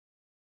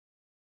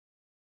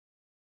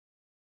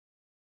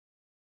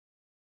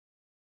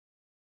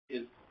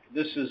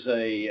This is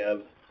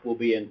will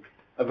be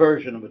a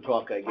version of a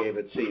talk I gave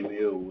at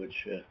CMU,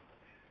 which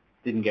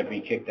didn't get me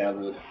kicked out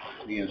of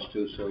the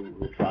institute, so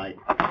we'll try.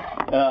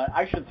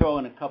 I should throw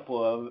in a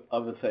couple of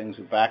other things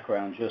of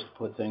background, just to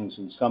put things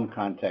in some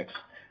context,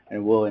 and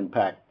it will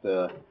impact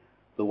the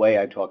way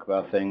I talk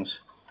about things.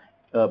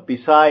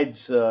 Besides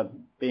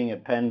being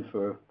at Penn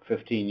for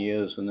 15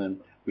 years and then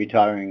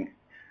retiring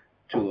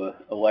to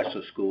a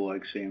lesser school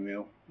like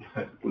CMU,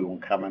 we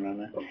won't comment on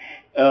that.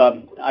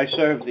 I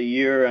served a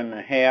year and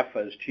a half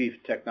as chief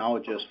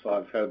technologist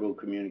for the Federal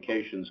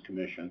Communications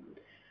Commission,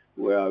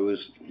 where I was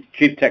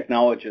chief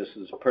technologist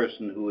as a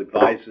person who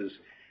advises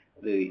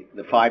the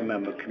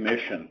 5-member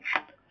commission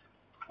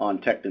on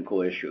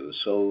technical issues.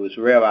 So it was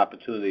a rare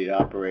opportunity to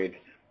operate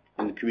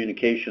in the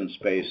communication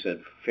space at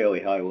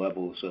fairly high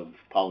levels of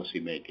policy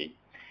making.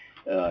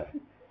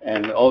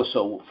 And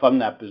also from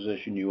that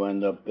position, you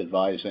end up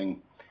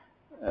advising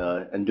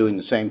and doing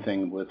the same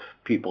thing with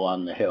people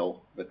on the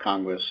Hill, the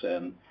Congress,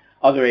 and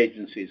other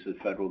agencies of the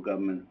federal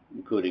government,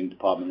 including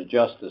Department of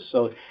Justice.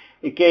 So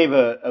it gave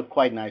a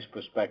quite nice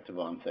perspective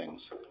on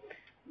things.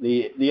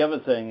 The other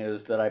thing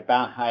is that I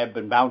have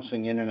been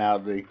bouncing in and out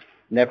of the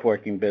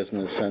networking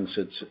business since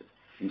its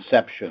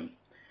inception,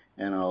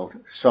 and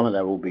some of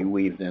that will be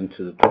weaved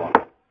into the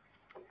talk.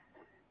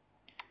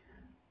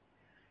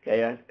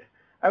 Okay,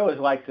 I always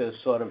like to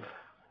sort of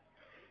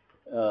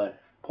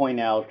point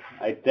out,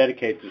 I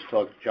dedicate this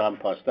talk to John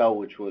Postel,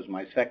 which was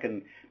my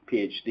second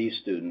PhD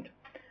student.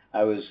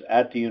 I was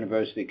at the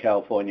University of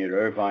California at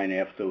Irvine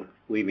after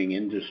leaving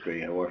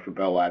industry. I worked for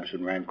Bell Labs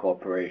and Rand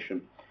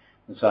Corporation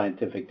and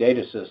Scientific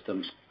Data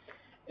Systems.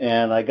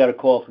 And I got a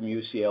call from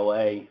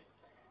UCLA,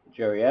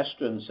 Jerry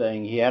Estrin,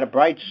 saying he had a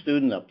bright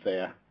student up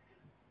there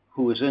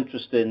who was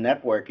interested in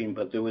networking,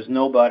 but there was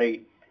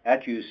nobody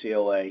at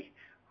UCLA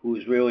who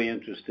was really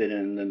interested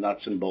in the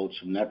nuts and bolts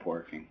of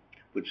networking,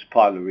 which is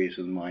part of the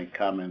reason my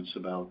comments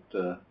about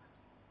the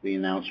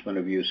announcement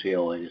of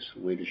UCLA's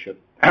leadership.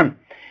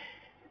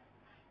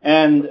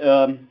 And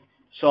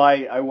so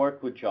I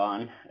worked with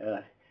John.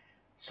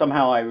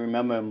 Somehow I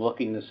remember him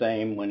looking the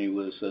same when he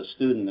was a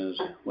student as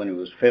when he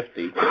was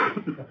 50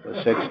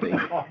 or 60.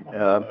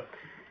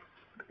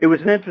 It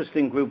was an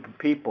interesting group of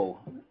people.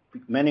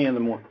 Many of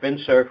them were,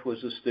 Vince Cerf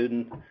was a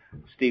student,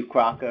 Steve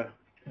Crocker,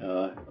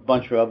 a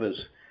bunch of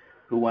others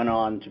who went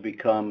on to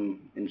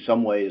become, in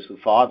some ways, the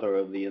father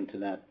of the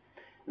Internet.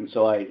 And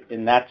so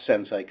in that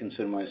sense, I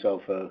consider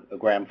myself a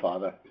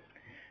grandfather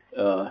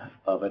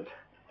of it.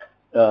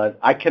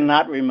 I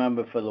cannot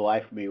remember for the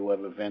life of me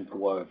whether Vint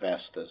wore a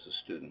vest as a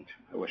student.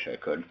 I wish I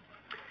could.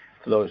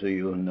 For those of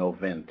you who know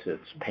Vint,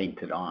 it's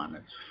painted on.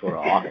 It's sort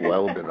of arc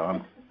welded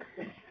on.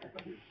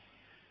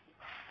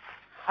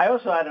 I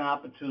also had an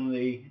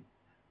opportunity.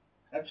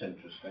 That's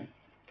interesting.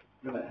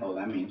 What the hell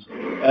that means?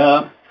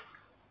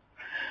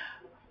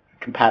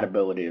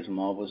 Compatibility is a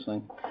marvelous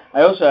thing.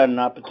 I also had an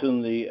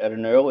opportunity at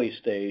an early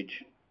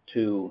stage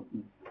to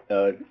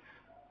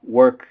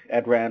work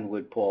at Rand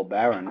with Paul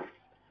Barron,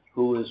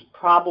 who was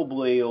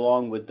probably,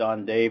 along with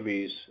Don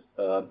Davies,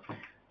 I'm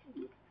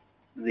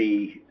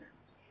going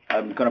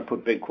to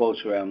put big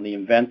quotes around, the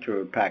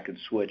inventor of packet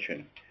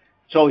switching.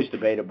 It's always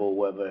debatable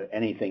whether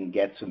anything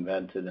gets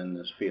invented in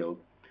this field.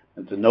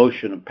 And the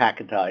notion of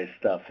packetized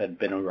stuff had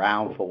been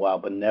around for a while,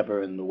 but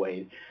never in the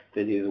way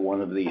that either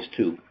one of these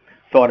two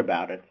thought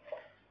about it.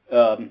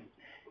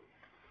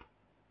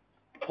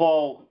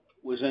 Paul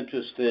was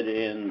interested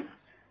in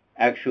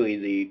actually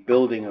the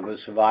building of a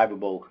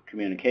survivable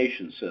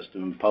communication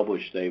system and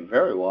published a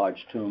very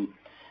large tome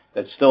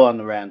that's still on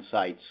the RAND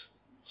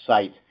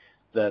site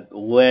that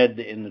led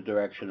in the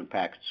direction of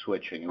packet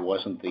switching. It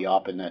wasn't the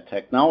ARPANET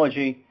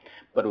technology,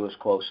 but it was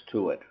close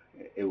to it.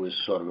 It was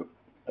sort of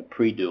a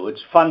pre-do.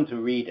 It's fun to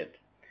read it,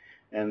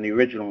 and the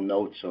original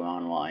notes are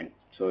online,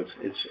 so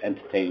it's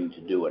entertaining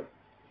to do it.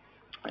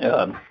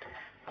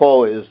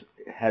 Paul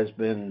has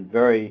been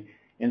very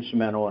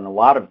instrumental in a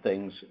lot of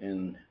things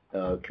in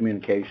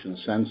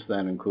communications since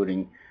then,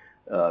 including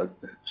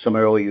some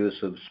early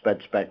use of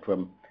SPED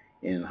spectrum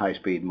in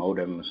high-speed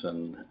modems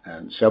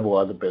and several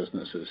other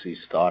businesses he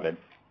started.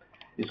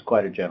 He's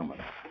quite a gentleman.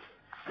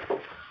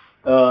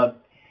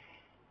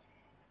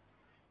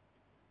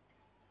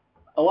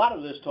 A lot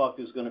of this talk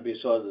is going to be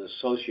sort of the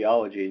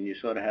sociology, and you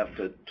sort of have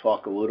to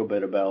talk a little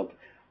bit about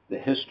the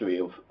history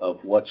of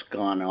what's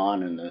gone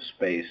on in this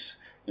space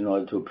in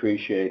order to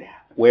appreciate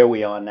where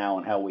we are now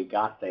and how we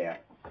got there.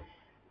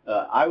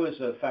 I was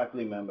a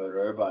faculty member at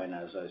Irvine,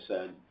 as I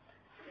said,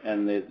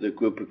 and the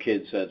group of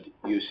kids at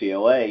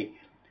UCLA,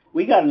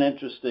 we got an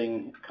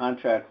interesting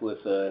contract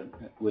with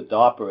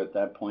DARPA at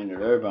that point at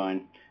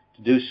Irvine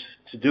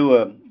to do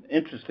an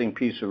interesting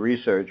piece of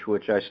research,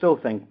 which I still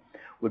think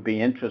would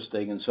be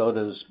interesting, and so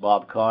does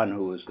Bob Kahn,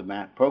 who was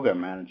the program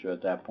manager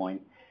at that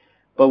point.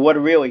 But what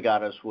really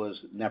got us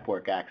was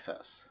network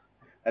access.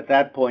 At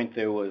that point,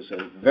 there was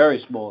a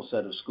very small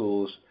set of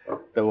schools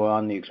that were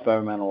on the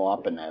experimental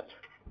ARPANET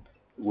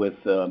with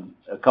a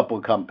couple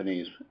of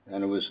companies,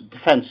 and it was a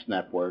defense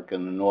network,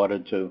 and in order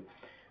to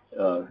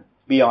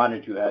be on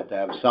it, you had to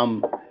have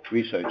some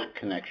research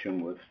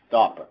connection with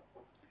DARPA.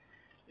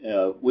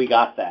 we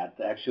got that.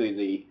 Actually,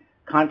 the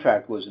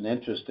contract was an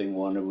interesting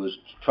one. It was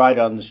to try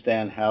to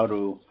understand how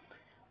to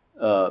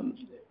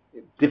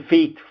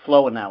defeat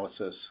flow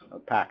analysis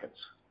of packets.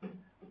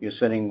 You're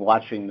sitting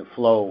watching the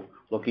flow,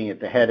 looking at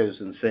the headers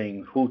and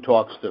seeing who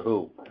talks to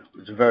who.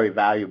 It's a very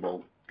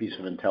valuable piece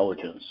of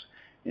intelligence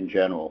in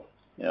general.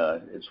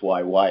 It's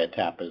why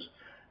wiretappers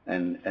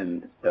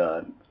and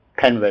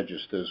pen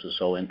registers are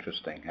so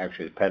interesting,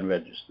 actually, pen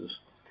registers.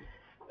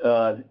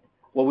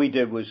 What we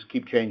did was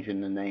keep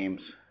changing the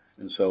names,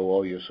 and so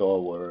all you saw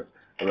were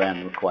a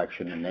random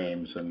collection of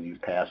names, and you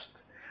passed.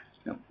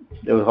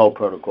 There was a whole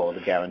protocol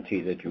to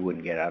guarantee that you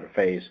wouldn't get out of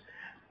phase.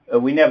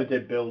 We never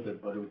did build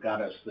it, but it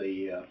got us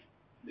the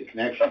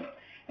connection.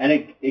 And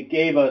it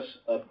gave us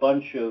a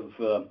bunch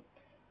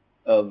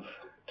of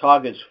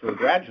targets for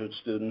graduate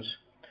students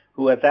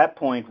who at that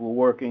point were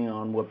working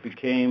on what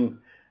became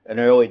an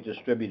early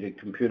distributed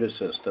computer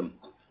system,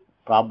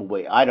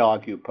 probably, I'd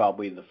argue,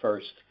 probably the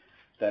first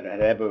that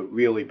had ever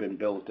really been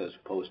built as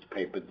opposed to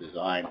paper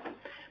design.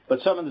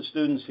 But some of the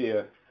students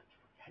here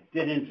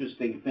did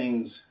interesting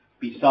things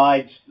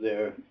besides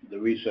the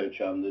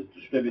research on the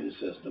distributed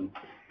system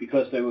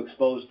because they were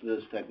exposed to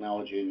this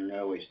technology in an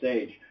early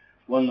stage.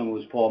 One of them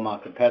was Paul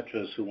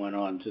Markopetras, who went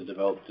on to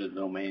develop the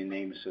domain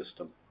name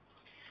system.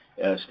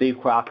 Dave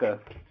Crocker,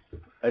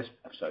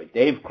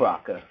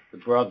 the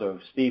brother of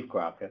Steve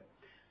Crocker,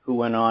 who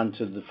went on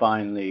to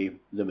define the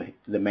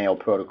mail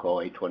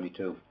protocol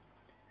 822.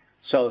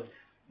 So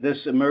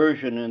this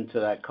immersion into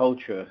that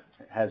culture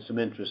had some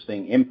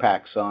interesting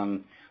impacts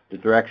on the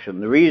direction.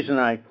 The reason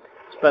I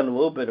spend a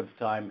little bit of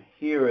time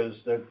here is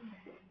that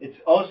it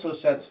also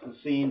sets the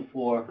scene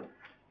for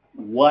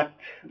what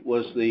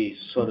was the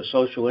sort of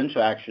social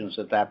interactions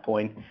at that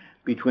point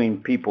between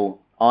people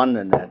on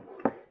the net.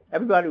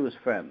 Everybody was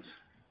friends.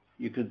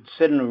 You could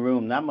sit in a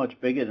room not much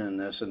bigger than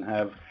this and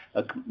have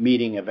a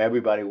meeting of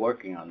everybody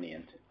working on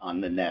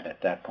the net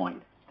at that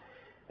point.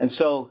 And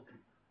so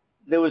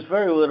there was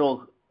very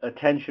little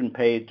attention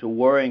paid to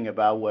worrying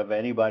about whether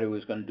anybody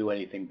was going to do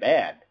anything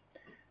bad.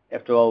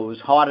 After all, it was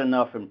hard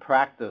enough in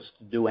practice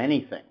to do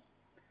anything.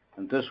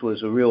 And this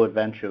was a real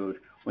adventure.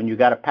 When you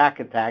got a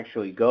packet to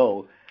actually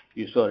go,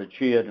 you sort of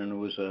cheered, and it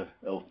was a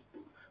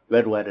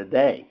red letter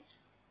day,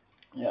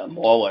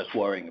 more or less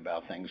worrying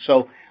about things.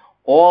 So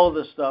all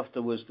the stuff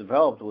that was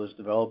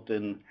developed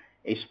in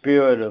a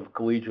spirit of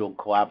collegial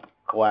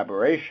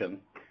collaboration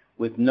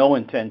with no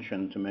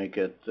intention to make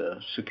it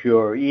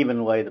secure or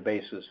even lay the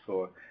basis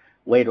for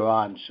later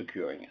on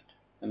securing it.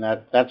 And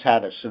that's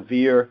had a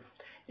severe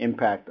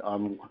impact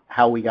on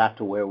how we got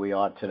to where we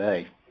are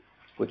today,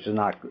 which is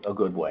not a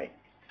good way.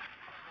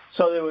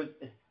 So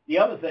the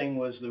other thing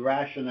was the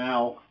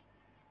rationale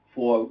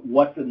for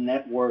what the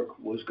network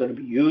was going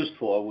to be used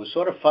for was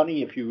sort of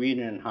funny if you read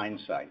it in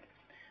hindsight.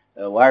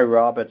 Larry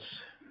Roberts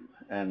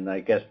and I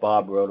guess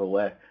Bob wrote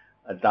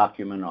a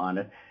document on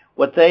it.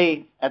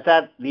 The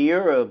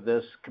era of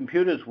this,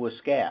 computers were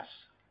scarce.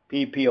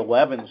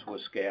 PP11s were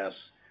scarce,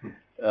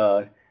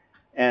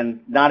 and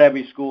not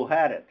every school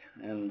had it.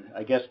 And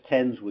I guess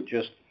 10s were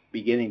just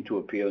beginning to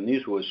appear, and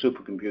these were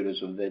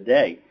supercomputers of their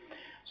day.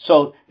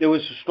 So there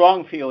was a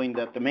strong feeling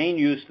that the main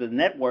use of the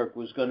network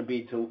was going to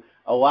be to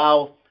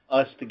allow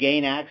us to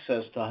gain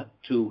access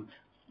to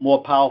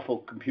more powerful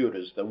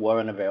computers that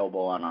weren't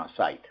available on our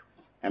site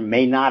and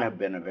may not have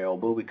been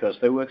available because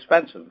they were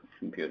expensive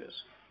computers,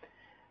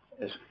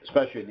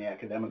 especially in the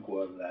academic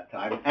world at that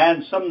time,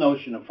 and some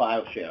notion of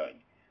file sharing,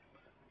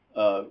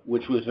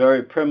 which was a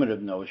very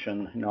primitive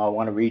notion. I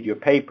want to read your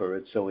paper.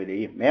 It's silly to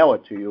email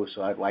it to you,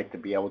 so I'd like to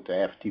be able to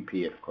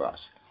FTP it across.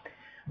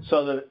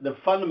 So the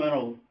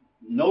fundamental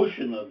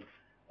notion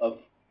of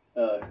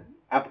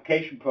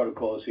application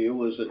protocols here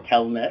was a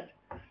telnet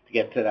to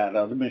get to that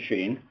other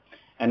machine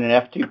and an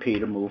FTP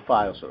to move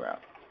files around.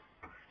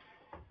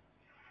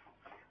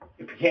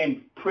 It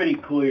became pretty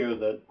clear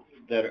that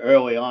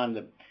early on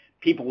that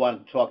people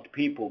wanted to talk to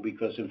people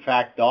because, in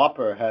fact,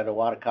 DARPA had a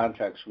lot of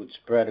contracts which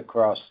spread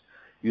across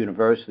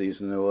universities,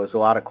 and there was a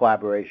lot of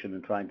collaboration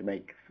in trying to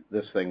make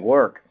this thing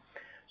work.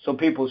 So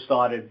people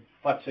started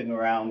futzing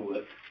around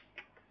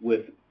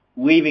with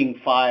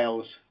leaving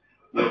files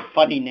with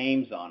funny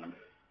names on them.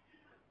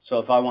 So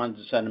if I wanted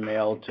to send a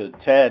mail to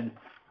Ted,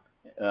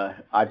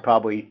 I'd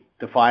probably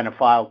define a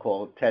file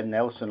called Ted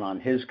Nelson on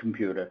his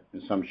computer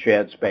in some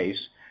shared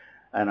space,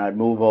 and I'd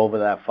move over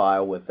that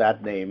file with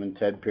that name, and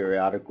Ted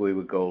periodically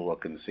would go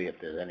look and see if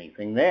there's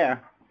anything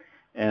there.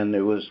 And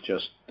it was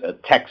just a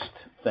text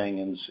thing,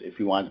 and if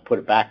you wanted to put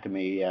it back to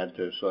me, you had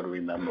to sort of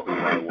remember who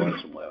I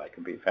was and where I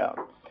could be found.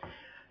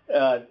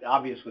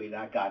 Obviously,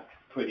 that got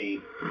pretty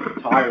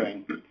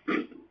tiring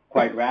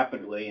quite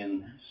rapidly,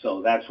 and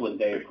so that's when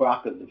Dave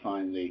Crocker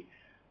defined the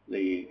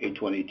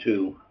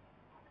 822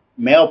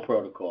 mail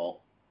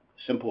protocol,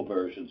 simple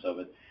versions of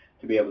it,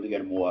 to be able to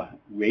get a more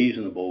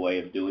reasonable way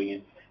of doing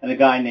it. And a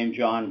guy named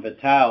John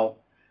Vitale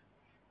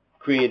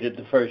created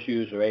the first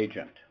user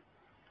agent,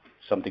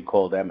 something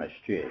called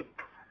MSG,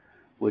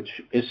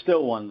 which is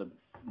still one of the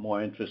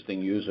more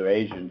interesting user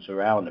agents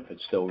around if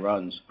it still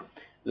runs.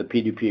 the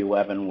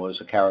PDP-11 was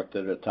a character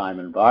at a time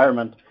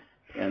environment,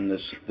 and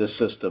this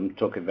system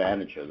took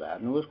advantage of that,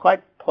 and it was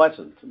quite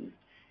pleasant. And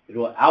it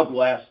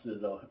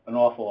outlasted an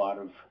awful lot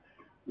of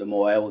the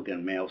more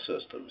elegant mail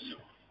systems.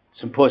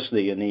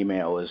 Simplicity in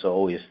email is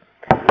always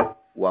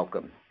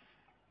welcome.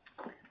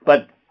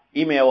 But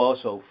email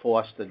also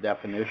forced the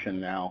definition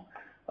now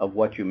of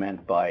what you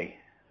meant by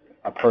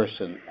a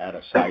person at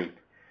a site.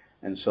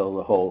 And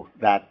so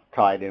that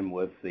tied in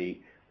with the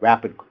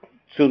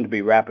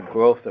soon-to-be rapid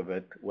growth of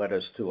it led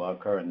us to our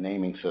current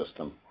naming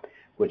system,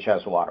 which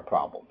has a lot of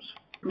problems.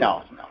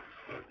 No,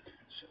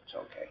 it's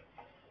okay.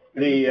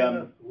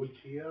 Which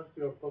year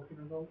you're talking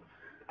about?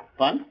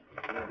 Fun?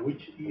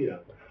 Which year?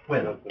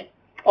 When?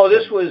 Oh,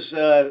 this was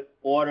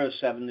order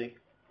 70,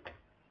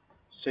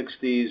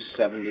 60s,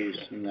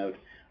 70s, and the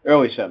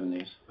early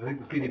 70s. I think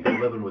the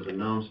PDP-11 was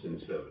announced in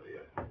 70.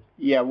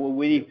 Yeah, well,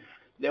 the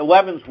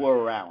 11s were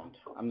around.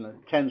 The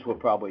 10s were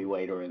probably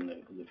later in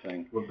the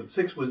thing. Well, but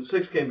 6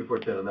 came before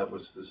 10, and that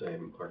was the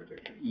same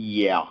architecture.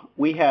 Yeah,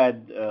 we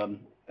had,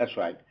 that's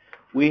right.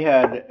 We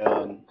had,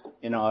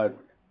 in our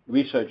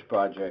research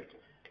project,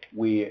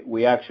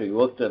 we actually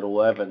looked at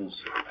 11s,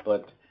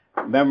 but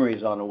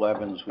memories on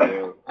 11s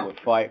were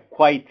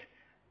quite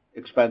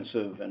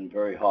expensive and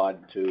very hard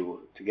to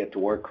get to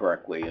work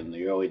correctly in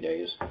the early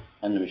days,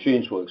 and the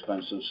machines were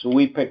expensive. So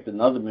we picked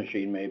another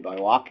machine made by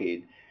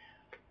Lockheed,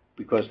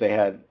 because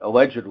they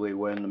allegedly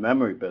were in the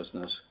memory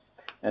business,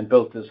 and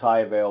built this high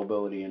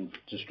availability and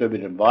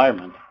distributed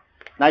environment.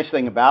 Nice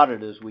thing about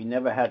it is we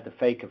never had to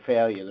fake a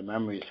failure. The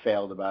memories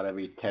failed about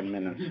every 10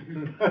 minutes.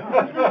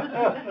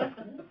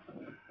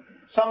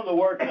 Some of the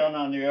work done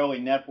on the early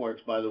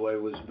networks, by the way,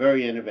 was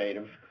very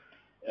innovative.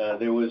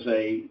 There was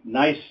a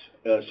nice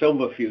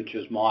silver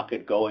futures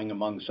market going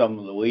among some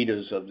of the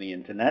leaders of the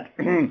Internet.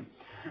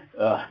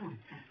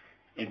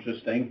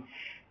 Interesting.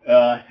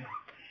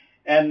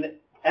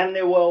 And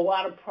there were a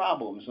lot of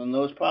problems, and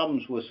those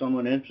problems were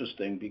somewhat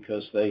interesting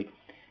because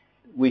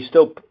we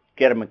still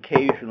get them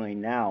occasionally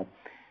now.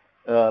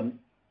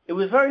 It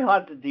was very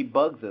hard to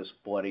debug this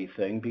bloody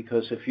thing,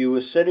 because if you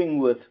were sitting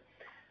with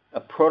a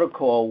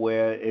protocol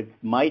where it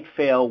might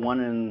fail 1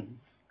 in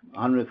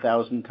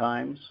 100,000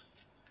 times,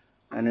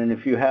 and then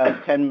if you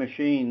have 10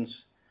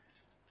 machines,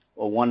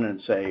 or 1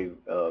 in, say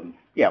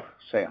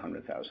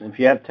 100,000. If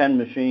you have 10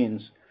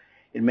 machines,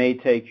 it may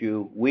take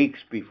you weeks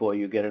before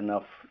you get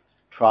enough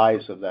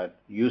tries of that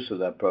use of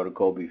that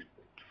protocol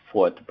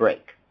before it to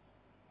break.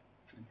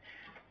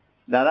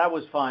 Now that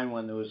was fine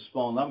when there was a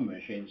small number of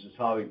machines. It's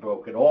how we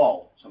broke it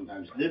all.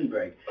 Sometimes it didn't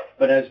break.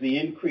 But as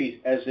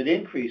it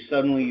increased,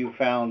 suddenly you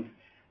found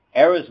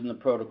errors in the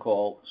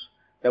protocols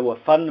that were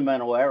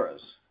fundamental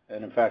errors.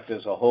 And in fact,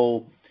 there's a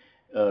whole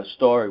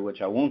story,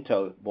 which I won't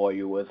bore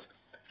you with,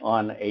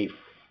 on a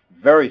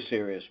very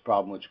serious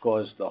problem which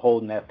caused the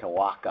whole net to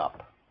lock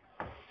up.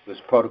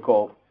 This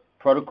protocol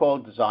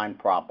design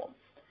problem.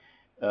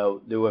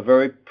 There were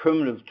very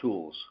primitive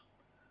tools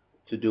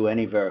to do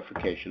any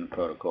verification of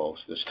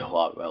protocols. There still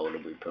are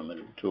relatively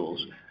primitive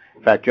tools.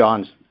 In fact,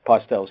 John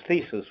Postel's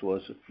thesis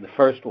was the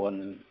first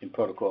one in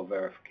protocol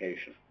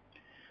verification,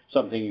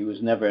 something he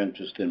was never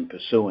interested in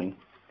pursuing,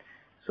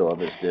 so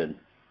others did.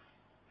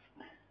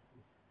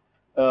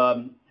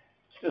 Let's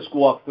just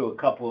walk through a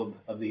couple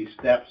of these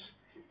steps.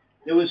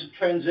 There was a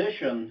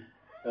transition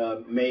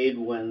made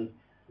when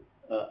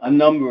a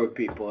number of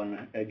people,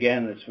 and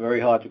again, it's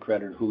very hard to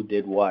credit who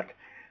did what,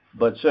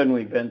 but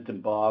certainly Bent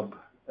and Bob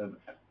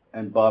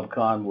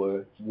Kahn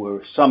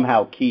were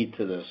somehow key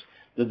to this.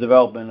 The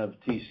development of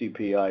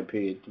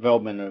TCP/IP,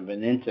 development of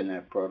an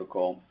internet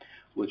protocol,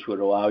 which would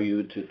allow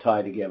you to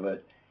tie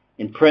together,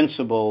 in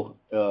principle,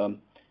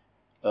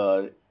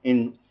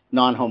 in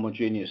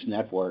non-homogeneous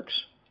networks,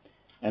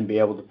 and be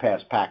able to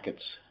pass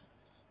packets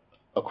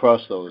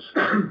across those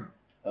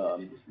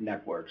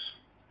networks.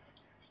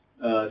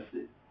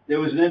 There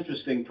was an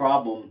interesting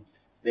problem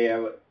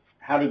there,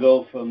 how to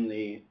go from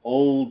the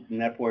old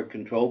network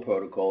control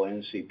protocol,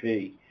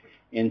 NCP,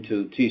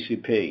 into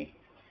TCP,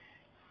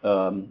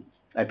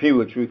 IP,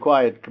 which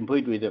required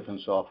completely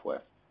different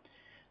software.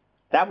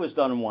 That was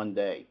done in one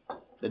day.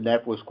 The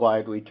net was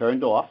quietly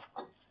turned off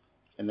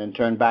and then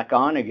turned back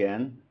on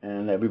again,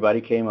 and everybody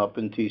came up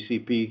in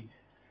TCP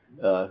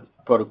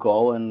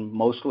protocol, and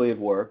mostly it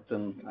worked,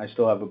 and I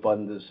still have a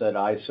button that said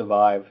I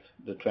survived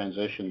the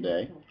transition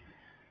day.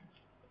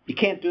 You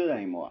can't do that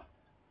anymore.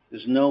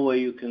 There's no way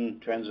you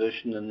can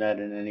transition the net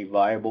in any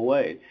viable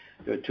way.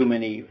 There are too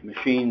many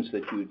machines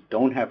that you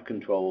don't have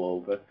control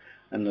over,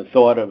 and the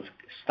thought of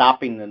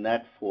stopping the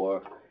net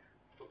for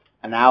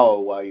an hour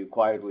while you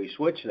quietly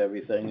switch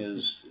everything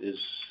is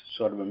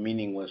sort of a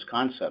meaningless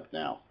concept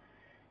now.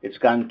 It's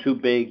gotten too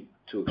big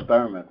to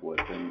experiment with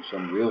in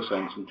some real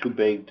sense, and too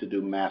big to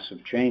do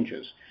massive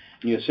changes.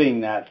 And you're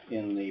seeing that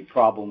in the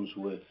problems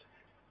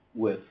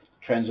with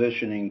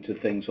transitioning to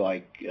things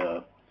like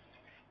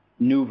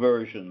new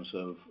versions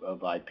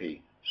of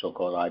IP,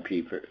 so-called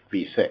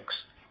IPv6.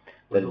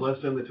 Was the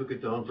last time they took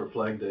it down for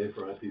Flag Day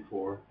for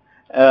IP4?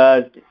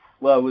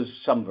 Well, it was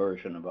some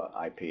version of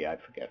IP. I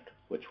forget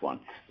which one.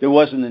 There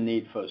wasn't a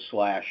need for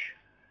slash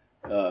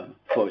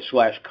for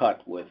slash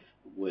cut with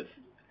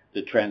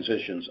the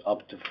transitions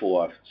up to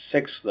 4.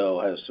 6, though,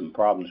 has some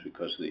problems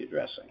because of the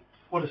addressing.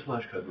 What does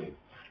slash cut mean?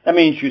 That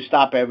means you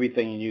stop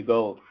everything and you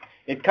go.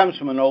 It comes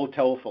from an old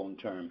telephone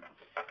term.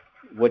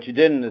 What you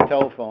did in the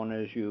telephone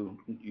is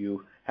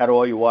you had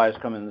all your wires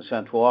come in the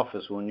central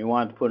office. When you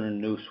wanted to put in a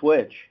new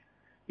switch,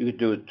 you could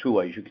do it 2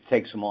 ways. You could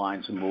take some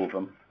lines and move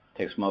them,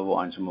 take some other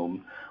lines and move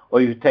them,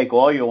 or you could take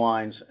all your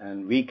lines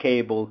and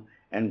recable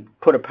and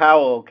put a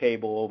parallel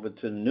cable over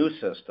to the new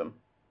system,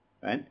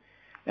 right?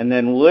 And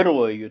then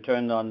literally you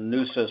turned on the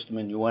new system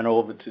and you went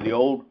over to the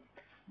old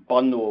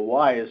bundle of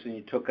wires and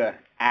you took an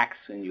axe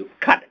and you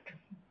cut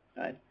it,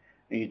 right?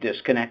 And you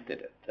disconnected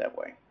it that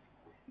way.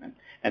 Right?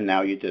 And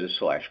now you did a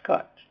slash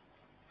cut.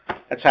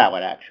 That's how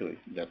it actually,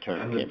 the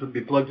term And came. it would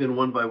be plugged in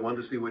one by one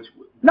to see which...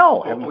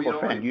 No, heaven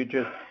forfend. You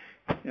just,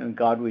 in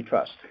God we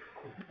trust.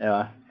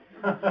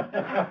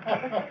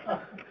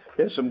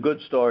 There's some good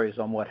stories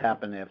on what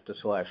happened after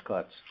slash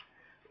cuts,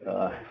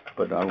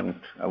 but I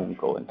won't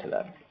go into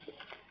that.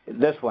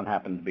 This one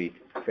happened to be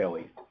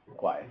fairly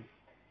quiet.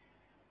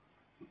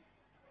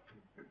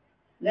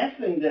 Next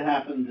thing that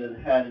happened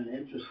that had an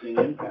interesting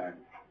impact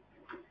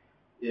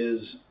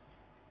is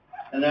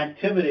an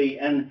activity,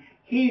 and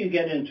here you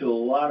get into a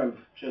lot of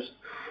just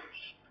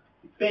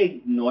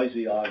big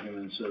noisy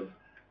arguments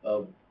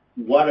of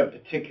what a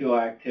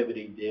particular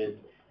activity did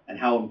and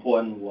how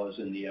important it was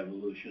in the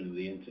evolution of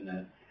the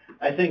Internet.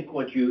 I think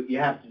what you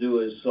have to do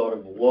is sort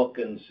of look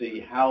and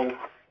see how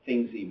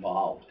things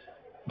evolved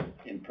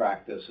in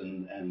practice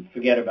and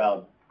forget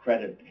about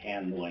credit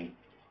handling.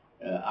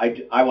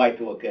 I like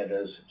to look at it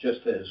as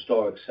just a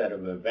historic set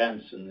of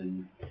events and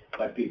then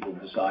let people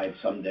decide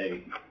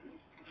someday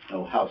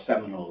how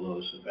seminal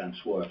those events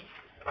were.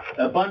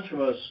 A bunch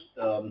of us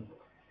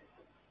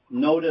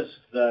noticed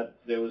that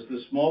there was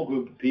this small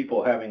group of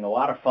people having a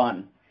lot of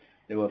fun.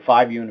 There were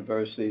 5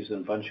 universities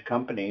and a bunch of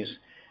companies,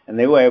 and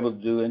they were able to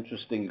do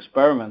interesting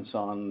experiments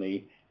on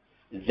the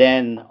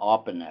then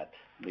ARPANET,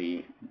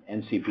 the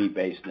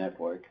NCP-based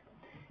network.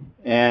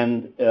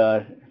 And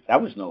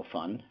that was no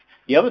fun.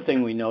 The other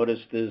thing we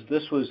noticed is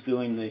this was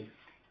during the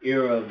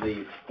era of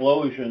the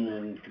explosion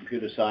in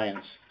computer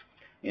science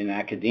in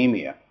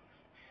academia.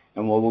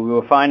 And what we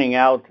were finding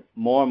out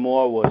more and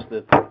more was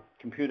that the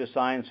computer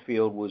science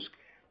field was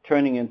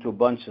turning into a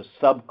bunch of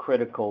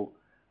subcritical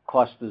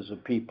clusters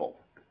of people.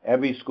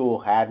 Every school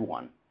had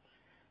one.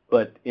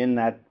 But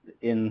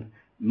in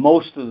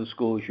most of the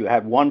schools, you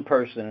had one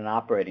person in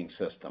operating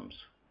systems,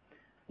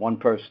 one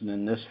person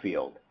in this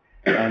field.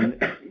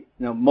 And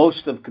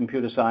most of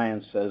computer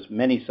science, as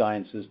many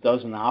sciences,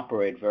 doesn't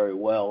operate very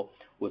well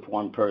with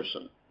one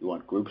person. You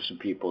want groups of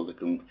people that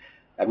can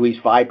at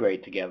least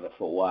vibrate together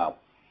for a while.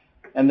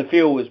 And the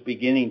field was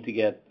beginning to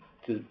get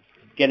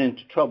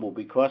into trouble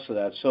because of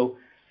that. So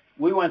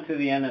we went to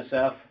the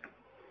NSF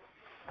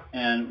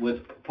and with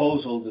a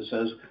proposal that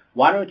says,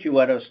 why don't you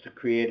let us to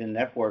create a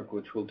network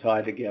which will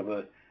tie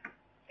together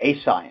a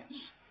science,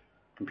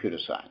 computer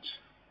science.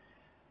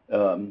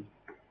 And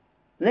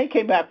they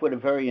came back with a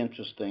very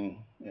interesting,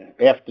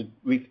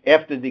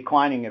 after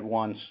declining it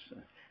once,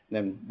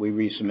 then we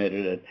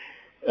resubmitted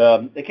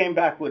it. They came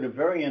back with a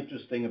very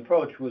interesting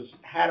approach, which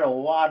had a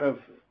lot of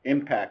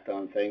impact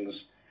on things,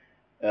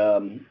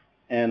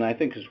 and I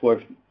think it's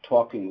worth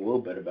talking a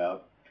little bit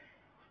about.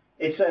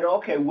 They said,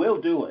 okay,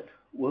 we'll do it.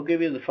 We'll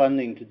give you the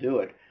funding to do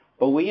it,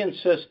 but we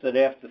insist that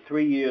after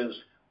 3 years,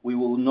 we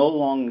will no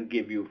longer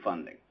give you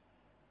funding.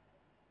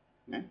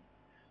 Okay?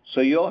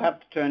 So you'll have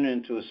to turn it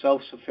into a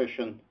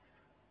self-sufficient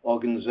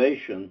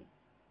organization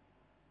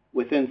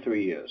within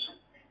 3 years.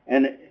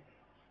 And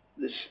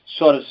this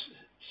sort of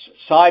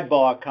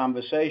sidebar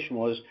conversation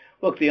was,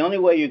 look, the only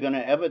way you're going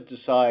to ever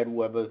decide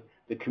whether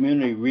the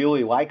community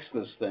really likes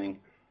this thing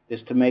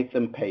is to make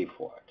them pay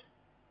for it,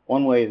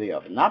 one way or the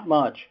other. Not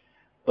much,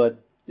 but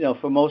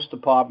for most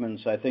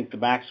departments, I think the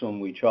maximum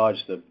we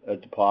charged a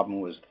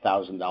department was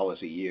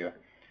 $1,000 a year.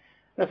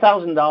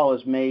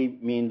 $1,000 may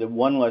mean that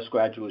one less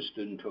graduate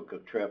student took a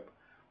trip,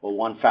 or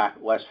one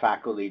less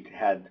faculty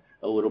had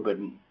a little bit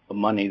of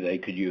money they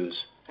could use.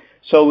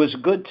 So it was a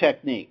good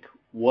technique.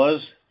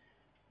 Was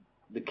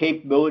the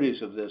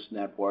capabilities of this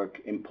network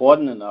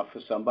important enough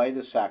for somebody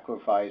to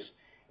sacrifice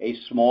a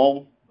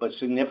small but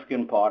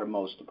significant part of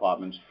most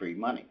departments' free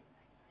money?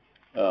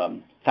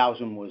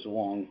 1,000 was a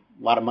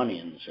lot of money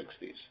in the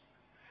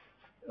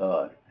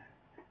 60s,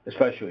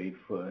 especially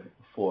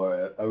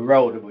for a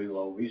relatively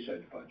low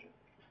research budget.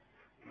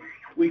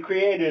 We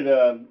created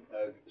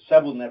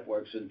several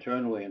networks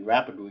internally and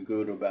rapidly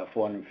grew to about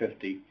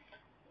 450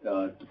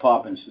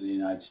 departments in the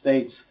United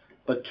States.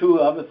 But 2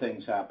 other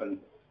things happened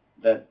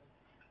that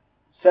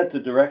set the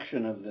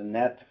direction of the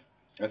net,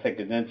 I think,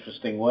 in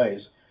interesting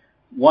ways.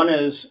 One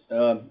is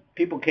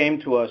people came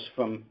to us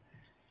from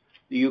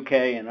the UK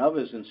and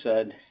others and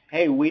said,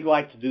 hey, we'd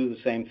like to do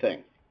the same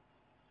thing.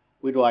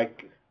 We'd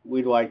like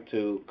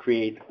to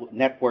create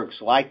networks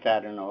like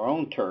that in our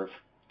own turf.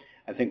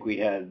 I think we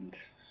had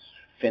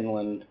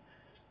Finland,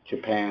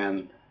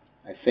 Japan,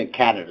 I think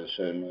Canada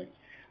certainly,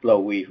 Though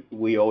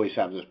we always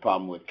have this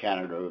problem with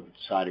Canada of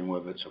deciding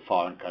whether it's a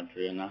foreign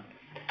country or not,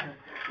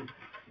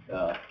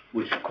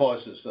 which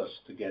causes us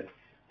to get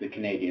the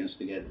Canadians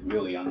to get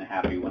really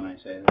unhappy when I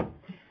say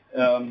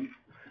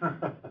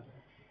that.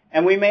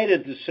 And we made a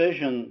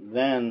decision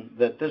then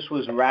that this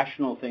was a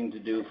rational thing to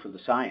do for the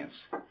science.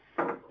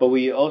 But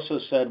we also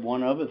said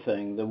one other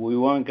thing, that we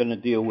weren't going to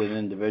deal with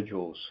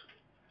individuals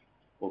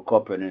or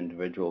corporate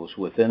individuals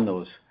within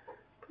those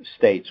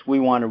states. We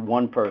wanted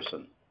one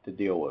person to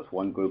deal with,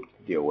 one group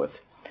to deal with.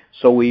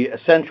 So we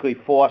essentially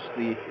forced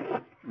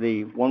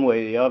the one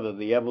way or the other,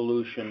 the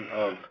evolution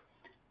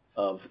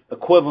of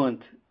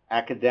equivalent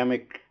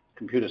academic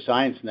computer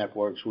science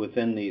networks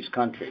within these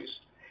countries.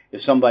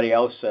 If somebody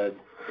else said,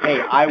 hey,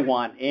 I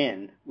want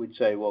in, we'd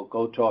say, well,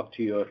 go talk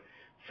to your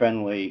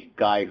friendly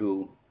guy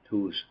who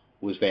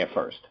was there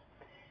first.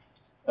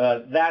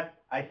 That,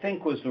 I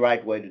think, was the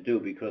right way to do,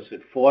 because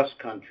it forced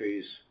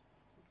countries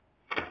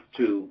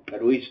to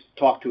at least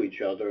talk to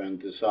each other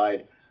and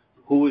decide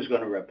who was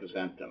going to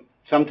represent them.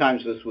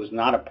 Sometimes this was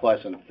not a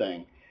pleasant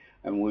thing,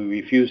 and we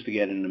refused to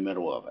get in the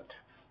middle of it.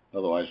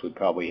 Otherwise, we'd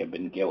probably have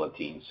been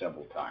guillotined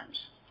several times.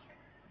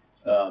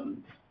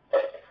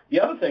 The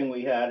other thing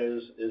we had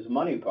is a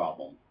money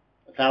problem.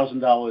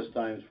 $1,000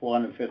 times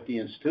 450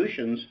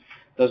 institutions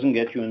doesn't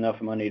get you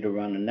enough money to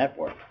run a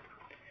network.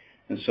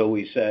 And so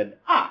we said,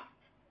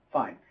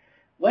 fine.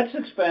 Let's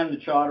expand the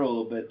charter a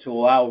little bit to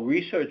allow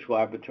research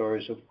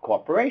laboratories of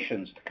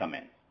corporations to come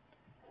in.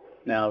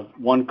 Now,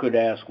 one could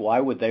ask,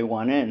 why would they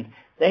want in?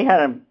 They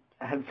had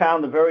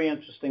found a very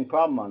interesting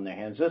problem on their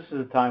hands. This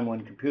is a time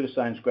when computer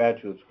science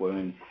graduates were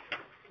in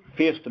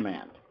fierce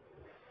demand.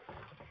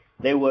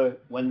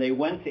 When they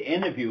went to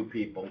interview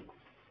people,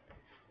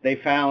 they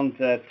found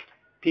that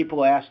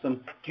people asked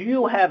them, do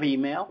you have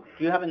email?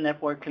 Do you have a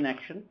network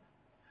connection?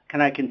 Can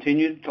I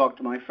continue to talk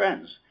to my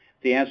friends?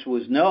 The answer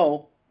was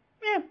no.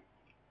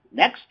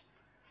 Next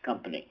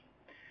company.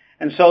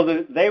 And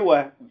so they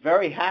were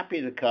very happy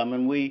to come,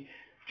 and we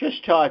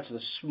just charged a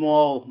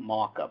small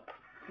markup,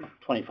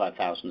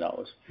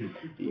 $25,000.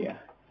 Yeah,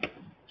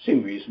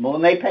 seemed reasonable,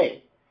 and they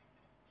paid.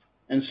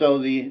 And so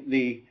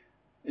the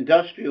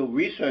industrial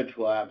research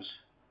labs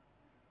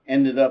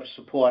ended up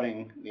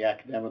supporting the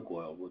academic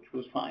world, which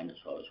was fine as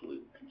far as we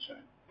were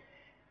concerned.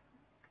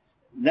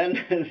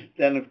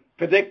 Then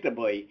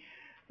predictably,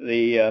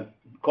 the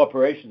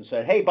corporation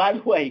said, hey, by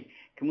the way,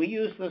 can we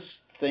use this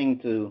thing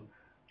to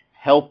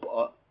help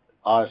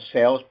our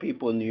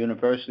salespeople in the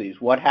universities?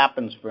 What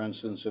happens, for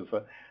instance, if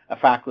a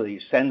faculty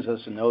sends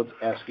us a note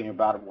asking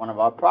about one of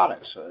our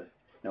products?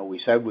 We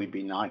said we'd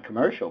be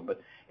non-commercial,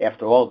 but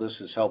after all, this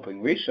is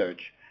helping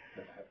research.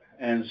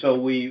 And so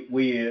we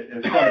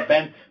sort of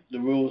bent the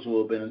rules a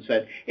little bit and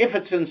said, if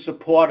it's in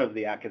support of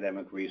the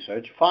academic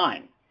research,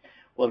 fine.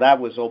 Well,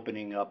 that was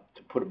opening up,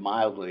 to put it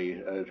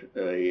mildly,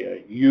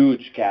 a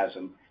huge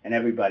chasm, and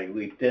everybody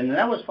leaked in, and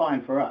that was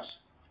fine for us.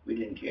 We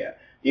didn't care.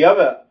 The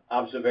other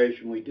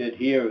observation we did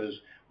here is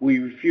we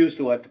refused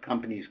to let the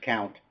companies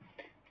count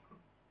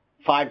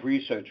 5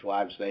 research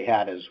labs they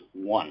had as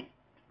one.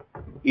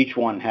 Each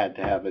one had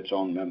to have its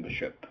own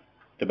membership,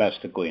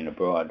 domestically and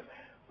abroad,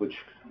 which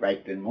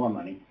raked in more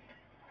money.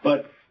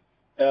 But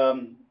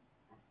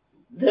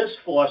this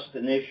forced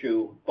an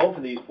issue, both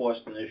of these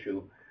forced an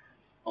issue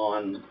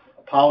on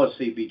a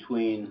policy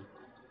between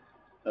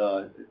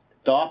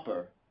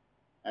DARPA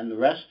and the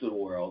rest of the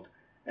world.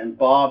 And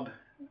Bob,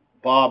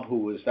 who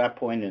was at that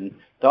point in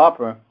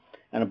DARPA,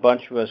 and a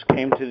bunch of us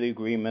came to the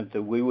agreement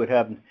that we would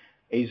have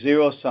a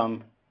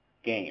zero-sum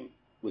game,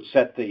 which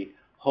set the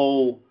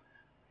whole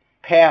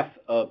path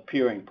of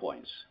peering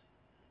points,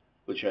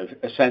 which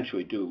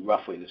essentially do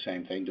roughly the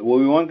same thing. Well,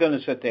 we weren't going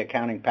to sit there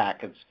counting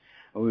packets,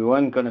 and we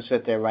weren't going to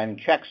sit there writing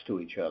checks to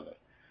each other.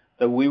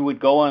 That we would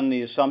go on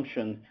the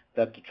assumption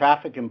that the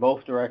traffic in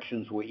both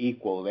directions were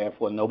equal,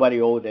 therefore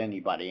nobody owed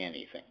anybody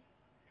anything,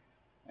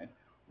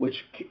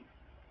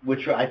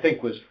 which I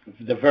think was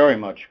the very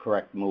much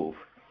correct move.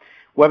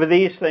 Whether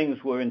these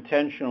things were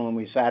intentional and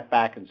we sat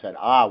back and said,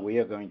 we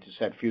are going to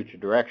set future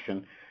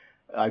direction,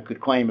 I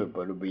could claim it,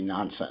 but it would be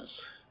nonsense.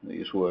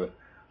 These were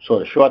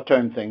sort of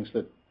short-term things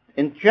that,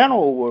 in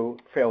general, were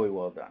fairly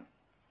well done.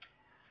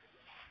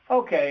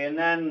 Okay, and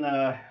then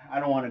I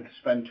don't want to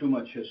spend too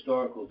much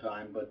historical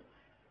time, but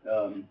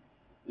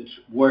it's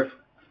worth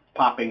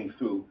popping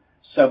through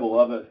several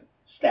other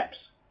steps.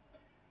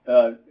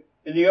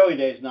 In the early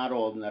days, not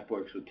all the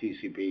networks with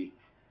TCP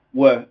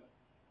were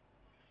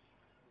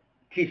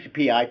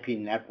TCP IP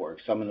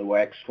networks. Some of them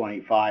were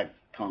X25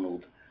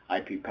 tunneled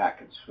IP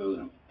packets through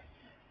them.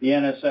 The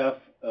NSF,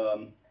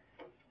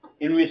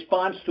 in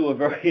response to a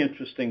very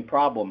interesting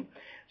problem,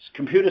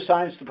 computer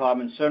science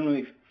departments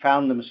suddenly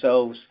found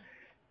themselves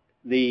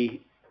the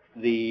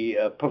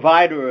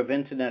provider of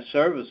internet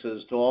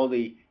services to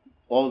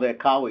all their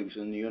colleagues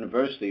in the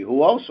university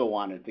who also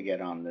wanted to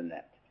get on the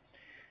net.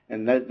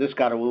 And this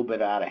got a little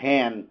bit out of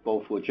hand,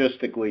 both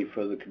logistically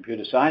for the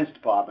computer science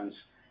departments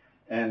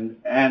and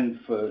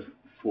for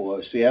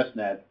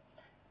CSNet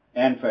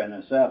and for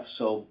NSF.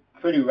 So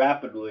pretty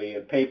rapidly,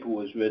 a paper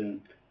was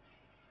written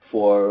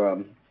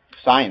for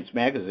science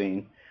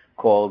magazine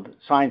called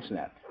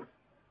ScienceNet,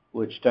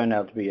 which turned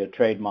out to be a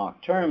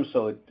trademark term,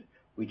 so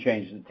we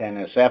changed it to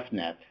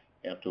NSFNet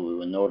after we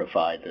were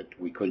notified that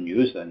we couldn't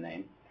use that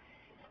name.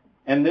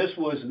 And this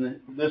was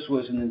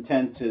an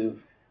intent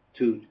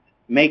to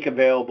make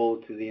available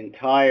to the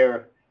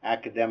entire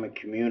academic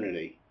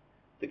community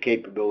the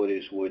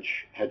capabilities which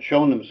had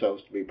shown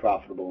themselves to be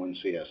profitable in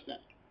CSNet.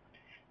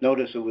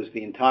 Notice it was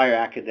the entire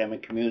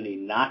academic community,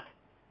 not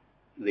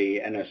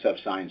the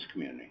NSF science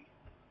community.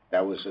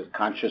 That was a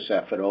conscious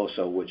effort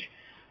also, which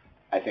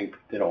I think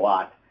did a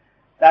lot.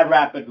 That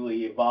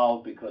rapidly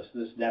evolved because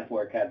this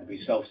network had to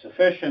be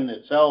self-sufficient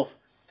itself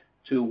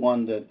to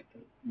one that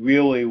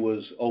really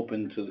was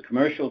open to the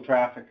commercial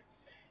traffic.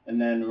 And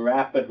then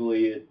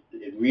rapidly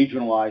it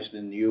regionalized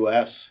in the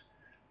U.S.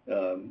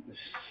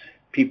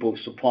 People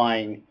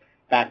supplying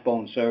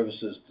backbone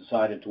services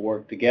decided to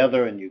work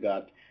together, and you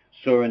got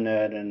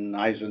Suranet and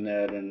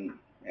ISONet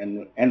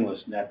and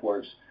endless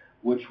networks,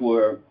 which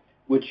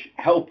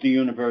helped the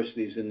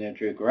universities in their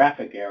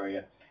geographic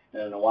area,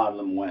 and a lot of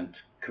them went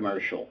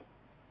commercial,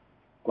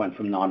 went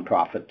from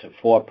nonprofit to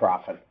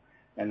for-profit,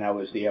 and that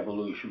was the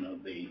evolution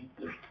of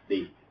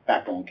the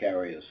backbone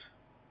carriers.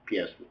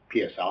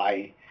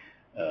 PSI,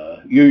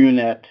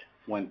 UUNet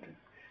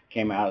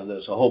came out of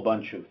this, a whole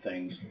bunch of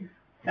things.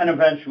 And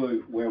eventually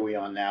where we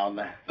are now.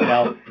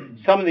 Now,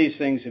 some of these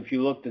things, if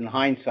you looked in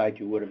hindsight,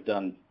 you would have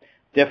done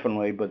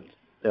differently, but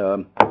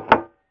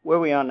where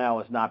we are now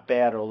is not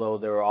bad, although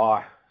there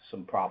are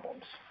some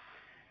problems.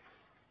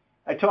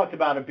 I talked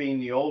about it being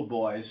the old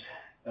boys.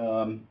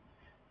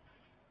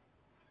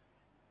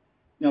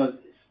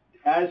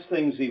 As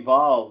things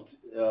evolved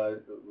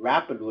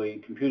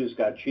rapidly, computers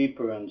got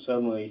cheaper, and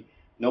suddenly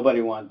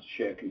nobody wanted to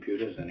share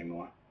computers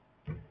anymore.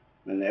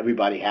 And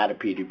everybody had a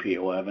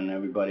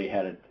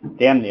PDP-11,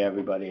 damn near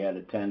everybody had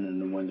a 10,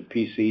 and then when the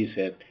PCs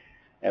hit,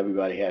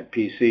 everybody had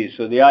PCs.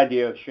 So the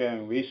idea of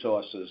sharing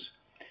resources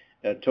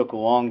took a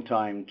long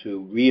time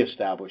to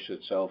reestablish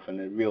itself, and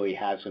it really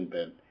hasn't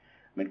been.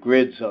 I mean,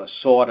 grids are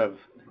sort of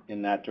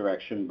in that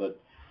direction, but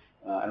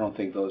I don't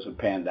think those have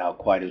panned out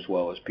quite as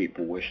well as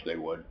people wish they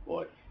would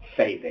or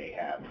say they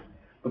have.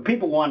 But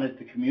people wanted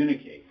to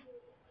communicate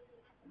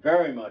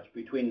very much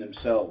between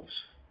themselves.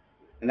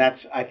 And that's,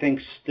 I think,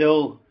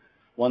 still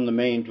one of the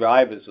main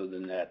drivers of the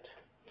net.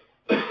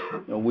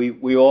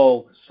 We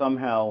all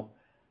somehow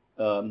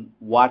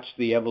watched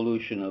the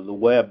evolution of the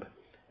web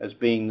as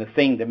being the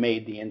thing that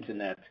made the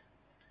internet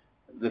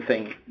the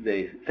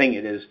thing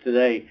it is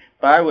today.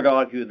 But I would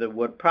argue that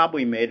what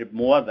probably made it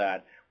more of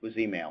that was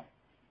email.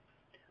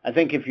 I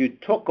think if you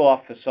took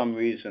off for some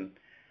reason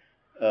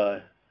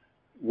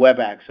web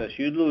access,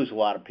 you'd lose a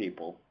lot of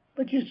people,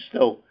 but it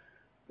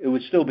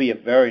would still be a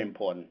very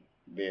important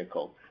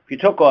vehicle. If you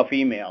took off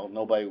email,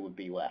 nobody would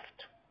be left.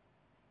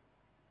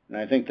 And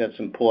I think that's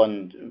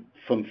important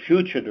from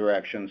future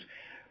directions.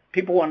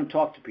 People want to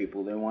talk to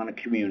people. They want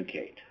to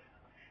communicate.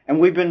 And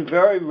we've been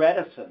very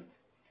reticent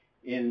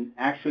in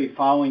actually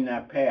following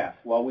that path.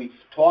 While we've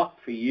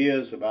talked for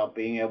years about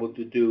being able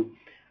to do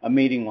a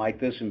meeting like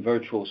this in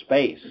virtual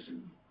space,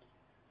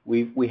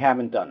 we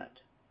haven't done it.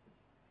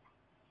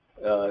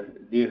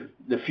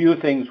 The few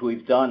things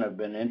we've done have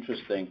been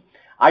interesting.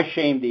 I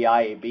shamed the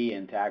IAB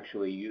into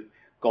actually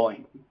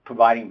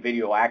providing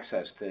video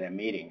access to their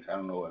meetings. I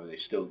don't know whether they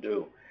still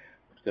do.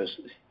 Because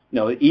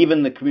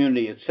even the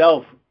community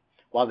itself,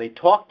 while they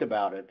talked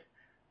about it,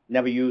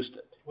 never used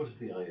it. What is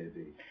the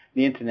IAB?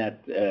 The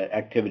Internet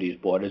Activities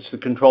Board. It's the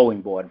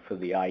controlling board for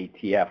the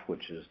IETF,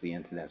 which is the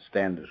Internet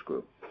Standards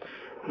Group.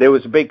 There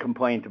was a big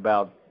complaint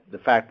about the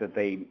fact that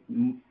they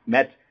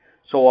met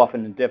so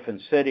often in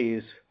different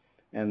cities,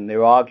 and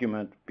their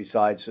argument,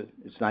 besides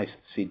it's nice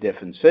to see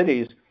different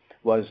cities,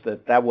 was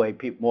that way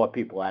more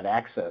people had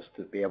access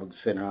to be able to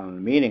sit around in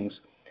the meetings.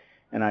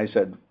 And I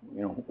said,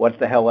 what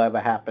the hell ever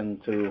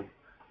happened to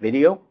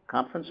video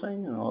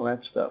conferencing and all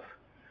that stuff?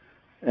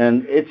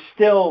 And it's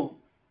still,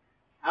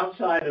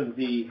 outside of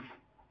in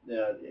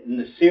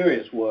the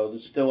serious world,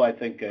 it's still, I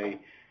think, a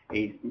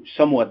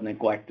somewhat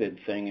neglected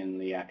thing in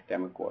the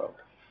academic world.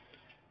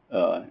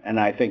 And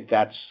I think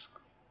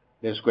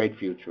there's great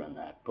future in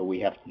that, but we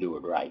have to do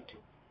it right.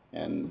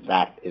 And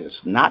that is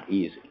not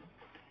easy.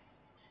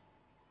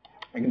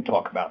 I can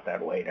talk about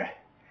that later.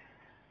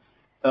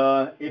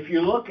 If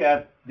you look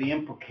at the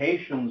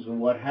implications of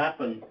what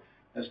happened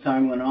as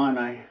time went on,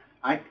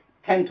 I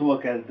tend to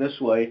look at it this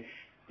way.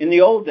 In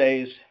the old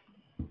days,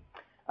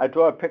 I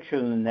draw a picture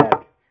of the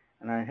net,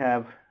 and I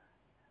have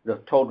the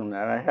total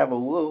net. I have a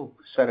little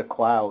set of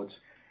clouds,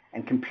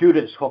 and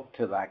computers hooked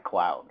to that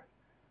cloud.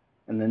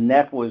 And the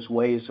net was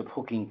ways of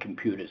hooking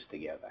computers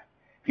together.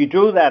 If you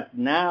drew that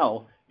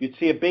now, you'd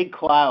see a big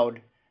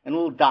cloud and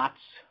little dots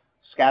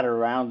scattered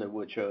around it,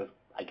 which are,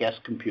 I guess,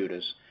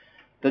 computers.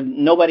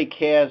 Nobody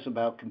cares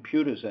about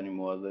computers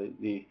anymore.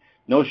 The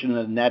notion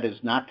of the net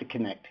is not to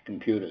connect to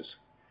computers.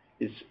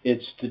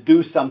 It's to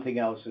do something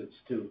else.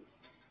 It's to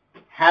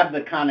have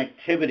the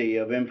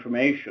connectivity of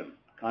information,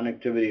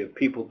 connectivity of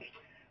people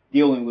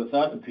dealing with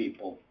other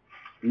people,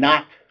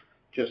 not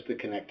just to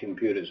connect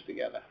computers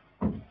together.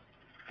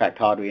 fact,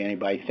 hardly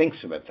anybody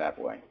thinks of it that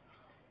way.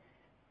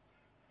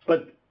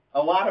 But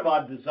a lot of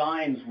our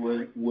designs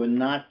were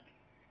not,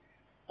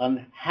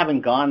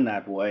 haven't gone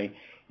that way,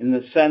 in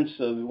the sense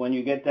of when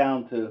you get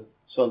down to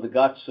the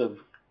guts of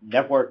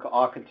network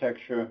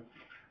architecture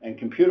and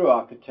computer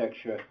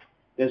architecture,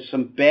 there's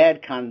some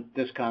bad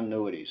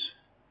discontinuities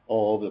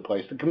all over the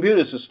place. The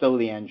computers are still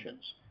the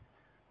engines.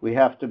 We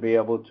have to be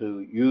able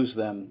to use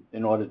them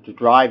in order to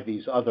drive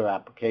these other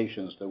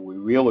applications that we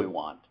really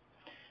want.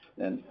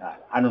 And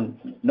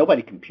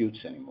nobody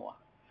computes anymore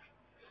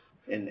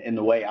in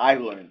the way I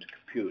learned to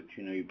compute.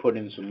 You know, you put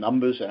in some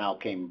numbers and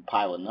out came a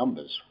pile of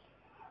numbers.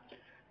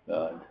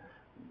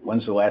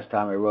 When's the last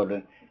time I wrote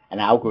an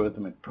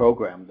algorithmic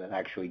program that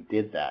actually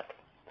did that?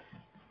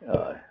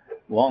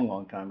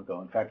 Long time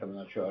ago. In fact, I'm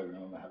not sure I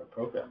remember how to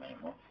program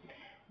anymore.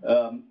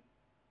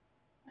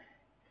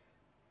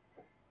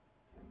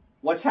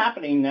 What's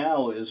happening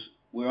now is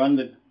we're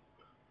under...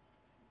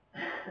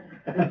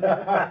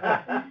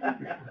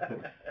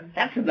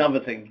 That's another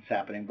thing that's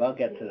happening, but I'll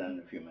get to that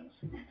in a few minutes.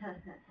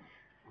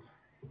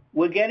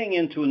 We're getting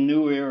into a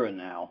new era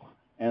now,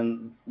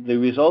 and the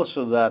results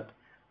of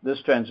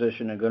this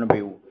transition are going to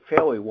be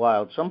fairly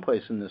wild.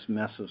 Someplace in this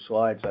mess of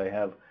slides I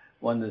have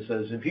one that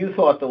says, if you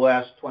thought the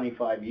last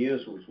 25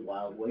 years was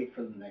wild, wait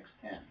for the next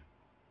 10.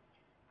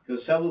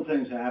 Because several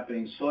things are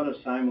happening sort of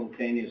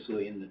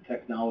simultaneously in the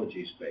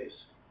technology space.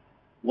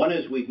 One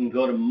is we can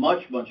go to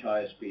much, much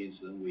higher speeds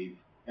than we've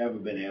ever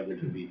been able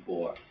to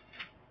before.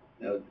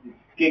 Now,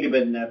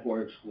 gigabit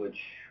networks, which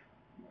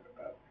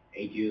about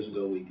 8 years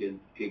ago we did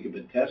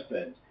gigabit test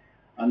beds,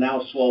 are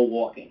now slow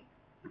walking.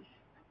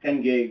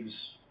 10 gigs,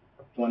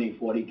 20,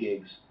 40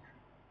 gigs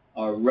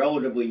are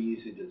relatively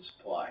easy to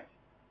supply.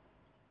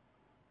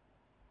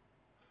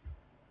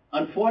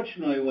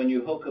 Unfortunately, when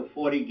you hook a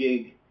 40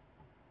 gig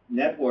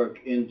network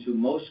into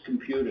most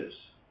computers,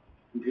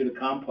 computer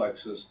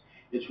complexes,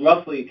 it's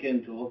roughly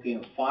akin to hooking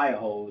a fire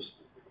hose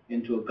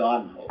into a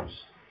garden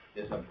hose.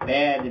 There's a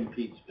bad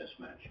impedance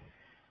mismatch.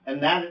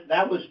 And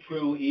that was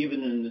true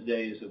even in the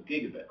days of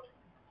gigabit.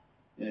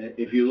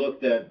 If you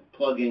looked at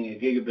plugging a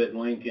gigabit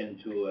link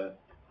into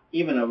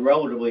even a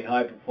relatively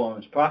high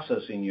performance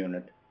processing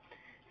unit,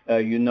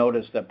 you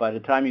notice that by the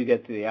time you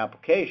get to the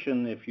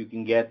application, if you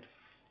can get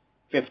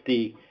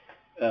 50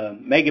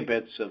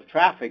 megabits of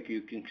traffic,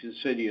 you can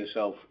consider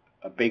yourself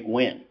a big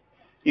win.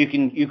 You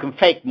can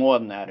fake more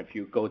than that if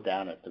you go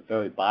down at the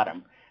very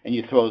bottom and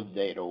you throw the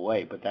data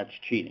away, but that's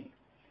cheating.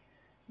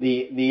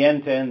 The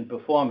end-to-end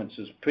performance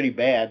is pretty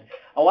bad.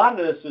 A lot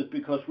of this is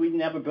because we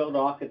never built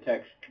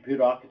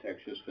computer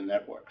architectures for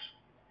networks.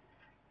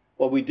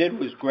 What we did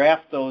was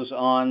graft those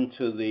on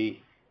to the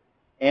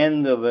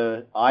end of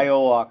an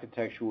I/O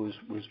architecture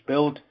was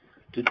built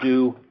to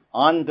do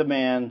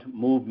on-demand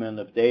movement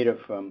of data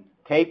from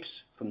tapes,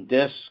 from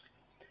disks,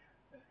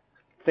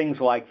 things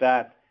like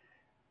that,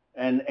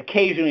 and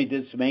occasionally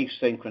did some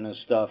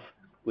asynchronous stuff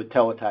with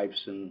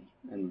teletypes and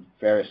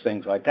various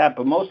things like that,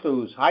 but most of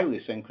it was highly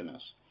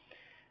synchronous.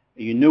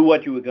 You knew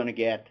what you were going to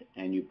get,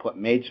 and you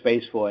made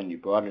space for it, and you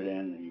brought it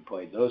in, and you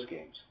played those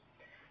games.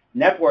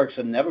 Networks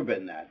have never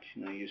been that.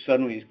 You know, you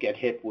suddenly get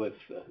hit with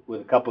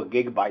a couple of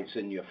gigabytes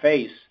in your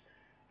face,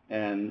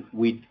 and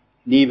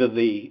neither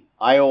the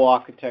I/O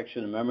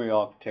architecture, the memory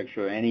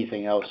architecture, or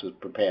anything else is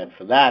prepared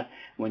for that.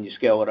 When you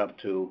scale it up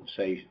to,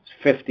 say,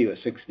 50 or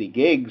 60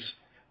 gigs,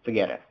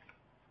 forget it.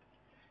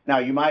 Now,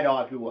 you might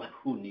argue, well,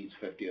 who needs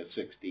 50 or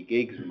 60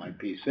 gigs in my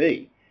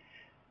PC?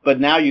 But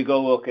now you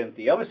go look at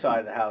the other side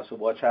of the house of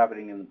what's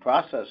happening in the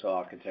processor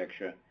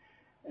architecture,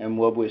 and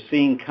what we're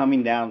seeing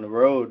coming down the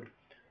road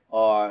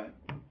are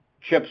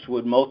chips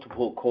with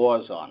multiple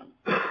cores on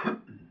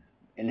them.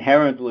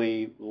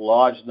 Inherently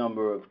large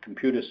number of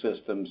computer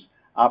systems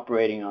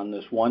operating on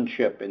this one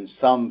chip in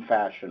some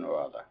fashion or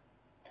other,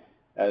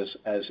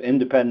 as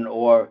independent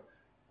or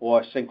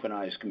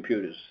synchronized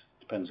computers.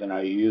 Depends on how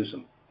you use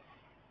them.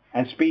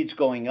 And speeds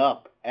going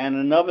up. And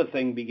another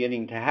thing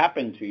beginning to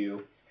happen to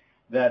you,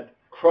 that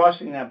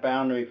crossing that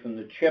boundary from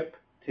the chip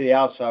to the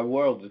outside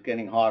world is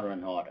getting harder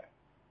and harder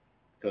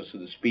because of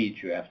the speeds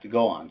you have to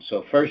go on.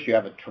 So first you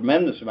have a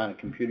tremendous amount of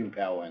computing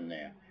power in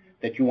there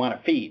that you want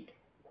to feed.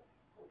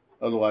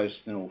 Otherwise,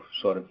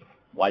 sort of,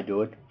 why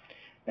do it?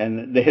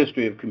 And the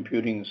history of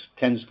computing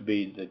tends to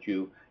be that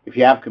if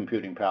you have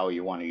computing power,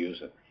 you want to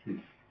use it.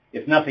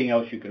 If nothing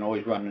else, you can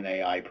always run an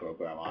AI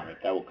program on it.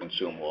 That will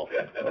consume all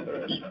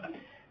there is.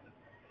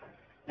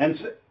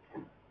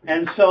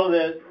 And so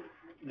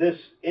this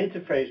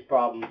interface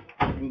problem,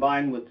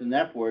 combined with the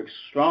networks,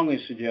 strongly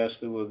suggests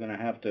that we're going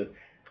to have to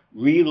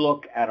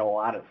relook at a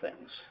lot of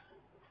things.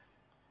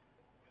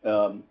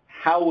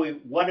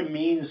 What it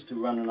means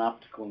to run an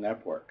optical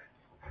network.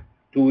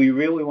 Do we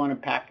really want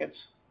packets?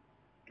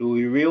 Do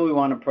we really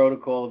want a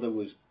protocol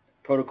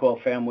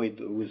family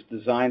that was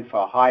designed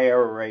for high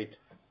error rate,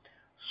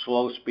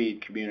 slow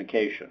speed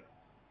communication?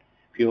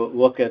 If you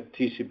look at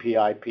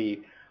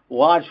TCP/IP,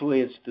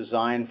 largely it's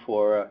designed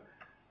for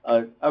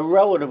a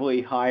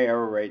relatively high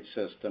error rate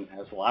system. It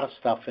has a lot of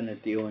stuff in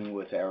it dealing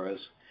with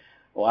errors,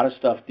 a lot of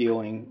stuff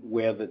dealing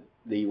where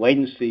the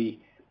latency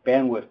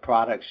bandwidth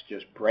products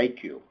just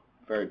break you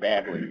very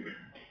badly.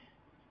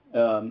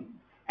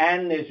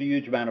 And there's a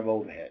huge amount of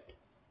overhead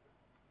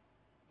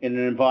in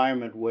an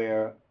environment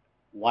where,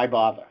 why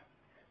bother?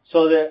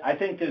 So that I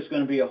think there's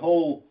going to be a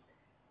whole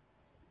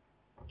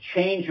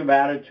change of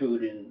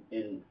attitude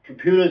in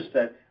computers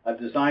that are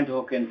designed to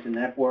hook into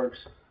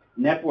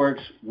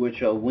networks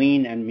which are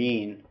lean and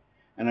mean,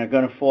 and are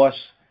going to force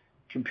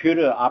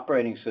computer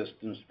operating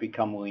systems to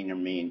become lean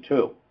and mean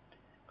too.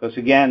 Because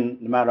again,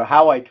 no matter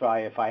how I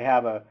try, if I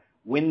have a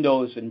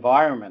Windows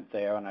environment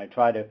there and I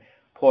try to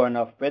pour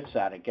enough bits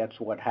at it, guess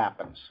what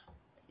happens?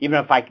 Even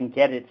if I can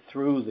get it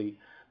through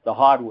the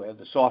hardware,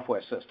 the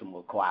software system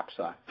will collapse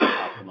out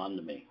from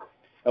under me.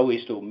 At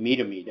least it will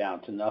meter me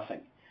down to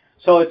nothing.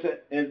 So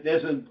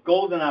there's a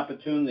golden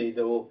opportunity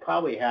that will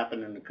probably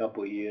happen in a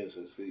couple of years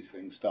as these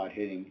things start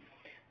hitting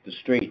the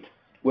street.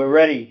 We're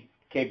already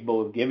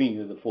capable of giving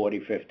you the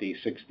 40, 50,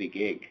 60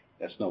 gig.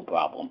 That's no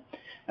problem.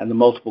 And the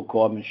multiple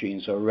core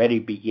machines are already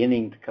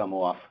beginning to come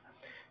off.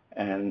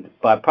 And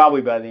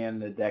probably by the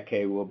end of the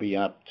decade, we'll be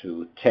up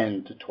to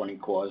 10 to 20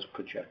 cores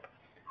per chip.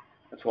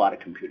 That's a lot of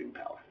computing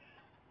power.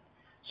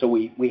 So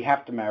we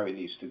have to marry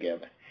these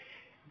together.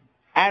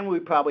 And we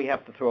probably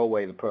have to throw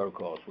away the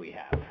protocols we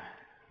have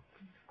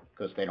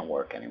because they don't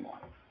work anymore.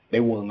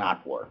 They will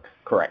not work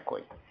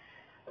correctly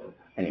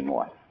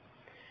anymore.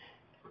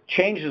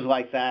 Changes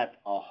like that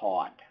are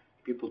hard.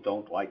 People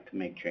don't like to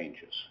make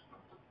changes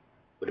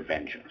with a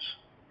vengeance.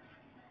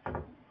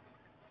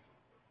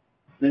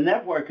 The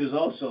network is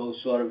also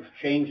sort of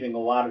changing a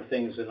lot of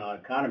things in our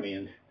economy,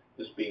 and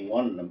this being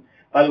one of them.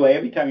 By the way,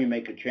 every time you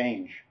make a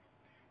change,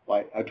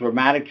 like a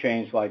dramatic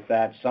change like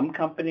that, some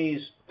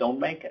companies don't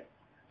make it.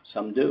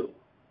 Some do.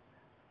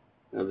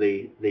 Now,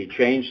 they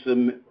changed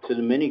them to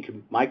the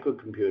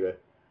microcomputer.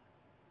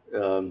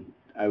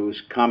 I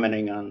was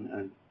commenting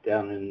on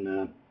down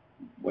in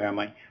where am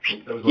I?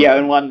 Yeah,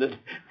 in London.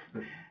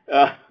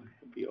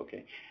 Be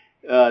okay.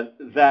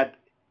 That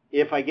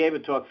if I gave a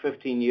talk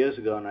 15 years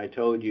ago and I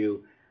told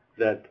you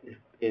that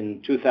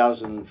in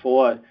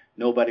 2004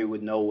 nobody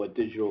would know what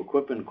Digital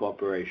Equipment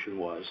Corporation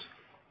was,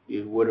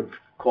 you would have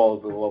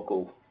called the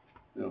local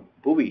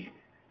booby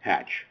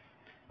hatch.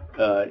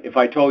 If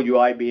I told you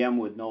IBM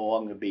would no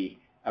longer be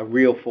a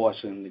real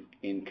force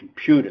in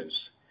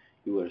computers,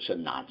 you would have said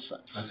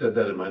nonsense. I said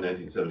that in my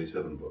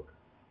 1977 book.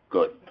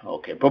 Good,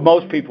 okay. But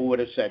most people would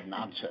have said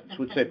nonsense,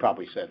 which they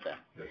probably said that.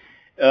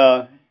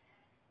 Yes.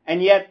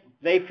 And yet,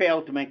 they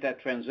failed to make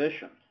that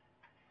transition.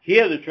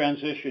 Here, the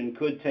transition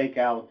could take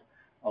out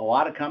a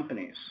lot of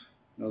companies.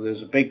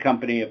 There's a big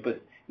company up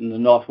in the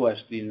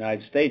northwest of the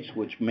United States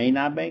which may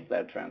not make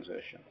that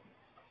transition.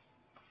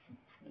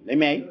 They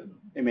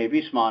may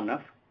be smart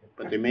enough,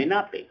 but they may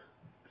not be.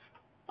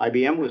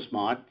 IBM was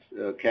smart.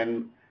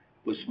 Ken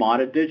was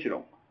smart at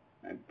digital,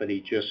 but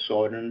he just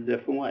saw it in a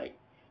different way.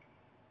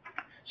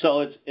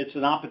 So it's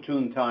an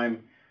opportune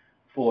time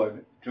for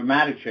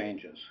dramatic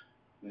changes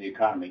in the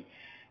economy.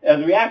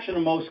 The reaction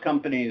of most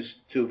companies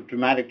to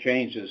dramatic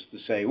change is to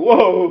say,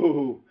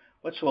 whoa,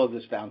 let's slow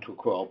this down to a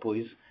crawl,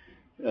 please.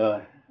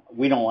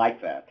 We don't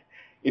like that.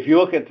 If you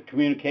look at the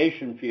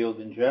communication field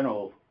in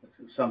general,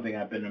 something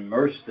I've been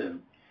immersed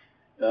in,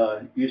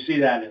 you see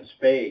that in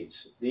spades.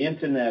 The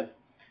Internet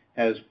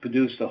has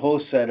produced a whole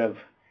set of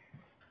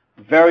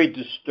very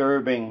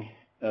disturbing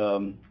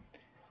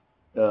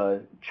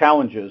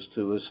challenges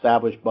to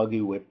establish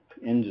buggy whip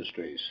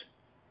industries,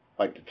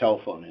 like the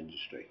telephone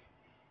industry.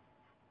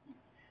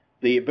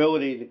 The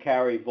ability to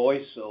carry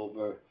voice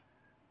over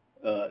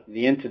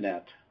the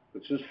Internet,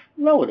 which is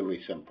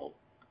relatively simple,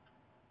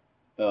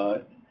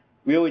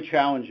 really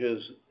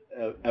challenges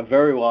a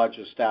very large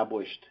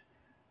established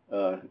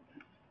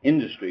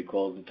industry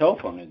called the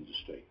telephone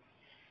industry.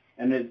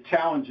 And it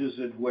challenges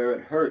it where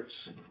it hurts,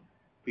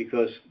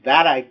 because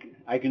that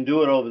I can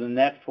do it over the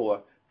net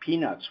for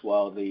peanuts,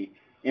 while the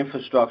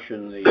infrastructure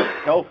in the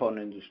telephone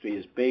industry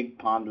is big,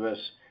 ponderous,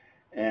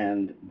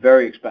 and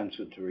very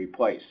expensive to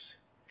replace.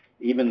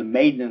 Even the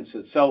maintenance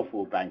itself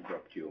will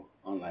bankrupt you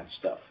on that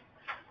stuff.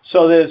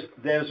 So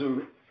there's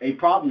a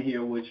problem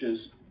here which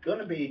is going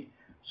to be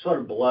sort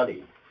of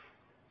bloody.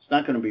 It's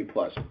not going to be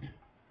pleasant.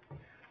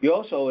 You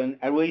also,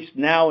 at least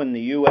now in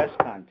the U.S.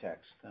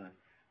 context,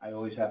 I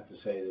always have to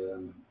say that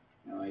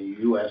I'm a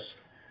U.S.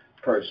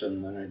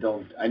 person, and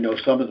I know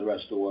some of the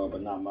rest of the world,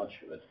 but not much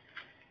of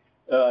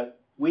it.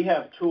 We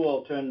have two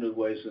alternative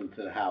ways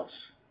into the house.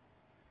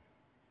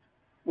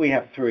 We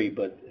have three,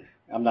 but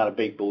I'm not a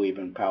big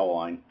believer in power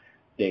line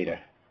data.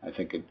 I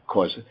think it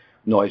causes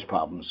noise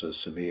problems are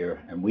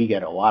severe, and we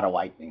get a lot of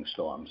lightning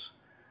storms.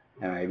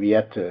 And I've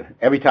yet to,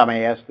 every time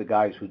I ask the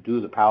guys who do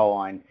the power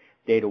line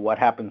data what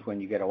happens when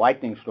you get a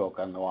lightning stroke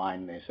on the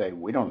line, they say,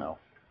 we don't know.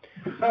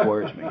 It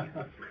worries me.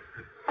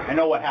 I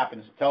know what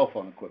happens to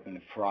telephone equipment,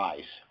 it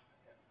fries.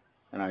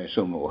 And I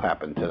assume it will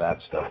happen to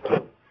that stuff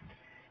too.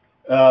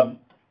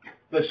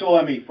 But so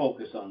let me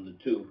focus on the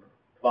two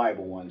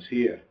viable ones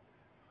here.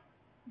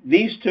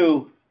 These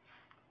two,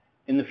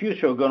 in the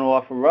future, are going to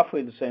offer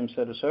roughly the same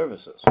set of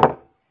services.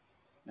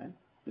 Okay?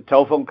 The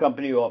telephone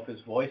company offers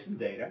voice and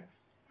data.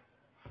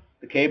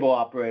 the cable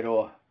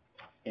operator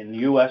in the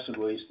U.S. at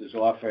least is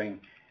offering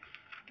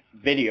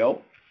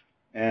video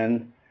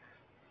and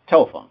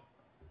telephone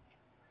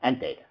and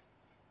data.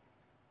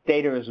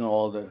 Data isn't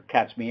all the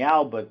cat's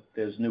meow, but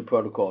there's new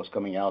protocols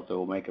coming out that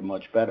will make it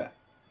much better.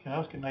 Can I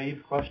ask a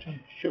naive question?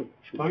 Sure.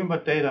 Talking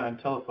about data and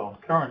telephone,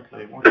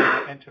 currently, we're talking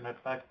about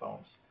internet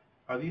backbones.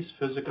 Are these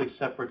physically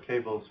separate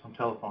cables from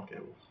telephone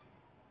cables?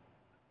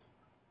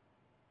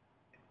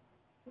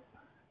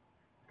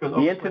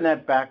 The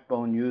internet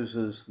backbone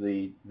uses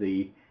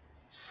the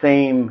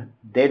same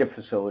data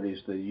facilities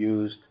that are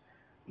used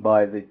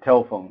by the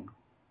telephone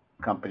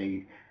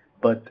company,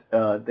 but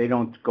they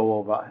don't go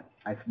over.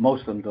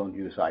 Most of them don't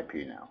use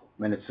IP now.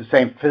 I mean, it's the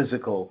same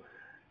physical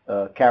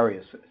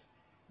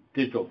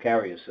digital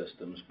carrier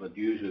systems, but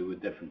usually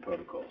with different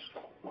protocols.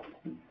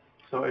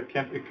 So it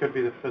could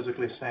be the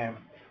physically same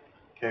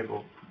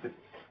cable.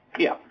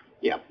 Yeah,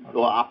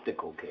 or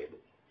optical cable.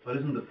 But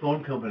isn't the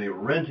phone company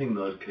renting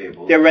those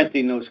cables? They're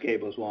renting those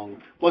cables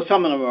long. Well,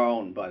 some of them are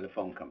owned by the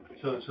phone company.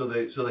 So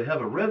they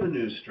have a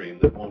revenue stream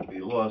that won't be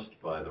lost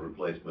by the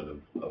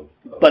replacement of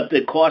But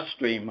the cost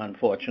stream,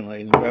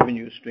 unfortunately, the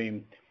revenue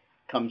stream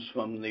comes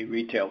from the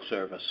retail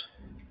service,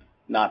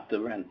 not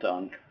the rent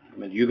on. I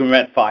mean, you can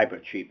rent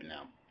fiber cheap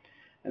now,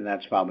 and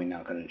that's probably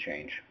not going to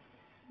change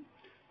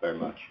very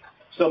much.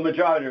 So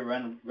majority of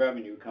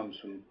revenue comes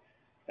from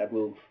that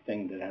little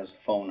thing that has the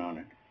phone on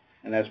it,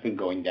 and that's been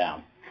going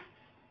down.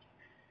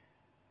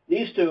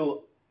 These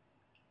two,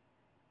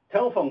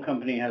 telephone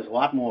company has a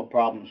lot more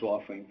problems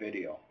offering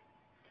video.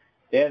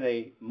 There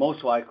they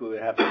most likely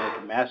would have to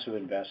make a massive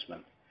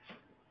investment.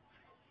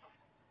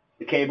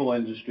 The cable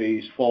industry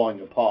is falling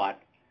apart.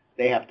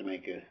 They have to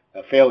make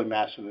a fairly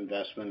massive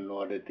investment in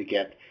order to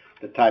get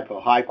the type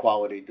of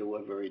high-quality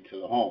delivery to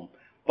the home.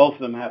 Both of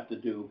them have to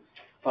do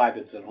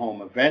fiber to the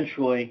home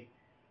eventually.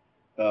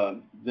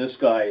 This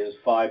guy is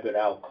fibered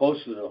out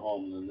closer to the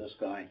home than this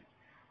guy,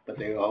 but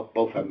they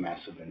both have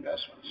massive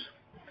investments.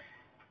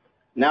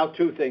 Now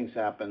two things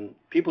happen.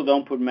 People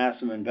don't put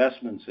massive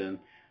investments in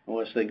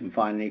unless they can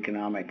find an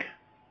economic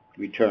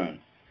return.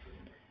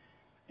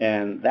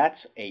 And that's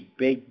a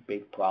big,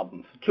 big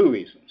problem for two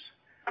reasons.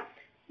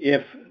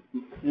 If,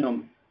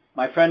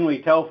 my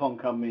friendly telephone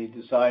company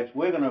decides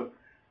we're going to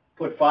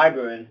put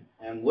fiber in,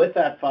 and with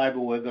that fiber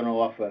we're going to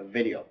offer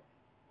video.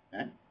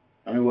 Okay?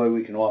 The only way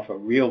we can offer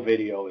real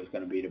video is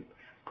going to be to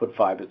put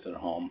fiber to the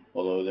home,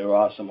 although there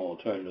are some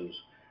alternatives.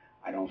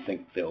 I don't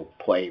think they'll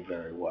play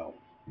very well.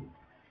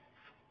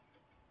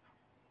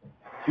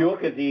 If you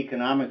look at the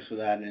economics of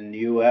that in the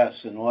U.S.,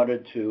 in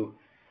order to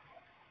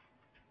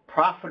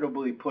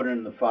profitably put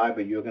in the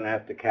fiber, you're going to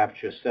have to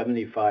capture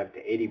 75 to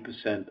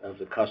 80% of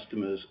the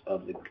customers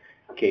of the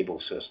cable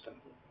system,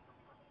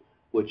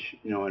 which,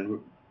 in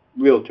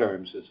real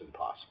terms is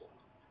impossible.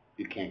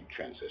 You can't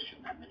transition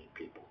that many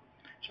people,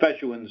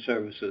 especially when the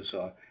services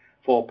are,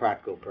 for all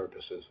practical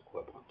purposes,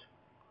 equivalent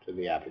to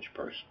the average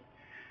person.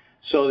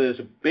 So there's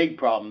a big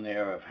problem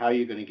there of how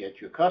you're going to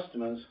get your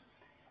customers.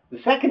 The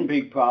second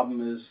big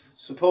problem is,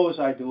 suppose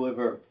I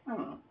deliver,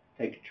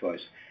 take a choice,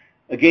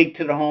 a gig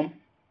to the home.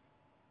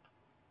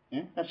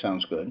 Yeah, that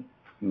sounds good.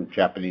 The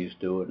Japanese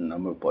do it, a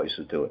number of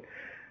places do it.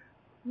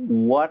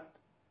 What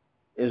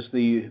is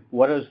the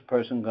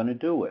person going to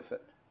do with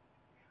it?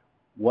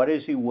 What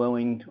is he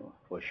willing to,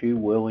 or she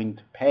willing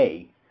to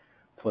pay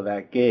for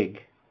that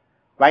gig?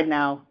 Right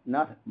now,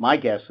 nothing. My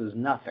guess is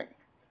nothing.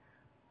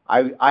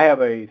 I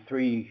have a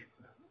 3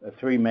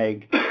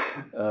 meg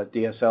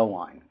DSL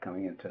line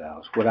coming into the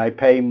house. Would I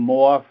pay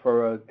more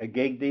for a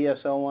gig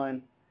DSL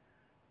line?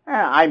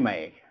 I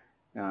may.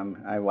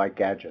 I like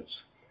gadgets.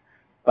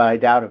 But I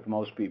doubt if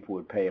most people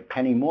would pay a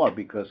penny more,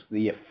 because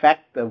the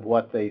effect of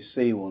what they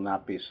see will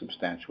not be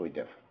substantially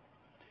different.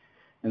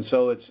 And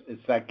so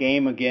it's that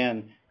game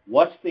again.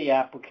 What's the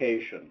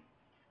application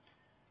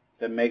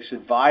that makes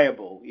it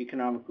viable,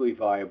 economically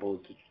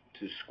viable,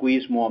 to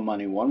squeeze more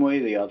money one way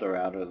or the other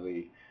out of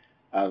the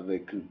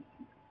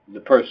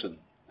person?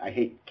 I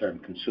hate the term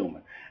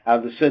consumer. Out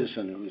of the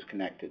citizen who is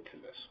connected to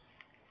this,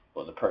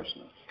 or the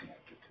person who's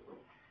connected to it.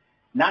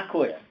 Not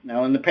clear.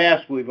 Now, in the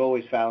past, we've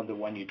always found that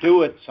when you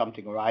do it,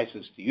 something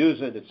arises to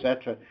use it,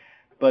 etc.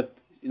 But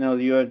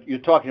you're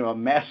talking about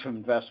massive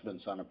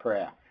investments on a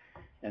prayer,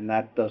 and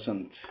that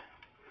doesn't.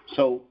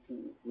 So,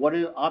 what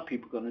are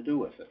people going to do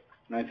with it?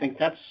 And I think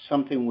that's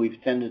something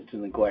we've tended to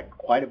neglect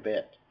quite a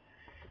bit,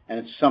 and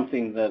it's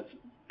something that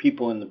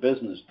people in the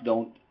business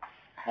don't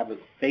have the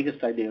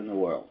biggest idea in the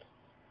world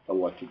of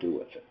what to do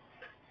with it.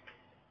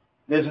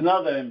 There's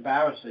another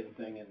embarrassing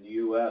thing in the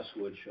U.S.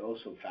 which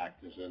also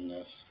factors in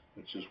this,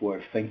 which is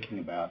worth thinking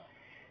about.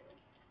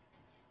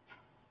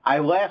 I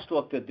last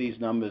looked at these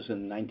numbers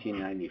in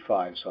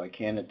 1995, so I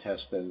can't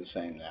attest they're the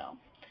same now.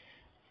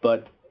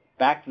 But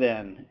back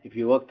then, if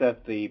you looked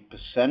at the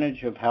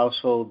percentage of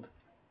household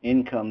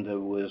income that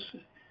was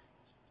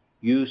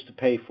used to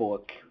pay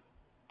for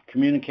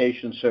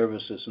communication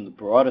services in the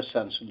broader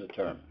sense of the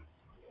term,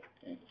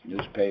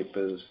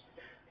 newspapers,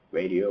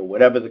 radio,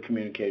 whatever the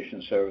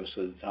communication service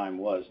at the time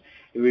was,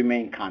 it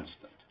remained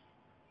constant.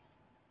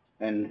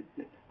 And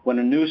when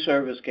a new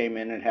service came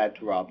in, it had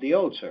to rob the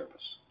old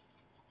service.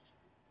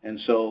 And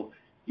so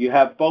you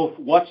have both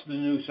what's the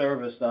new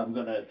service that I'm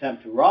going to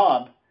attempt to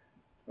rob,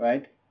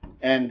 right?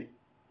 And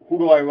who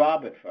do I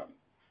rob it from?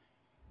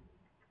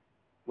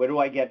 Where do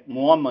I get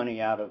more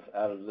money out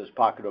of this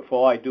pocket? If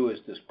all I do is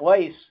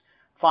displace,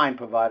 fine,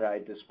 provided I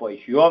displace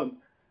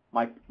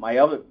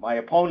my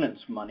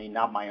opponent's money,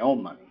 not my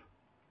own money.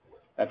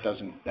 That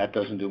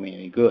doesn't do me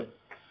any good.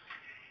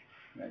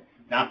 Right?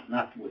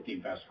 Not with the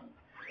investment.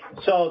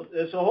 So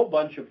there's a whole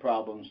bunch of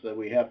problems that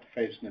we have to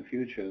face in the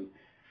future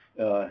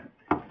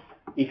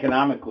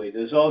economically.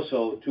 There's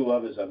also two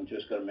others I'm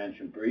just going to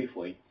mention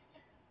briefly.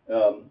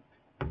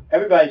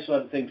 Everybody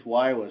sort of thinks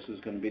wireless is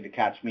going to be the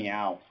cat's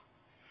meow.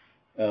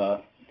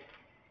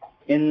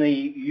 In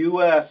the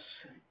U.S.,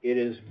 it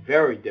is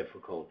very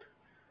difficult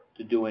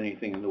to do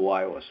anything in the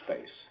wireless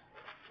space.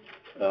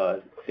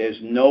 There's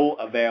no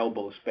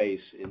available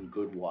space in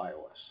good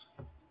wireless.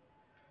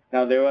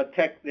 Now, there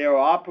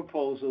are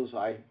proposals.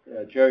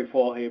 Jerry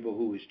Fallhaber,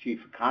 who was chief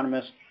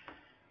economist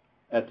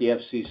at the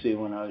FCC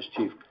when I was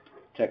chief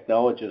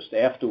technologist,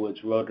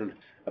 afterwards wrote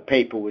a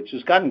paper which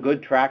has gotten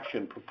good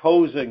traction,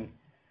 proposing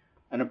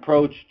an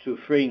approach to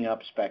freeing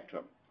up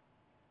spectrum.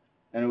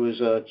 And it was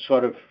a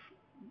sort of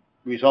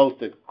result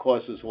that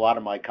causes a lot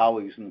of my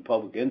colleagues in the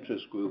public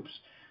interest groups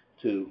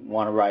to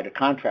want to write a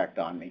contract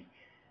on me.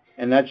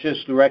 And that's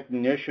just the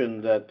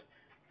recognition that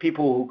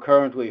people who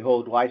currently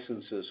hold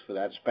licenses for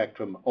that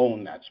spectrum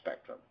own that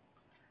spectrum.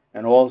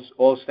 And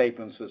all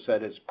statements that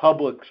said it's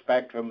public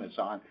spectrum,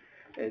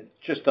 it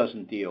just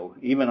doesn't deal.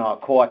 Even our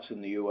courts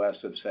in the U.S.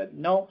 have said,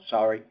 no,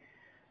 sorry.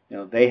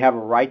 They have a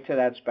right to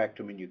that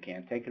spectrum and you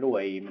can't take it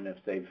away even if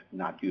they're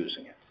not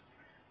using it.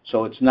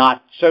 So it's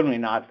certainly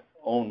not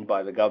owned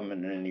by the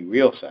government in any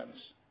real sense,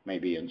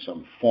 maybe in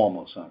some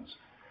formal sense,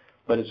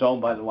 but it's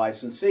owned by the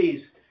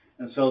licensees.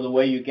 And so the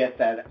way you get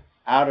that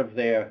out of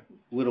their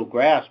little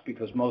grasp,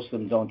 because most of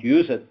them don't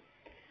use it,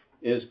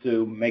 is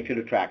to make it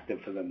attractive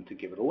for them to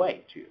give it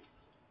away to you,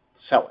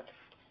 sell it.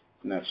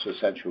 And that's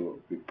essentially what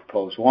we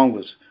propose, along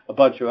with a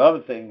bunch of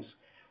other things,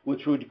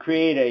 which would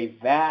create a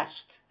vast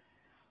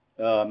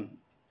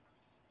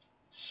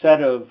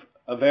set of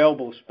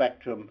available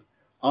spectrum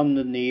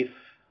underneath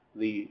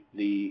the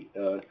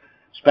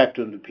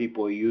spectrum that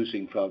people are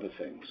using for other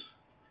things,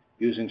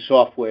 using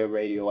software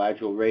radio,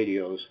 agile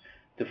radios,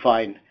 to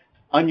find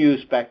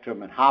unused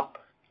spectrum and hop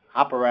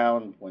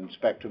around when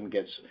spectrum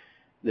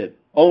the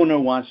owner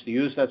wants to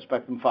use that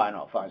spectrum, fine,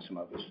 I'll find some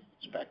other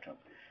spectrum.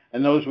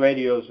 And those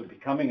radios are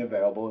becoming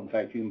available. In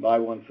fact, you can buy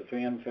one for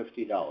 $350.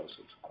 It's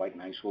a quite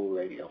nice little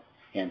radio,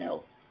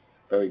 handheld,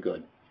 very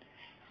good.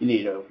 You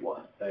need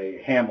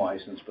a ham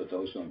license, but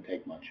those don't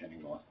take much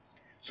anymore.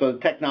 So the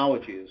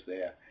technology is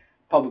there.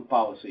 Public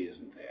policy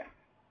isn't there.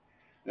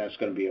 That's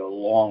going to be a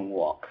long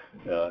walk.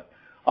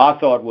 Our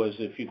thought was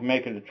if you can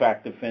make it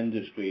attractive for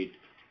industry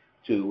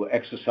to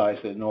exercise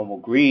their normal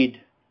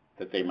greed,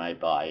 that they might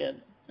buy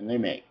in, and they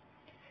may.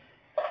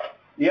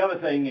 The other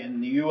thing in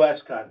the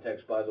U.S.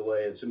 context, by the way,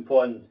 it's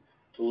important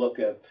to look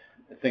at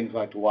things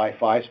like the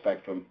Wi-Fi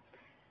spectrum,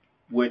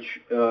 which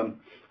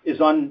is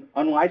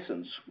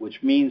unlicensed,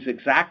 which means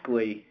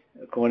exactly,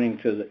 according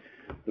to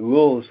the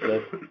rules,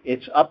 that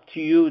it's up to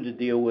you to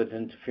deal with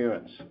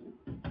interference.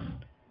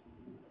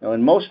 Now,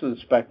 in most of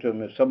the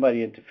spectrum, if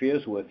somebody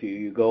interferes with you,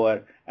 you go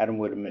at them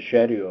with a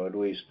machete or at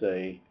least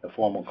a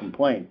formal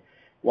complaint.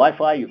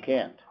 Wi-Fi, you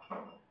can't.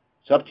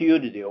 It's up to you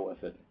to deal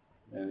with it.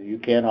 And you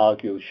can't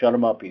argue, shut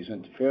him up, he's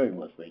interfering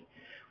with me,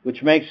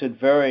 which makes it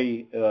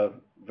very,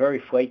 very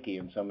flaky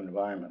in some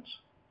environments.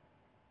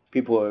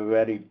 People are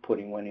already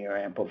putting linear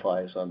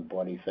amplifiers on the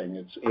bloody thing.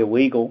 It's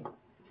illegal,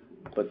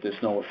 but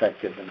there's no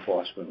effective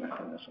enforcement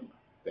mechanism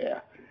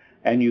there.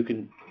 And you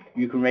can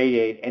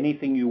radiate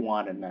anything you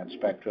want in that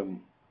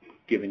spectrum,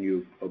 given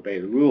you obey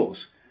the rules.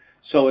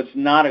 So it's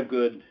not a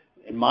good,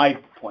 in my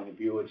point of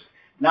view, it's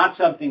not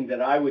something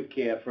that I would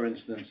care, for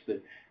instance, to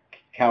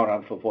count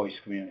on for voice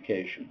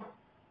communication.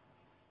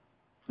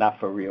 Not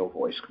for real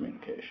voice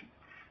communication.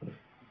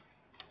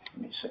 Let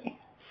me see.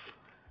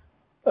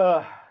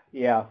 Let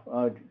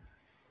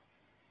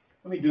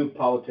me do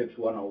Politics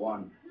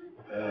 101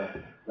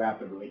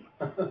 rapidly.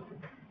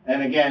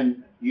 And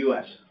again,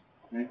 U.S.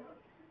 Right?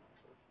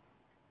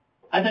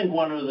 I think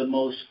one of the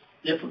most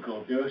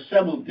difficult, there are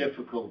several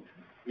difficult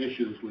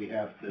issues we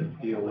have to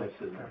deal with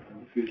in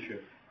the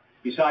future,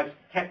 besides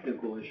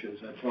technical issues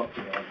I talked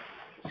about.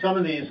 Some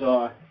of these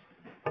are,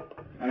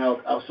 and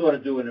I'll sort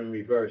of do it in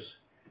reverse.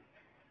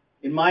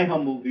 In my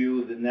humble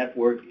view, the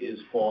network is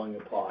falling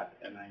apart,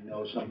 and I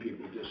know some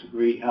people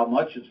disagree how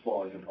much it's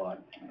falling apart.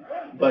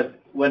 But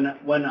when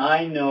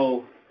I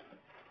know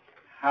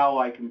how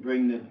I can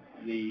bring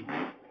the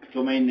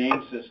domain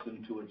name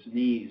system to its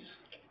knees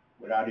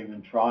without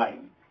even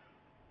trying,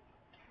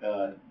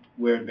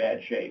 we're in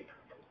bad shape.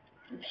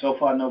 So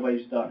far,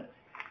 nobody's done it.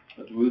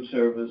 But the root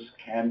servers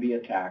can be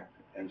attacked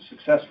and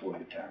successfully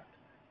attacked,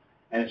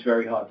 and it's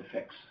very hard to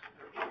fix.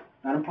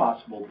 Not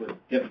impossible, but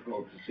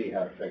difficult to see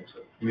how to fix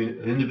it. You mean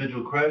an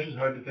individual crash is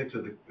hard to fix,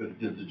 or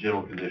the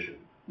general condition?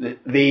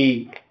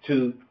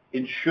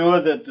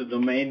 ensure that the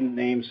domain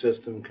name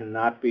system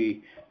cannot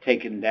be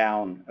taken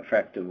down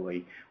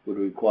effectively would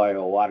require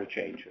a lot of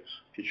changes.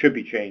 It should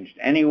be changed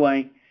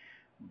anyway,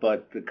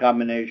 but the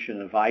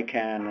combination of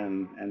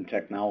ICANN and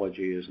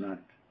technology is not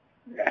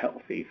a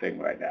healthy thing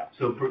right now.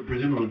 So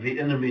presumably the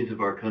enemies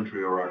of our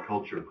country or our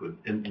culture could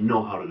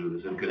know how to do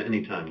this and could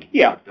anytime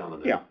Yeah, down the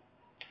net. yeah.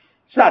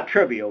 It's not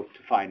trivial to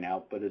find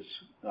out, but it's.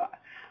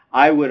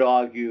 I would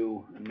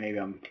argue, and maybe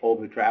I'm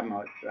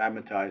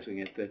over-dramatizing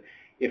it, that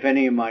if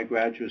any of my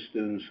graduate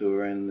students who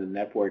are in the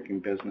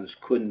networking business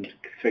couldn't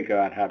figure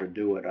out how to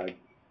do it, I'd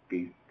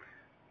be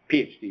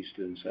PhD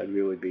students. I'd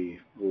really be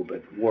a little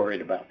bit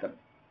worried about them.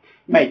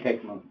 It may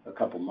take them a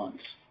couple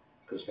months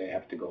because they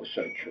have to go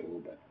search a little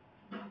bit,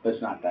 but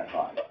it's not that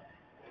hard.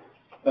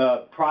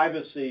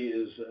 Privacy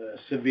is a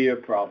severe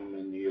problem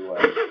in the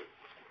U.S.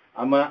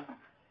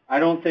 I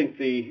don't think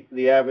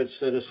the average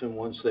citizen,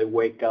 once they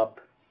wake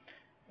up,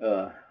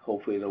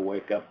 hopefully they'll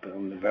wake up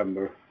on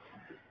November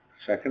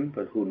 2nd,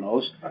 but who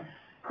knows,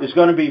 is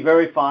going to be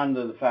very fond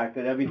of the fact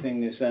that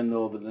everything they send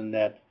over the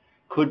net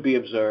could be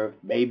observed,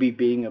 maybe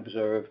being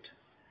observed.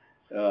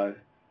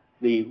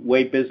 The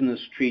way business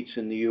treats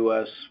in the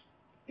U.S.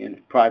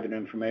 in private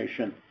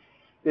information.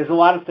 There's a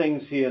lot of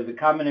things here. The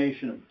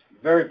combination of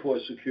very poor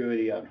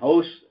security on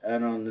hosts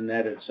and on the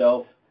net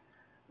itself,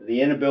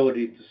 the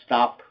inability to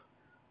stop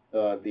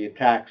the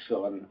attacks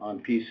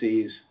on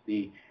PCs,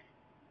 the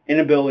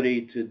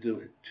inability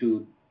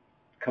to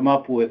come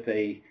up with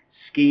a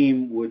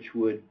scheme which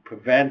would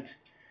prevent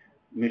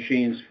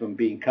machines from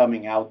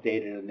becoming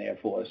outdated and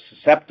therefore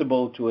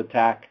susceptible to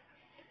attack,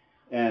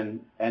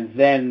 and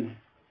then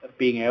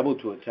being able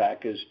to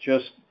attack is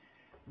just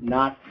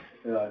not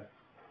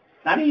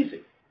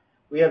easy.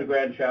 We had a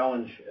grand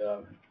challenge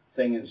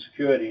thing in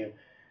security, and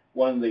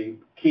one of the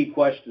key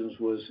questions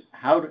was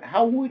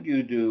how would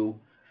you do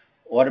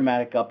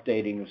automatic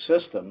updating of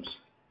systems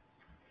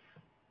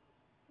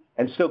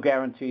and still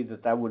guarantee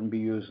that that wouldn't be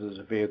used as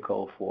a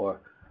vehicle for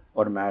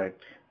automatic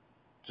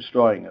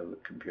destroying of the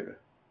computer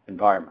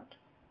environment.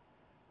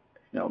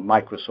 You know,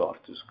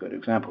 Microsoft is a good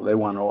example. They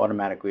want to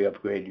automatically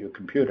upgrade your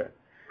computer.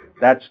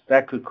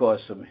 That could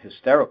cause some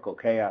hysterical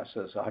chaos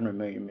as 100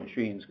 million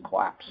machines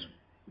collapse.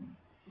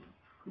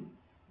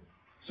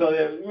 So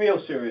there are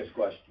real serious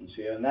questions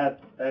here, and that's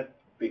a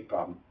big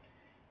problem.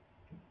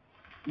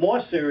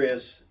 More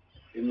serious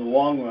in the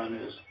long run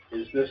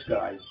is this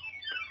guy.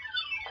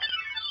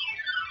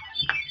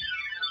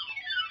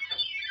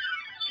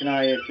 Can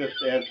I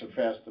just answer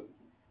faster?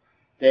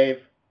 Dave?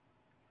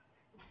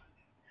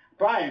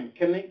 Brian,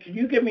 can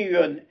you give me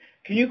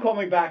can you call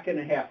me back in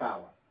a half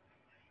hour?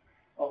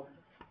 Oh,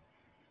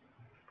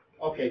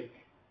 okay.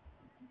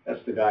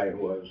 That's the guy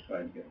who I was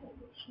trying to get hold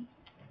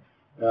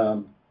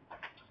of.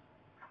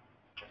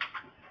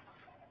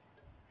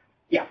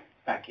 Yeah,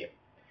 back here.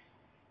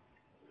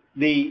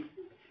 The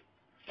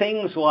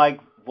things like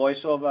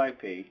voice over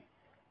IP,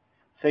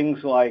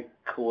 things like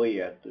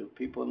CALEA. Do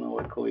people know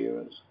what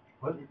CALEA is?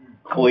 What?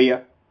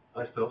 CALEA.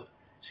 I suppose.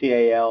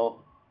 CALERA,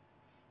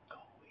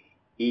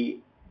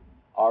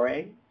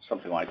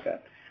 something like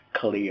that.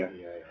 CALEA.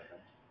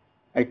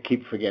 I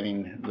keep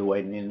forgetting the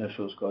way the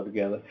initials go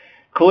together.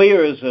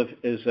 CALEA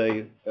is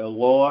a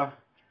law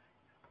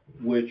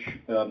which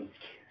I'm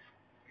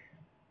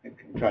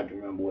trying to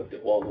remember what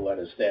all the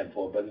letters stand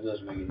for, but it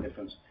doesn't make any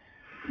difference.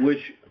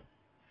 Which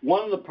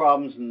one of the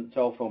problems in the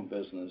telephone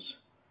business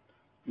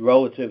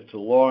relative to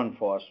law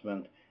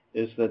enforcement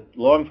is that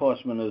law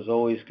enforcement has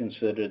always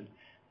considered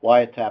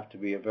wiretap to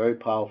be a very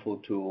powerful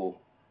tool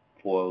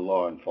for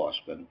law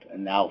enforcement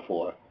and now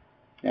for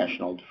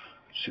national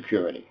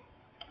security.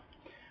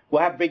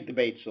 We'll have big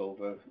debates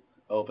over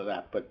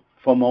that, but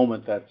for a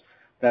moment that's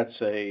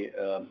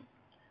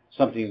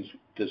something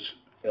that's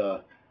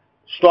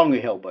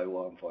strongly held by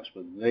law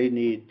enforcement. They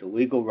need the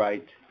legal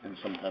right, and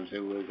sometimes the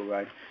illegal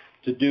right,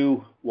 to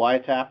do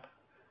wiretap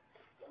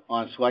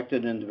on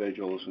selected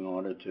individuals in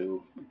order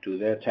to do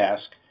their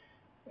task.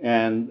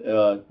 And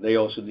they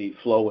also need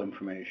flow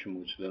information,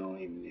 which they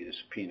don't even need a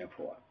subpoena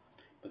for.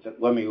 But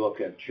let me look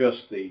at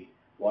just the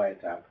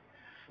wiretap.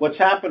 What's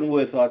happened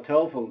with our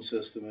telephone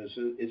system is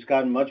it's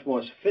gotten much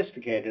more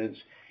sophisticated.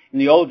 In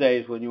the old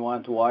days, when you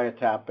wanted to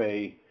wiretap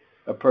a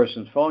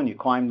person's phone, you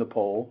climbed the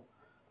pole,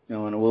 you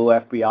know, and a little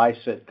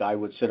FBI guy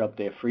would sit up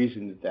there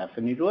freezing to death,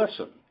 and you'd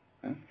listen.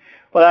 Okay?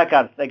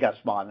 Well, they got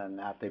smarter than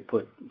that.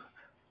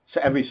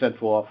 Every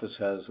central office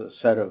has a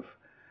set of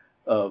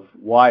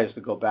wires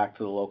to go back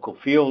to the local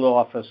field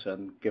office,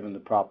 and given the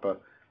proper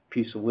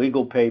piece of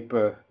legal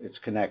paper, it's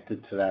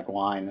connected to that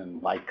line,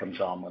 and light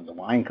comes on when the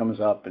line comes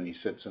up, and he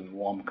sits in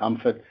warm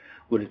comfort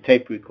with a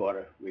tape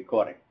recorder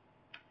recording.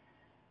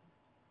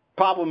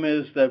 Problem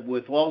is that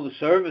with all the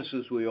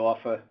services we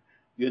offer,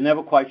 you're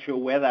never quite sure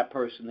where that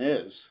person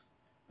is.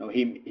 You know,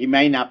 he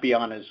may not be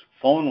on his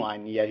phone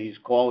line, yet he's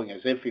calling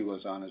as if he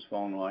was on his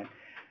phone line.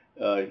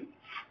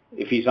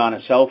 If he's on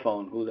a cell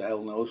phone, who the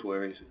hell knows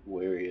where he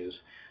is?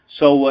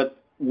 So what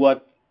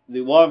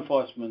the law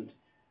enforcement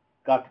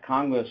got the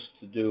Congress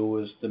to do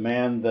was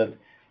demand that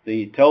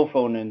the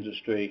telephone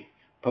industry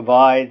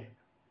provide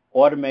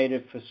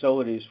automated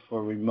facilities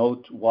for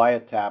remote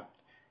wiretap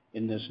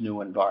in this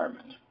new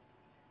environment.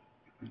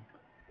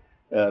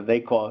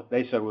 They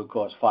said it would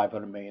cost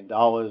 $500 million.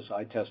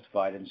 I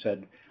testified and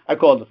said, I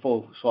called the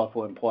full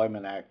Software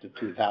Employment Act of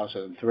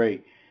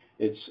 2003.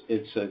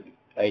 It's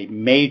a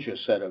major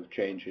set of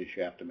changes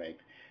you have to make.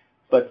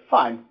 But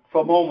fine,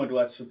 for a moment,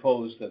 let's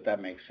suppose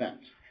that makes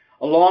sense.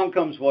 Along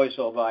comes voice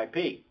over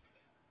IP.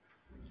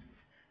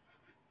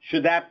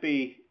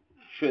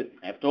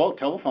 After all,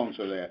 telephones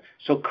are there.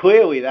 So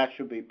clearly that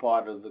should be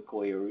part of the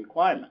clear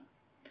requirement.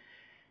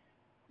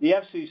 The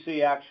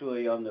FCC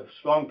actually, under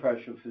strong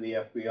pressure for the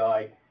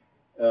FBI,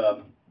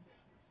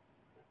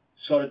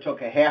 sort of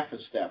took a half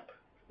a step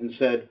and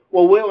said,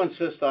 well, we'll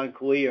insist on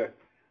clear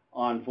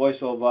on voice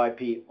over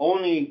IP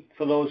only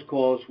for those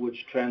calls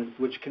which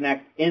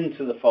connect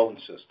into the phone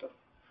system,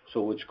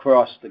 so which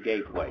cross the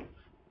gateway.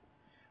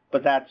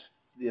 But that's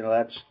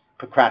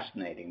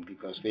procrastinating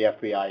because the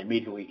FBI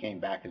immediately came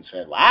back and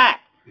said, what?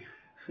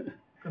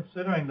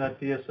 Considering that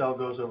DSL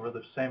goes over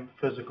the same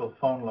physical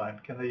phone line,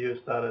 can they use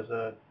that as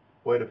a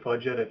way to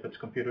fudge it if it's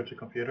computer to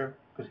computer?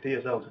 Because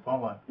DSL is a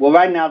phone line. Well,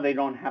 right now they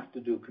don't have to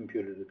do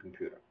computer to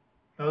computer.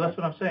 No, that's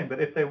what I'm saying. But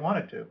if they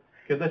wanted to,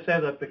 could they say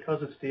that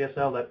because it's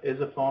DSL, that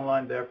is a phone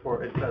line,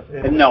 therefore it's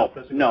no,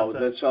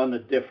 that's on a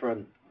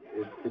different.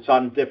 It's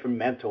on a different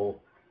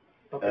mental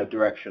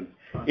direction.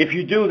 Right. If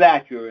you do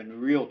that, you're in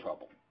real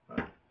trouble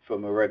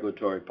from a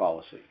regulatory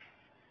policy.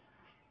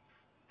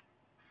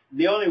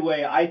 The only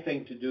way I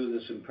think to do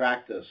this in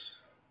practice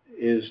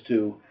is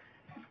to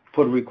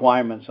put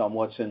requirements on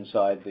what's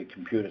inside the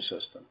computer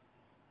system.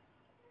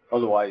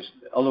 Otherwise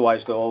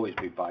there'll always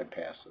be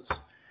bypasses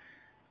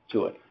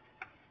to it.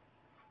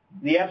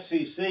 The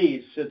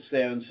FCC sits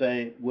there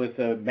and with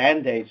a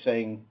mandate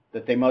saying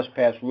that they must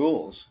pass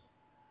rules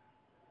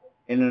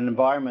in an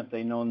environment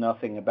they know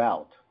nothing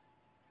about.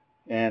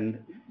 And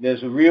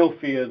there's a real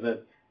fear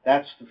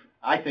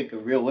I think a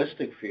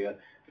realistic fear,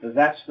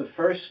 that's the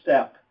first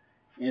step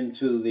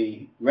into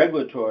the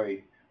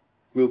regulatory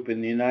group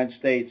in the United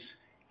States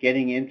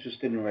getting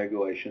interested in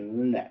regulation in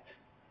the net.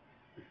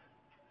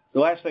 The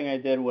last thing I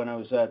did when I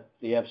was at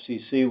the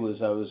FCC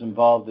was I was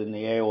involved in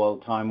the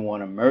AOL Time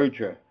Warner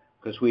merger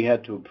because we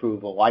had to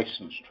approve a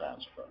license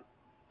transfer,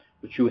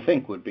 which you would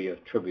think would be a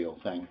trivial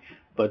thing.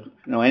 But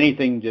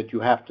anything that you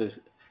have to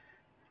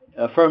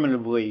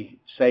affirmatively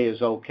say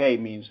is okay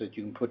means that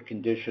you can put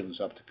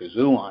conditions up to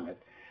kazoo on it.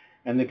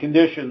 And the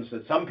conditions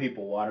that some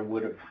people wanted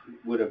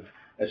would have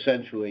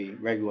essentially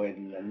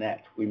regulating the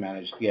net. We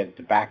managed to get it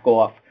to back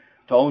off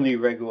to only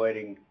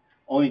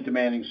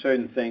demanding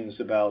certain things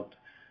about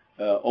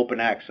open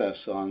access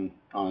on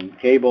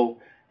cable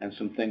and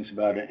some things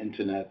about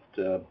internet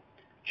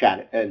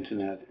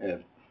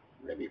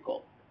whatever you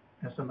call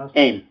it,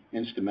 AIM,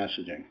 instant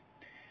messaging.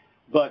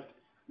 But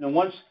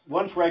once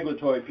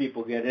regulatory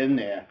people get in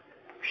there,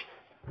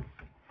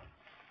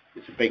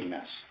 it's a big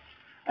mess.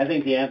 I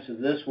think the answer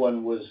to this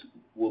one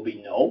will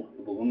be no.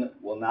 It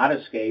will not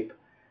escape.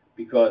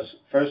 Because,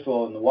 first of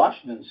all, in the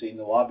Washington scene,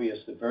 the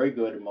lobbyists are very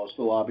good, and most of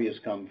the lobbyists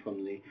come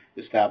from the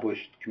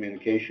established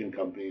communication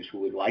companies who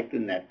would like the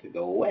net to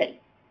go away,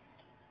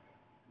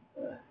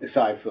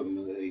 aside from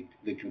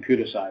the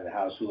computer side of the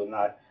house, who are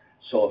not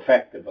so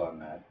effective on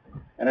that.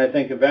 And I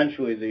think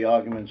eventually the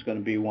argument's going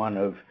to be one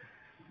of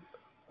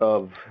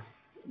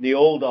the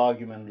old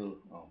argument of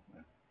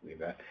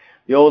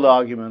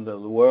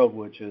the world,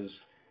 which is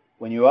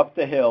when you're up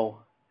the hill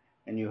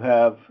and you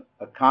have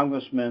a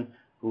congressman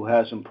who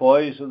has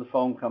employees of the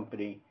phone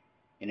company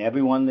in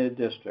every one of their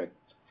districts,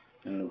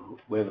 and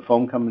where the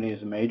phone company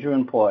is a major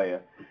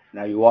employer.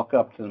 Now you walk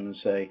up to them and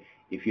say,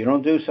 if you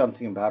don't do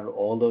something about it,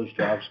 all those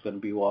jobs are going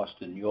to be lost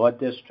in your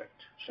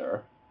district,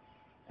 sir.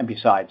 And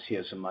besides,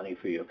 here's some money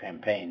for your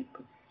campaign.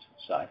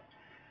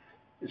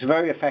 It's a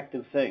very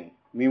effective thing.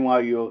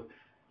 Meanwhile,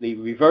 the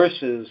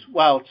reverse is,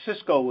 well,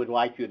 Cisco would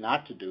like you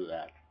not to do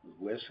that.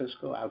 Where's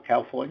Cisco? Out of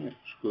California?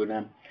 Screw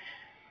them.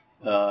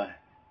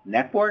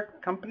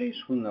 Network companies,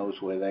 who knows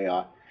where they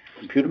are.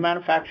 Computer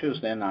manufacturers,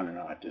 they're not in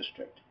our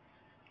district.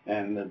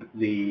 And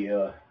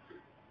the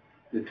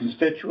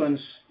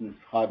constituents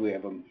hardly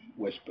ever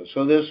whisper.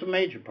 So there's some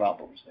major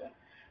problems there.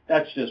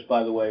 That's just,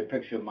 by the way, a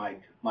picture of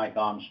Mike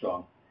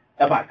Armstrong.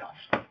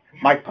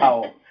 Mike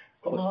Powell.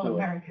 Close to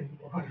it.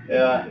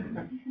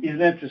 He's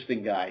an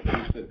interesting guy.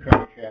 He's the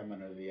current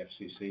chairman of the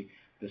FCC,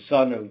 the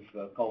son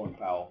of Colin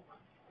Powell.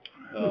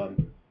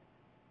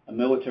 A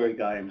military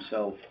guy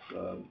himself,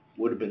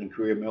 would have been a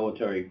career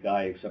military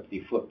guy, except he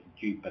flipped the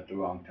Jeep at the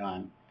wrong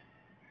time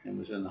and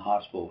was in the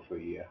hospital for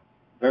a year.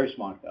 Very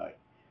smart guy.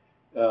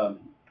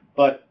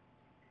 But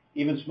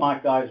even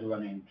smart guys are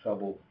running into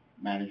trouble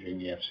managing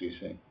the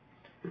FCC.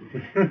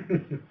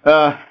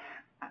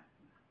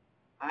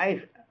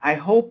 I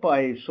hope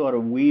I sort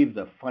of weaved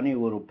a funny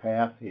little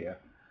path here.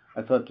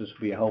 I thought this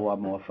would be a whole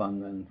lot more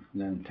fun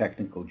than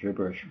technical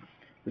gibberish,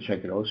 which I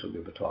could also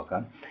give a talk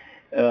on.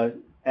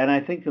 And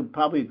I think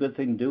probably a good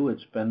thing to do is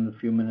spend a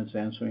few minutes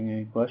answering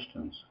any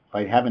questions. If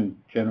I haven't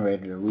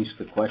generated at least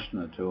a question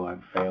or two,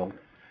 I've failed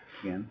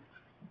again.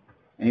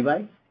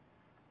 Anybody?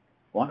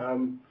 What?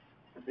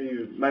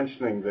 you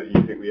mentioning that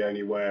you think the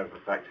only way of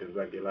effective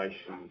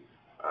regulation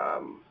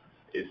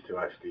is to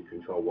actually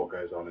control what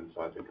goes on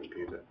inside the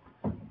computer.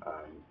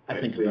 I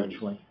think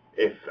eventually.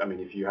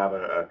 If you have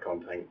a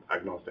content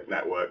agnostic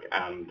network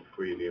and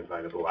freely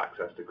available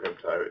access to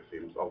crypto, it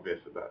seems obvious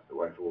that that's the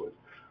way forward.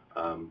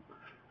 And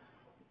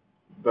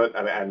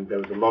there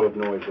was a lot of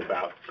noise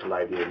about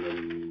Palladium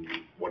and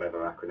whatever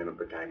acronym it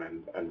became,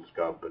 and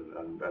SCUB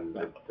and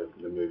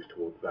the moves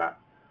towards that.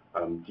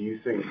 Do you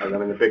think,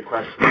 the big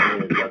question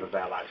is whether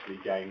they'll actually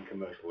gain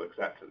commercial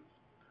acceptance?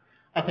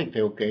 I think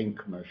they'll gain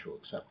commercial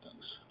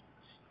acceptance.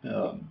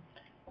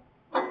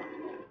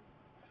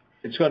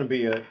 It's going to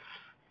be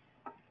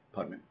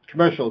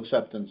commercial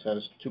acceptance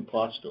has two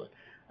parts to it.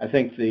 I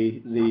think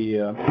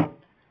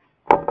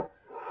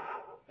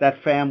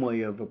that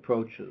family of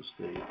approaches,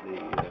 the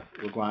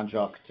Lagrange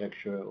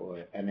architecture or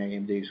an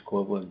AMD's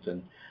equivalent,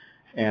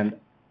 and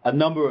a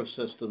number of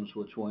systems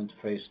which will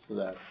interface to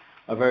that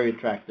are very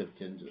attractive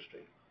to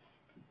industry.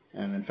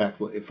 And in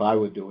fact, if I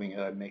were doing it,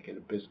 I'd make it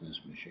a business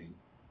machine.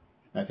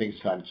 I think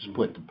it's time to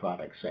split the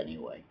products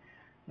anyway.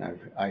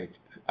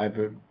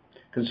 I've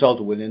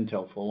consulted with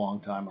Intel for a long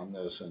time on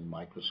this, and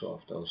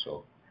Microsoft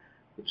also,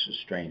 which is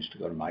strange to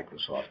go to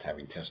Microsoft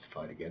having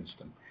testified against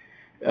them.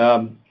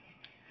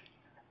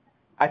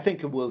 I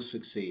think it will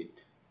succeed.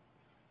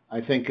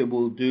 I think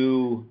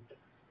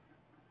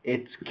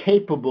it's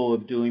capable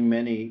of doing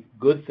many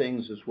good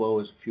things as well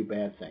as a few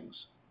bad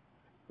things.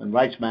 And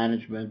rights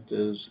management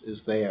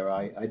is there.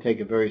 I take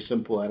a very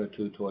simple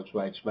attitude towards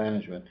rights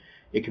management.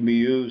 It can be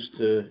used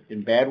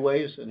in bad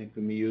ways, and it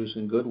can be used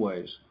in good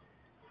ways.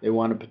 They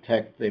want to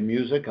protect their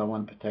music. I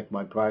want to protect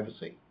my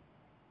privacy.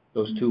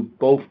 Those two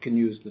both can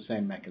use the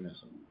same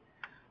mechanism.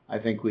 I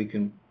think we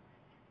can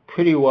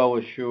pretty well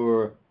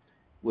assure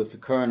with the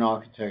current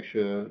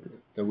architecture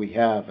that we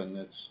have, and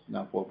it's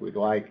not what we'd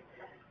like,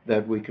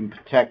 that we can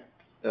protect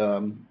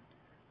a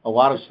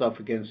lot of stuff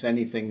against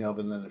anything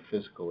other than a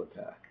physical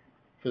attack.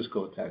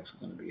 Physical attacks are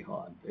going to be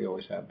hard. They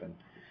always have been.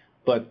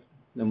 But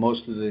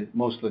most of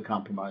the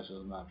compromises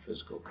are not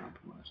physical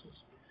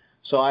compromises.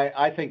 So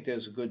I think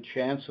there's a good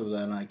chance of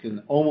that. And I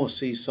can almost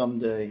see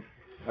someday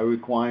a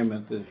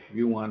requirement that if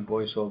you want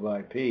voice over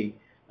IP,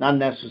 not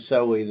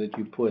necessarily that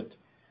you put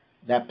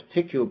that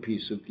particular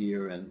piece of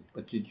gear in,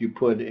 but that you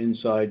put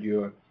inside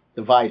your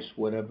device,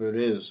 whatever it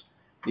is,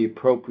 the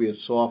appropriate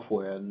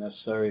software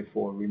necessary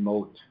for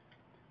remote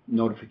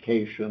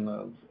notification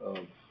of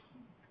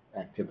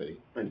activity.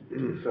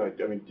 So,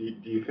 do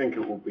you think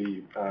it will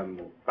be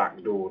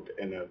backdoored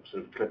in a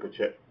sort of clipper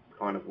chip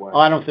kind of way? Oh,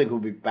 I don't think it will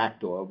be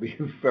backdoor. It will be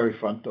very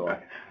front door.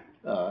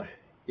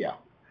 Yeah.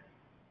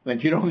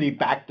 But you don't need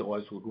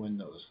backdoors with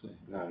Windows.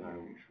 No.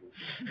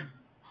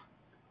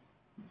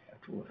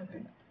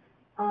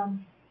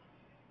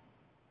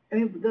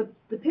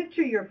 The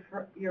picture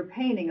you're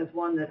painting is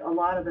one that a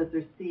lot of us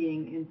are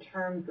seeing in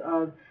terms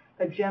of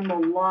a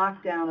general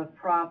lockdown of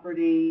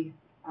property,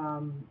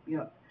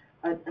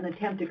 an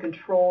attempt to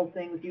control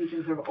things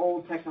using sort of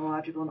old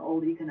technological and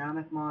old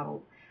economic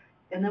models.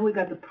 And then we've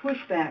got the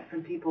pushback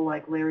from people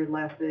like Larry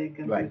Lessig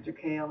and right. Mr.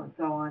 Kale and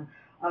so on,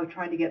 of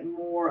trying to get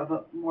more of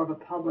a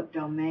public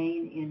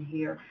domain in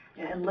here.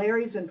 And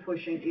Larry's been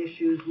pushing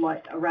issues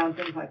around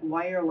things like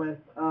wireless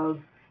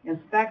and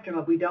spectrum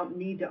of we don't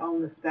need to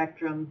own the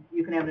spectrum.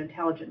 You can have an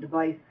intelligent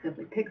device that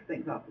simply picks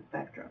things off the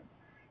spectrum,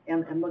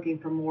 and looking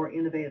for more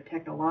innovative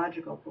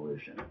technological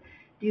solutions.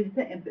 Do you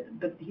think?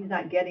 But he's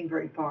not getting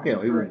very far in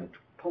the current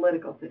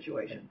political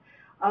situation.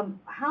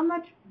 How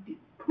much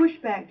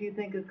pushback do you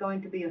think is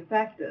going to be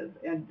effective,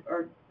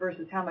 or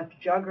versus how much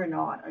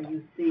juggernaut are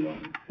you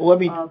seeing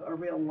of a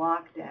real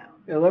lockdown?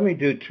 Yeah, let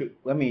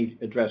me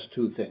address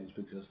two things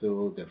because they're a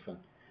little different.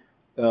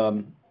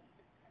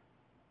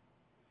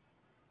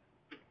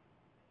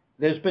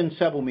 There's been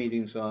several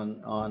meetings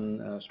on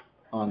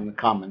the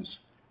Commons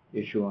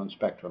issue on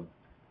spectrum,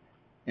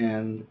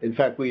 and in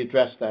fact we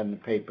addressed that in the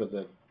paper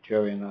that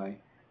Jerry and I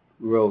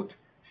wrote.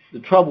 The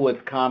trouble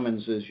with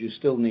Commons is you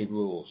still need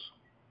rules,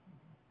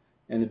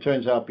 and it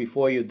turns out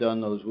before you're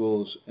done, those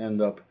rules end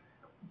up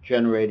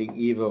generating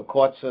either a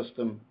court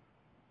system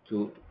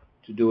to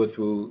do it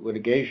through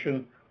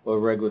litigation or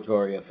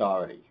regulatory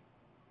authority.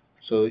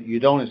 So you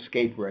don't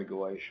escape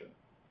regulation.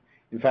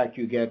 In fact,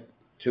 you get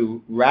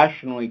to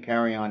rationally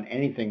carry on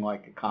anything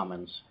like a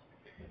Commons,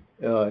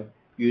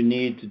 you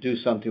need to do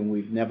something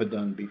we've never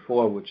done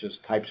before, which is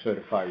type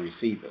certify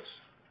receivers,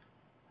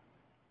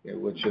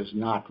 which is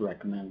not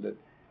recommended.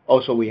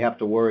 Also, we have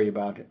to worry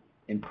about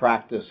in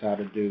practice how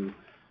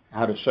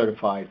to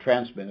certify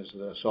transmitters of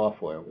the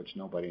software, which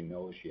nobody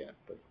knows yet.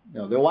 But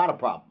there are a lot of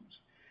problems.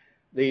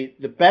 The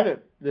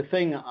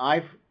thing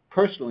I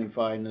personally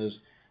find is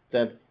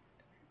that,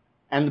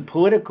 and the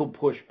political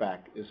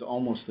pushback is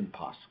almost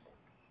impossible.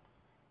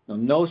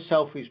 No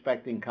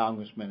self-respecting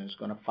congressman is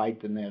going to fight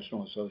the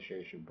National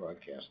Association of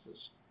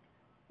Broadcasters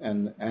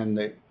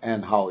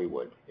and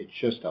Hollywood. It's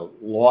just a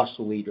lost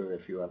leader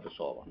if you ever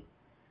saw one.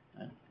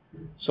 Right?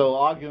 So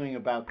arguing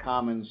about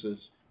Commons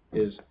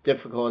is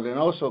difficult, and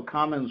also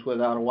Commons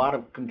without a lot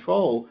of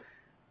control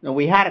Now,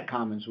 we had a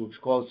commons which was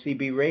called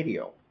CB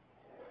radio.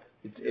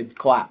 It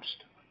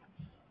collapsed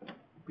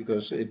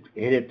because it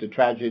hit the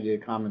tragedy of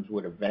the commons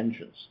with a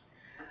vengeance.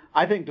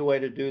 I think the way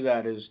to do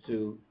that is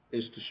to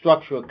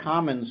structure a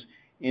commons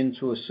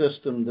into a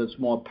system that's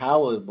more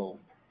palatable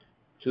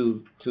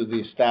to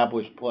the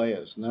established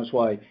players. And that's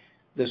why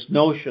this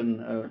notion,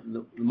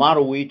 the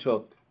model we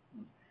took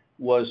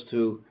was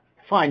to,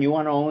 fine, you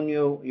want to own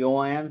your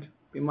land?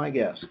 Be my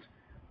guest.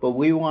 But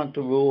we want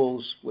the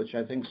rules, which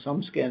I think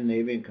some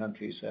Scandinavian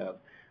countries have,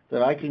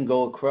 that I can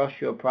go across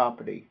your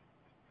property,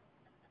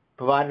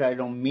 provided I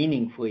don't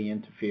meaningfully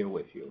interfere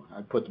with you.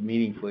 I put the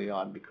meaningfully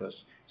on because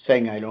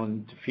saying I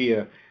don't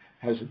interfere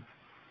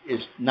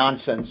is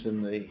nonsense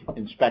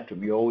in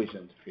spectrum. You always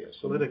interfere.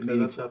 So politically,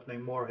 that's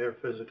happening more here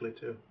physically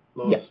too.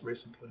 Laws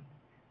recently.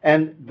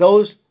 And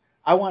those,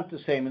 I want the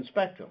same in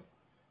spectrum.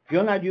 If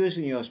you're not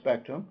using your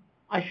spectrum,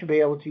 I should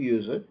be able to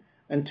use it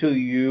until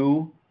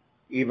you,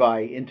 either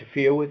I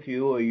interfere with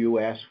you or you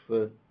ask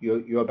for,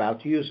 you're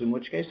about to use it, in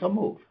which case I'll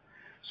move.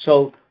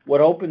 So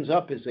what opens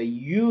up is a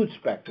huge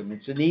spectrum.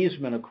 It's an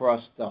easement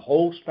across the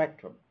whole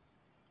spectrum,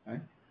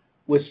 right?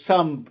 With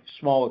some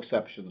small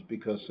exceptions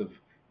because of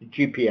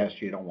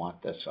GPS. You don't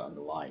want this on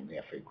the line,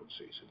 their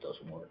frequencies. It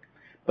doesn't work.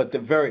 But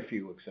there are very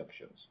few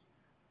exceptions.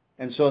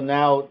 And so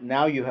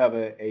now you have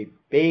a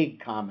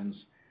big commons,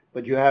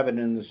 but you have it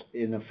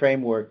in a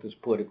framework that's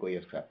politically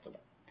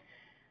acceptable.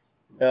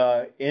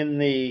 In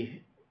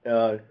the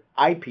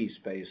IP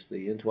space,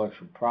 the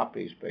intellectual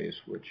property space,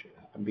 which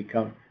I'm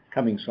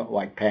becoming something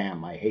like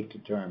Pam. I hate the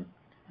term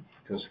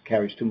because it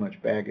carries too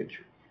much baggage.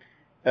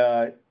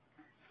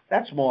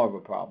 That's more of a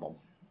problem.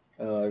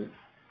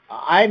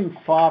 I'm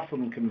far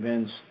from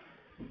convinced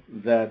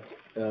that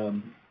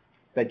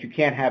you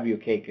can't have your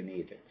cake and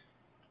eat it.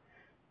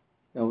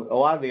 Now, a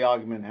lot of the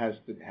argument has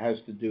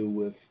to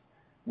do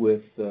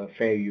with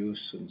fair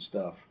use and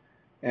stuff,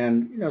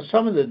 and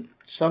some of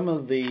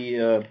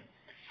the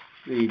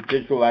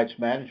digital rights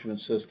management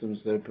systems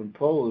that are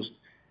proposed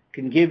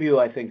can give you,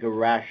 I think, a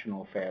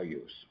rational fair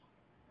use,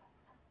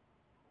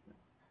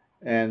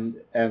 and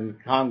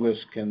Congress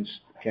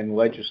can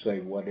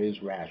legislate what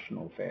is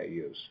rational fair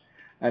use.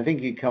 I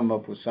think you come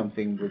up with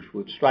something which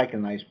would strike a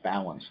nice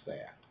balance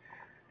there.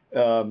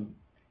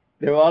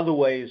 There are other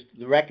ways.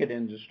 The record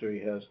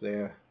industry has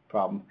their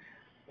problem,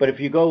 but if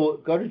you go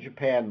to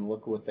Japan and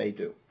look at what they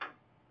do,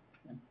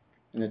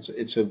 and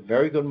it's a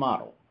very good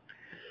model.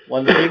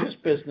 One of the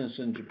biggest business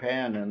in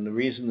Japan, and the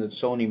reason that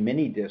Sony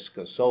mini discs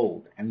are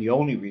sold, and the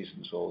only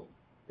reason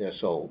they're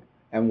sold,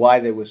 and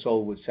why they were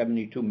sold with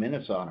 72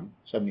 minutes on them,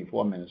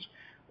 74 minutes,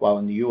 while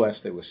in the U.S.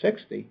 they were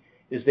 60,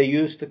 is they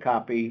used to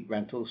copy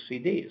rental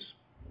CDs.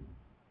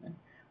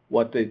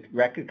 What the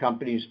record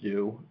companies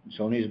do,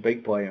 Sony's a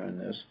big player in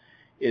this,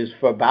 is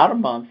for about a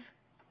month,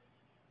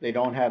 they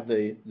don't have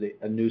a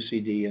new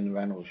CD in the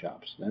rental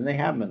shops. Then they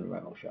have them in the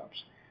rental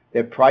shops.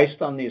 They're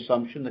priced on the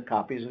assumption that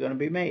copies are going to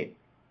be made.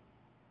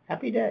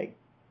 Happy day.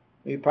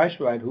 When you price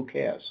right, who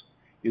cares?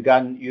 You've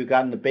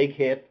gotten the big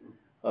hit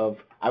of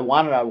I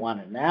want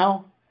it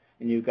now,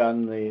 and you've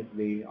gotten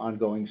the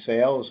ongoing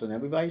sales, and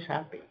everybody's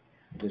happy.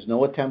 There's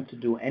no attempt to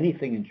do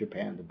anything in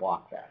Japan to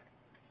block that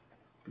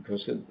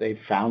because they've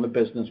found a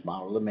business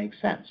model that makes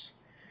sense.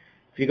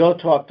 If you go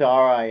talk to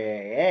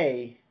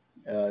RIAA,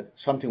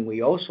 something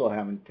we also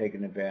haven't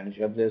taken advantage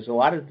of, there's a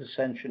lot of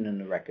dissension in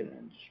the record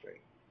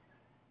industry.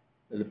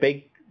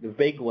 The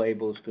big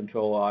labels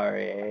control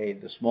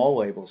RIAA. The small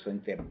labels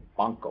think they're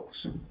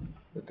bunkos,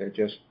 that they're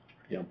just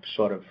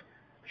sort of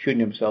shooting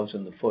themselves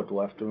in the foot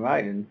left and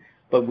right.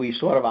 But we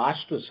sort of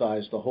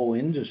ostracize the whole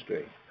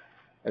industry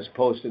as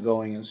opposed to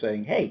going and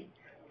saying, hey,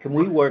 can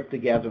we work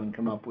together and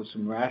come up with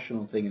some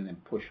rational thing and then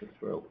push it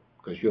through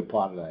because you're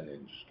part of that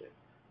industry.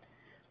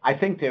 I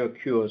think there are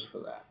cures for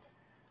that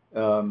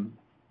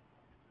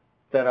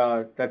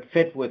that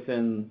fit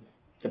within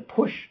to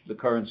push the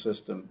current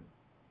system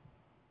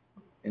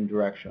in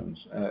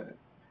directions.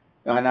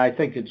 And I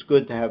think it's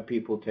good to have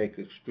people take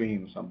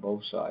extremes on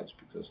both sides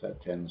because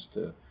that tends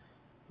to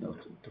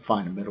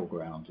find a middle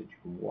ground that you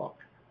can walk.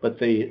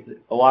 But a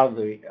lot of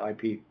the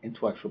IP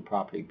intellectual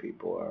property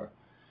people are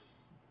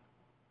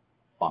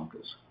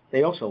bonkers.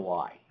 They also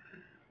lie.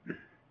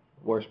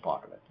 Worst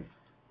part of it.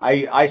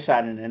 I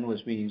sat in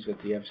endless meetings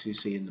at the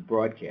FCC in the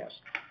broadcast.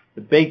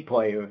 The big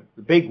player,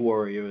 the big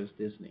warrior is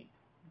Disney.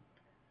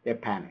 They're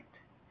panicked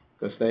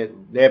because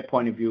their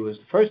point of view is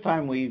the first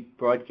time we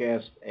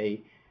broadcast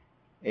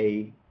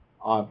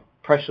our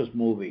precious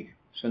movie,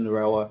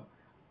 Cinderella,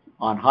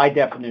 on high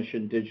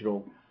definition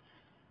digital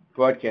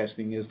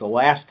broadcasting is the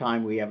last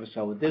time we ever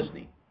sell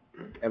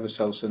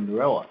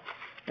Cinderella.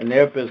 And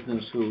their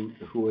business, who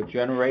are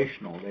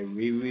generational, they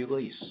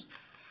re-release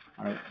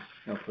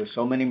for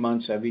so many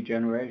months every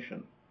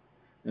generation.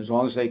 As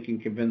long as they can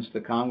convince the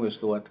Congress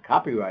to let the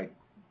copyright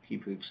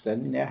keep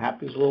extending, they're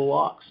happy as little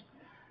larks.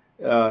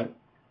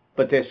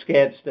 But they're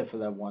scared stiff of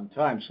that one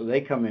time, so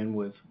they come in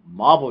with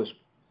marvelous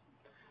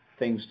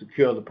things to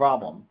cure the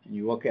problem. And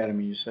you look at them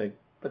and you say,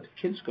 but the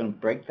kid's going to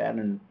break that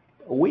in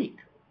a week.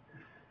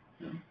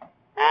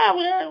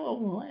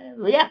 Well,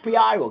 the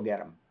FBI will get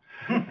him.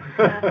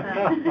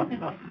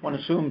 One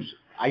assumes,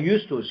 I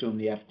used to assume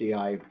the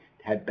FDI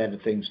had better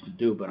things to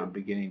do, but I'm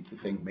beginning to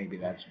think maybe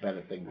that's a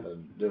better thing for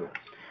them to do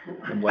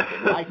than what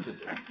they'd like to do.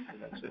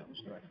 That's another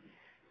story.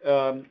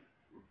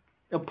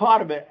 A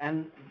part of it,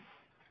 and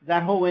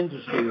that whole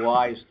industry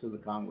lies to the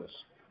Congress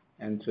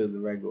and to the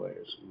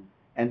regulators,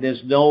 and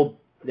there's no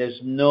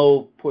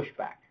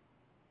pushback,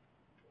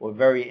 or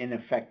very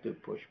ineffective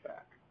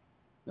pushback.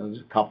 There's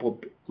a couple of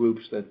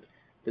groups that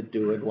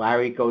do it.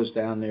 Larry goes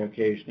down there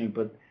occasionally,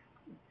 but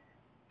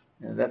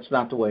that's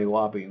not the way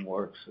lobbying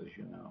works, as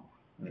you know.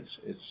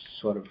 It's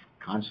sort of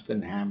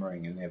constant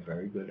hammering, and they're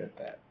very good at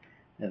that.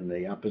 And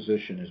the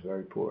opposition is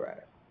very poor at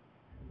it,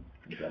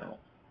 in general.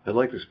 I'd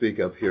like to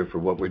speak up here for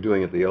what we're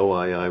doing at the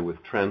OII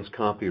with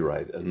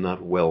trans-copyright, a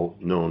not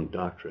well-known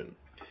doctrine.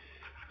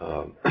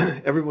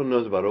 Everyone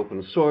knows about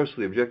open source.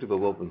 The objective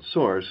of open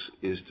source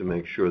is to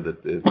make sure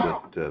that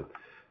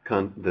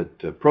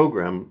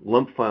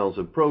lump files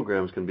of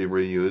programs can be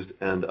reused,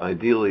 and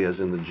ideally, as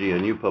in the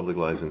GNU public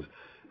license,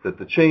 that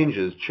the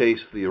changes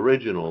chase the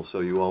original,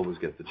 so you always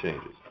get the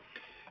changes.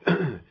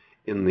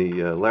 In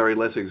the Larry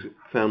Lessig's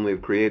family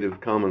of Creative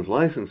Commons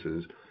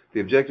licenses, the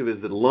objective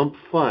is that lump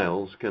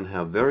files can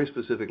have very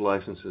specific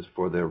licenses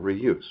for their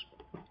reuse.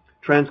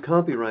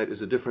 Trans-copyright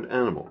is a different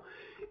animal.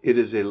 It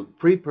is a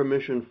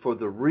pre-permission for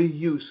the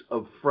reuse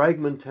of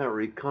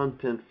fragmentary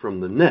content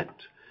from the net,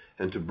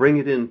 and to bring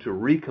it in to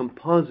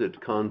recomposite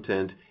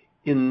content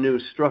in new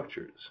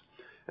structures.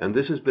 And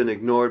this has been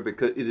ignored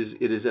because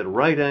it is at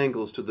right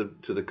angles to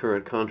the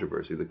current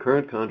controversy. The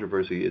current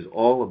controversy is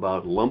all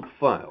about lump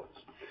files,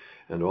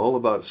 and all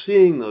about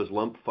seeing those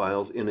lump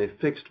files in a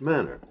fixed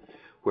manner.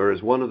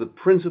 Whereas one of the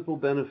principal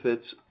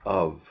benefits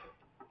of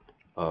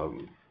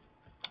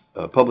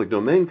public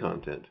domain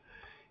content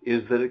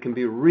is that it can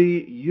be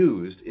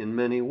reused in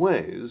many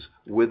ways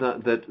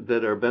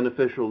that are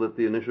beneficial, that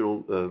the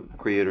initial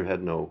creator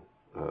had no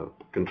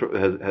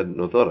had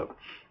no thought of.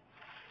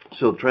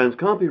 So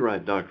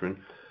trans-copyright doctrine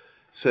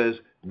says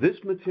this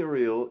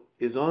material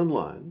is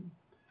online.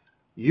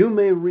 You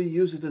may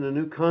reuse it in a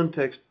new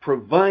context,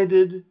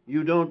 provided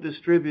you don't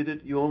distribute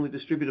it. You only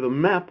distribute a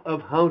map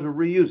of how to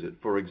reuse it.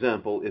 For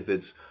example, if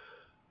it's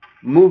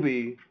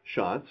movie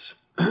shots,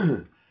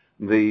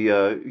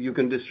 you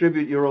can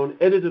distribute your own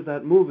edit of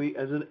that movie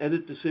as an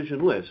edit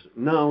decision list.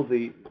 Now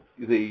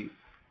the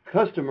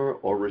customer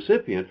or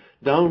recipient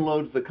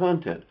downloads the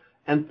content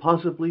and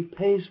possibly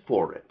pays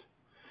for it.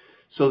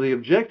 So the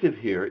objective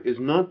here is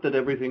not that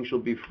everything shall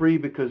be free,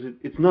 because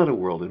it's not a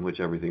world in which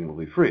everything will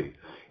be free.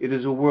 It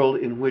is a world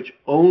in which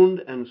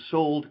owned and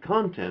sold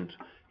content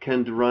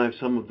can derive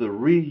some of the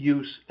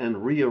reuse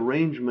and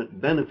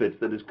rearrangement benefits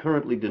that is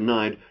currently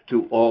denied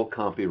to all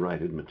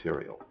copyrighted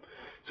material.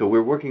 So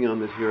we're working on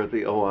this here at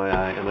the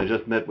OII, and I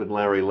just met with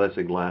Larry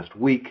Lessig last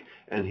week,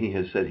 and he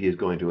has said he is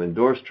going to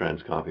endorse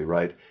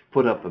trans-copyright,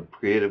 put up a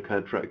Creative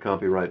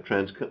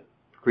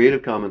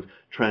Commons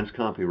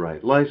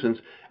trans-copyright license,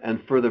 and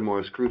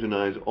furthermore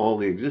scrutinize all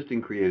the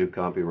existing Creative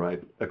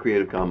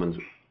Commons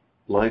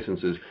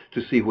licenses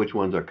to see which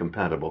ones are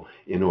compatible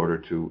in order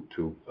to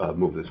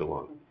move this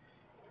along.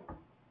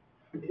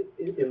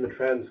 In the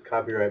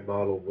trans-copyright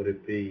model, would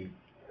it be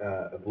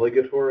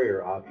obligatory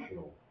or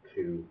optional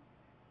to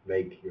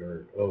make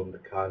your own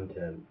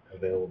content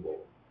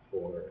available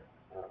for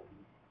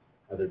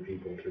other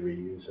people to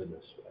reuse in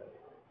this way?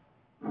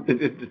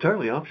 It's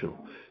entirely optional.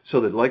 So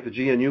that, like the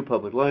GNU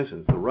public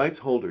license, the rights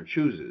holder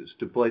chooses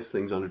to place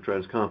things under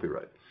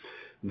trans-copyright.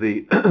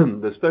 The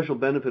special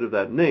benefit of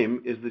that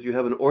name is that you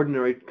have an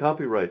ordinary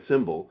copyright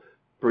symbol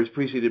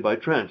preceded by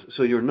trans.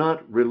 So you're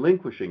not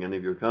relinquishing any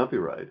of your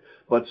copyright,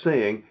 but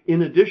saying,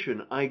 in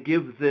addition, I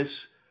give this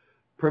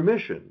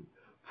permission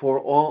for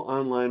all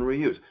online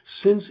reuse.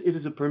 Since it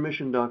is a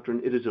permission doctrine,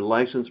 it is a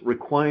license,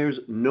 requires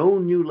no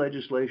new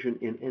legislation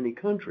in any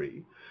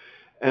country,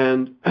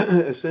 and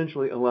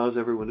essentially allows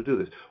everyone to do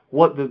this.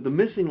 What the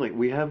missing link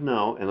we have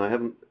now, and I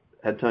haven't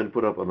had time to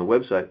put up on the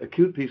website, a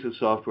cute piece of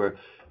software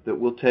that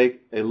will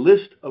take a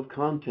list of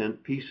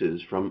content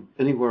pieces from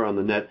anywhere on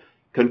the net,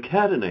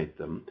 concatenate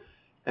them,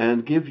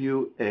 and give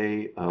you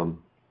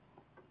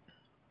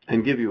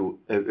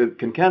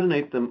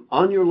concatenate them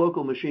on your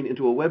local machine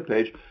into a web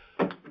page,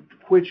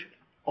 which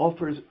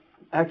offers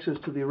access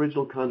to the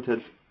original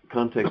context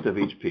of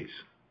each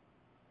piece.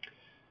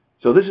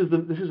 So this is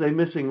a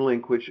missing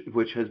link which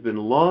has been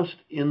lost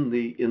in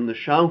the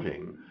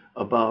shouting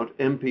about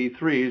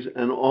MP3s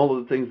and all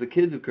of the things the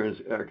kids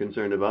are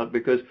concerned about,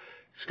 because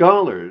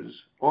scholars,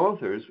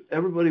 authors,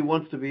 everybody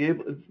wants to be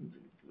able to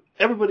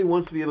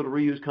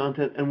reuse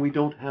content, and we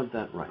don't have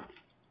that right.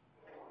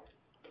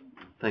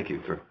 Thank you,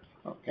 sir.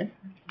 Okay.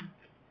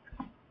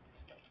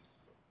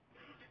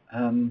 I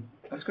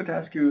was going to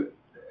ask you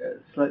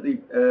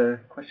slightly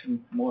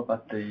question more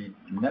about the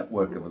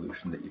network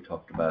evolution that you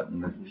talked about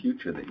and the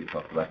future that you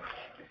talked about.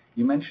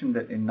 You mentioned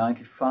that in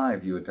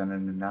 '95 you had done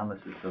an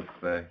analysis of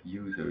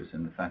users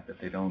and the fact that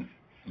they don't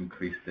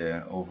increase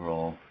their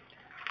overall.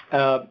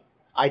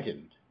 I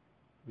didn't.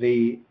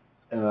 I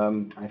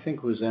think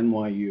it was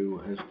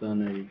NYU has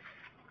done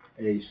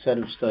a set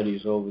of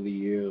studies over the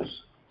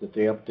years that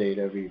they update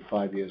every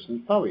 5 years,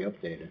 and probably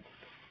updated,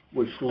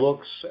 which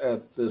looks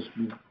at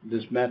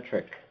this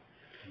metric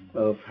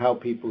of how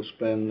people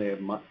spend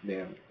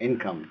their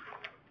income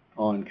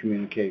on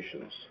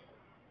communications.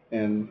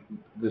 And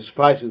the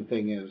surprising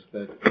thing is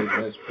that it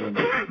has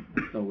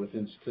been,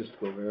 within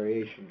statistical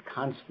variation,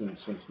 constant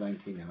since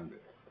 1900,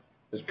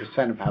 as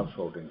percent of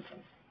household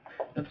income.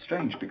 That's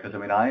strange because, I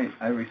mean,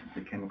 I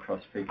recently came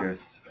across figures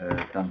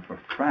done for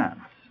France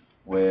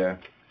where...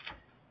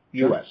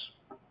 U.S.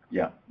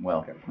 Yeah,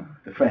 well,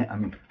 the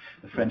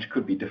French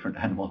could be different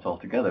animals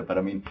altogether, but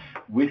I mean,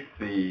 with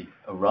the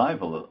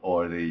arrival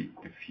or the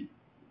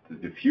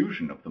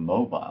diffusion of the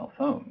mobile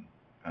phone,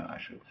 I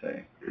should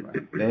say,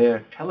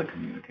 their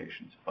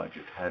telecommunications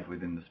budget had,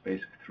 within the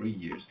space of 3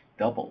 years,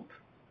 doubled,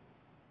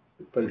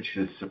 which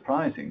is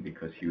surprising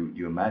because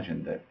you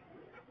imagine that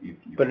you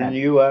But in the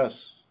U.S.,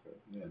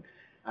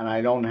 and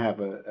I don't have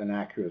an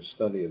accurate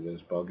study of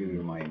this, but I'll give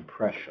you my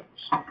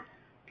impressions.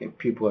 Okay,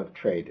 people have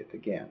traded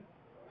again.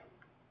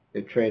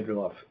 They've traded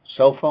off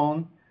cell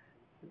phone,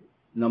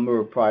 number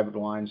of private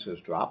lines has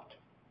dropped,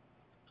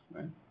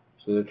 right?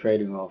 So they're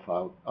trading off,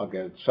 I'll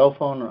get a cell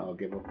phone, or I'll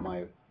give up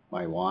my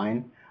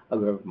line, I'll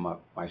give up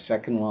my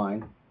second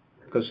line,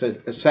 because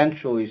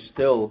essentially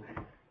still,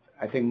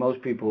 I think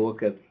most people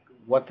look at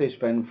what they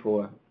spend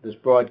for this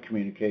broad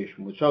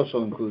communication, which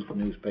also includes the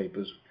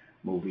newspapers,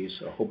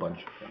 movies, a whole bunch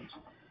of things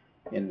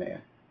in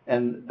there.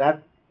 And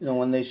that,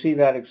 when they see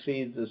that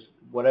exceeds this,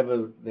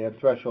 whatever their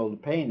threshold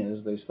of pain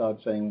is, they start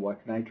saying,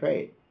 what can I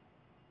trade?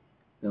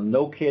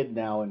 No kid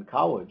now in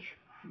college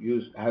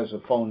has a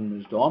phone in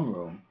his dorm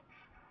room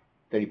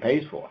that he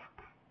pays for.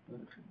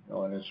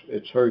 And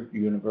it's hurt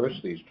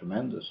universities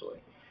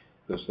tremendously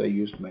because they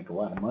used to make a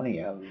lot of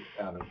money out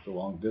of the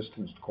long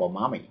distance to call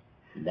mommy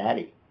and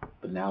daddy.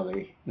 But now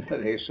they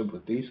sit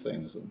with these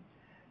things and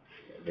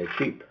they're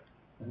cheap.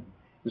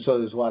 And so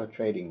there's a lot of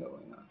trading going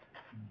on.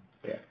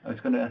 Yeah. I was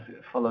going to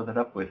follow that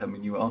up with, I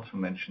mean, you also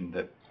mentioned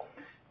that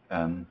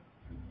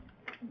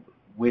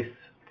with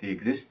the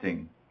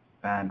existing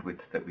bandwidth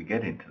that we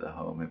get into the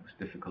home, it was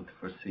difficult to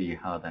foresee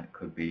how that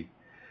could be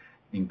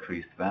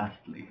increased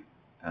vastly.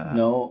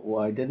 No,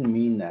 well, I didn't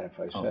mean that if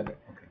I said it.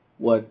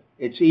 Okay.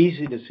 It's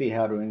easy to see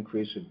how to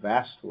increase it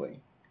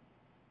vastly.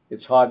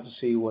 It's hard to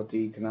see what the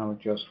economic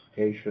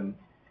justification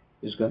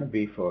is going to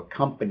be for a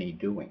company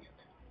doing it.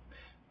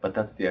 But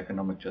that's the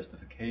economic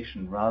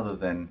justification rather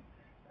than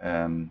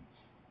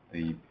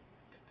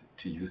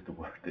to use the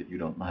word that you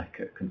don't like,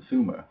 a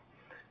consumer.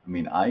 I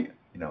mean,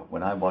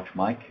 when I watch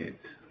my kids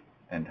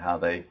and how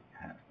they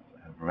have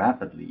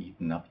rapidly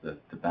eaten up the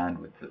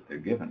bandwidth that they're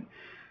given,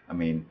 I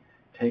mean,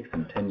 take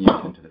them 10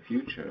 years into the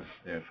future,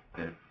 they're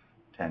 10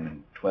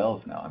 and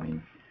 12 now. I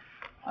mean,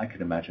 I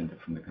could imagine that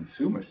from the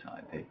consumer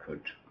side, they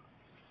could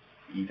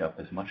eat up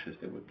as much as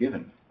they were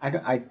given.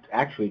 I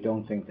actually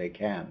don't think they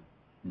can.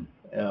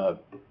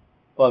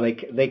 Well,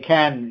 they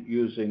can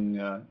using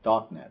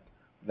darknet.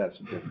 That's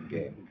a different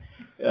game.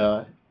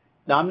 Now,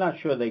 I'm not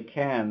sure they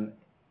can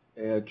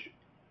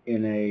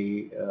in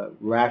a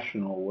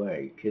rational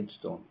way. Kids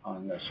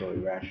aren't necessarily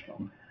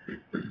rational.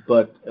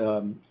 But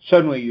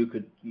certainly you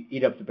could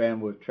eat up the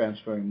bandwidth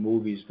transferring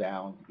movies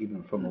down,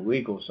 even from a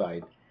legal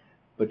site.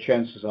 But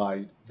chances are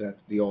that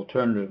the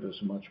alternative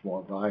is a much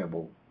more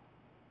viable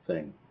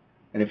thing.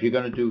 And if you're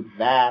going to do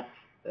that,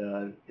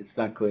 it's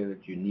not clear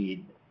that you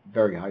need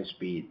very high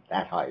speed,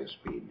 that high a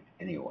speed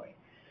anyway.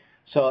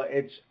 So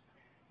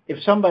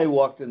if somebody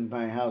walked into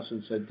my house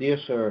and said, "Dear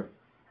sir,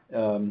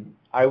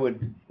 I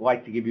would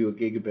like to give you a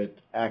gigabit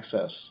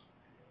access,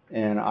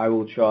 and I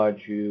will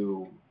charge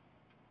you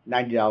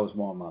 $90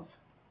 more a month,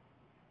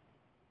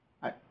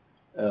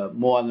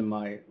 more than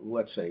my,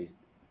 let's say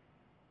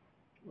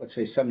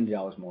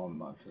 $70 more a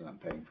month than I'm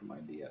paying for my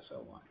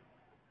DSL line,"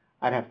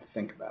 I'd have to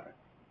think about it.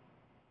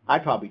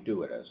 I'd probably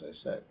do it, as I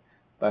said,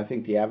 but I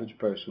think the average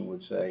person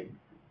would say,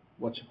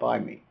 "What's it buy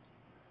me?"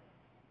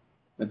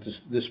 But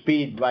the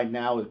speed right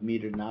now is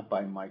metered not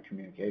by my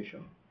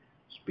communication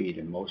speed.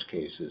 In most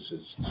cases,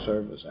 it's the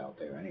service out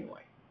there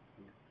anyway.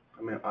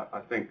 I mean,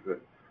 I think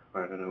that,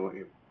 I don't know what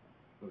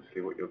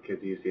your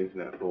kids use the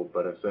internet for,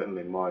 but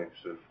certainly my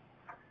sort of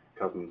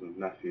cousins and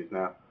nephews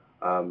now,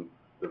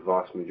 the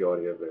vast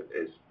majority of it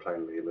is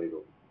plainly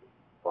illegal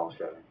file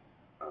sharing,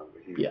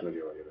 a huge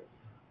majority of it.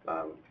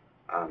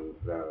 And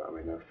there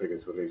are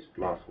figures released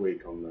last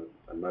week on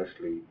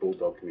mostly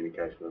Bulldog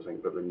communication, I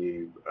think, but the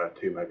new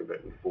 2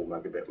 megabit and 4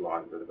 megabit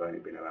lines that have only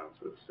been around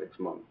for 6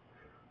 months,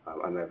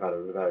 and they've had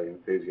a very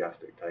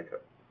enthusiastic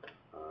take-up.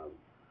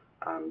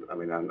 And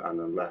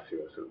unless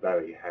you're a sort of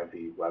very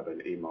heavy web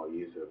and email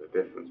user, the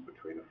difference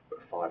between a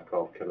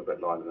 512 kilobit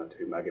line and a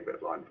 2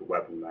 megabit line for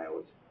web and mail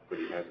is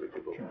pretty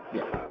negligible.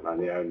 And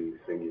the only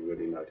thing you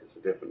really notice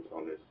a difference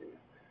on is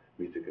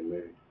music and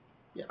movies.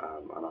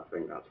 And I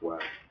think that's where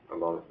a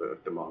lot of the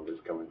demand is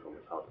coming from.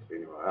 It's hard to see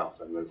anywhere else,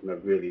 and there's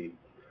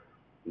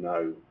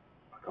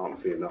I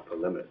can't see an upper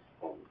limit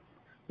on.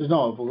 There's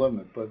no upper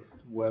limit, but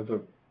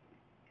whether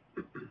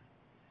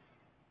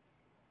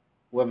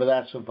whether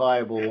that's a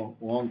viable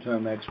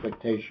long-term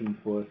expectation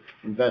for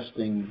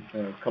investing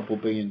a couple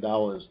 $1 billion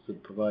to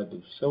provide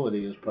the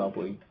facility is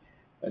probably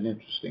an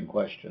interesting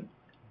question.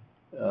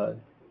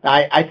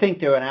 I think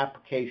there are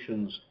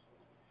applications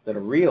that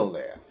are real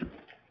there,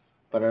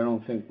 but I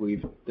don't think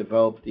we've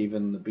developed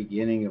even the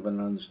beginning of an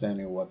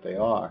understanding of what they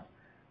are.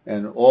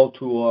 And all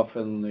too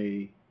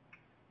often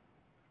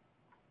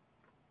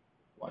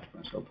watch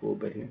myself a little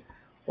bit here.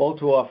 All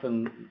too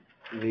often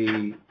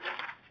the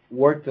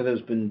work that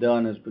has been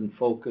done has been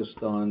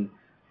focused on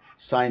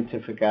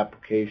scientific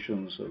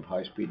applications of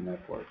high-speed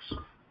networks.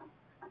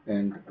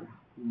 And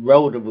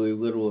relatively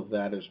little of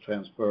that is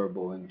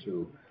transferable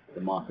into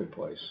the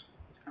marketplace.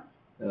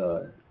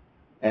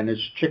 And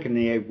it's chicken and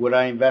the egg. Would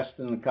I invest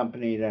in a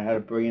company that had a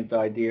brilliant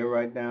idea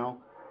right now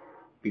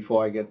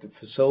before I get the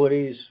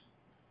facilities?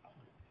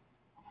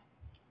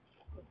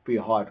 It'd be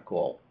a hard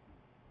call.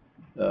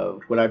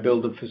 Would I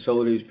build the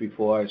facilities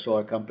before I saw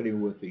a company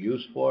with the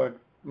use for it?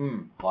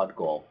 Hard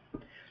call.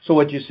 So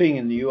what you're seeing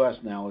in the U.S.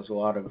 now is a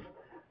lot of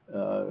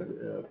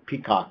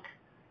peacock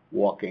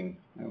walking,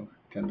 I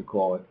tend to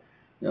call it.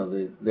 You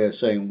know, they're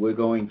saying we're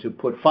going to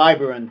put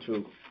fiber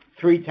into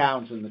 3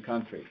 towns in the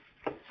country.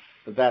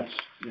 But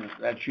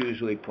that's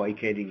usually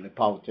placating the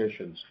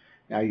politicians.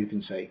 Now you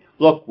can say,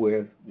 look,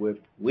 we're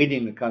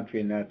leading the country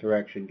in that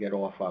direction, get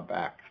off our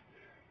back.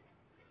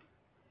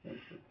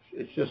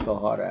 It's just a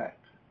hard act.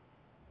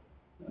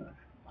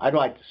 I'd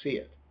like to see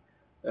it.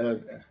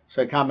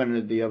 So I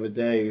commented the other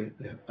day,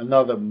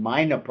 another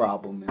minor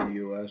problem in the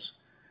U.S.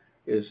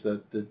 is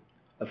that the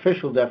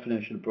official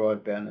definition of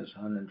broadband is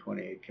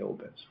 128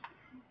 kilobits.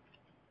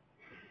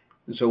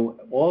 And so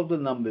all the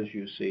numbers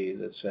you see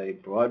that say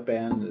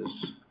broadband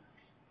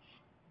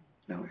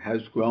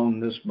has grown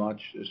this much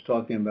is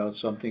talking about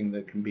something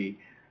that can be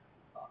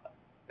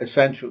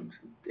essential,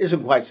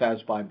 isn't quite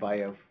satisfied by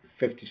a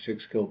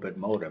 56 kilobit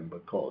modem,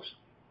 but close.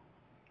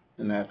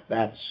 And that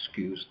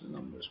skews the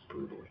numbers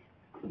brutally.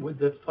 With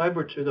the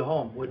fiber to the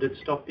home, would it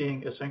stop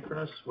being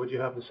asynchronous? Would you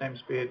have the same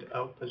speed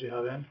out as you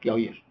have in? Oh,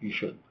 yes, you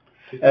should.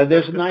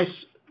 There's a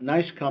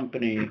nice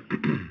company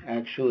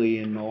actually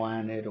in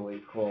Milan,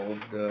 Italy called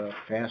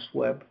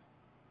FastWeb.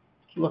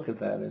 Look at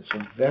that. It's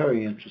a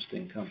very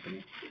interesting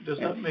company. Does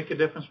that make a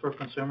difference for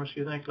consumers,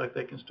 you think? Like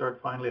they can start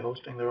finally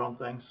hosting their own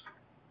things?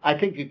 I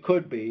think it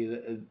could be.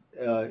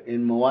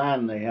 In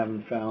Milan, they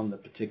haven't found a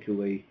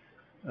particularly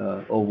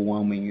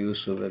overwhelming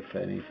use of it for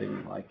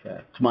anything like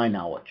that, to my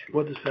knowledge.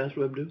 What does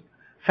FastWeb do?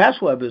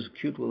 FastWeb is a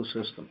cute little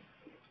system.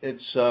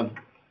 It's a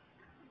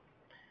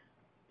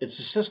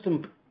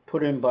system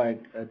put in by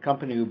a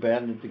company who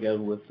banded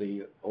together with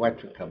the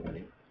electric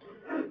company,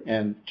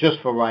 and just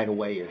for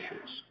right-of-way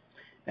issues.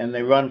 And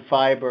they run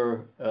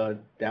fiber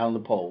down the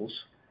poles,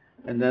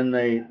 and then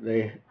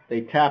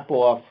they tap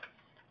off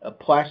a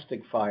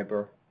plastic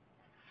fiber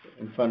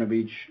in front of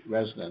each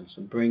residence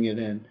and bring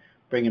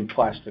in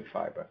plastic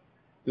fiber.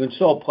 You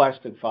install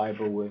plastic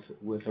fiber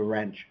with a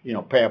wrench,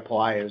 pair of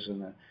pliers,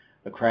 and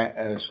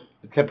a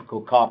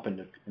typical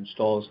carpenter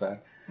installs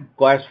that.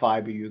 Glass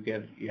fiber, you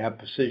have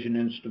precision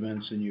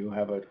instruments, and you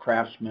have a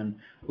craftsman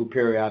who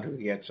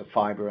periodically gets a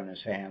fiber in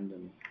his hand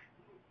and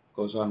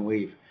goes on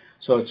weave.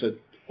 So it's an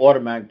order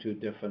of magnitude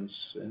difference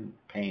in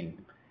pain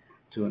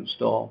to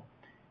install.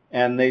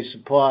 And they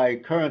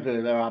supply,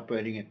 currently they're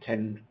operating at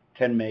 10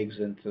 megs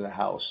into the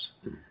house.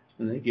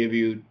 And they give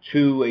you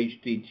 2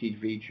 HD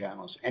TV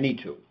channels, any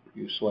 2.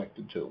 You select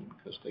the 2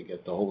 because they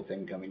get the whole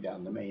thing coming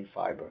down the main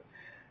fiber.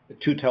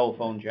 2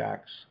 telephone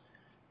jacks,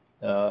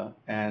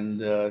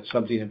 and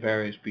something that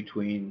varies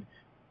between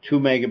 2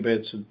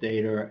 megabits of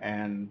data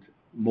and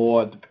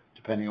more,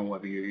 depending on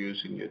whether you're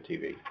using your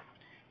TV.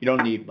 You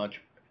don't need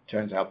much,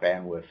 turns out,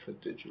 bandwidth for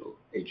digital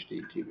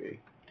HD TV.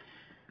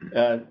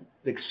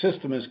 The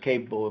system is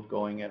capable of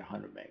going at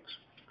 100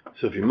 megs.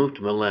 So if you move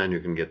to Milan, you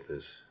can get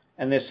this.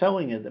 And they're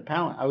selling it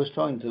apparently. I was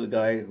talking to the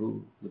guy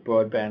the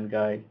broadband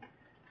guy,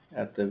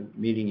 at the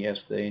meeting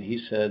yesterday, and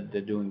he said they're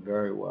doing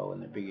very well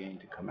and they're beginning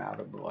to come out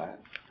of Milan.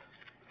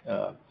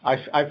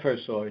 I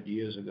first saw it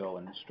years ago,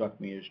 and it struck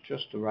me as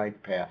just the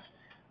right path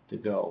to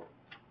go.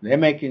 They're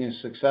making a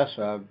success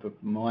of it,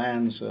 but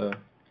Milan's a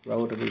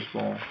relatively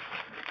small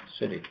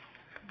city.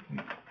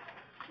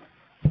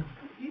 Do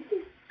you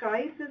think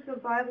Skype is a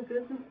viable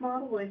business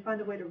model? Will they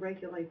find a way to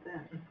regulate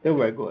that? They're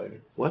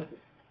regulated. What?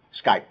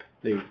 Skype.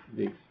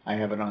 I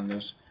have it on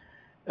this.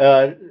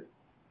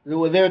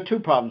 There are 2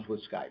 problems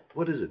with Skype.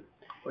 What is it?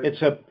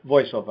 It's a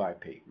voice over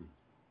IP.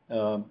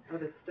 Of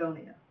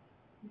Estonia.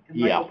 And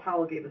Yeah. Michael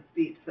Powell gave a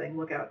speech saying,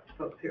 look out,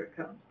 folks, here it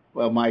comes.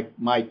 Well,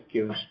 Mike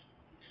gives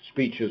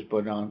speeches,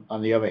 but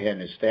on the other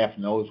hand, his staff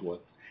knows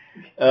what.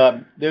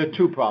 There are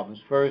 2 problems.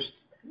 First,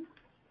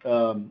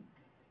 a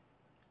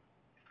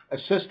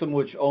system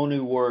which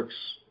only works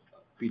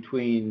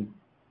between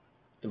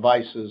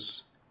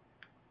devices,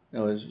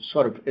 is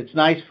it's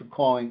nice for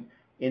calling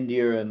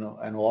India,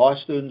 and law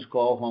students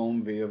call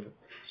home via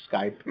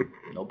Skype,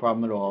 no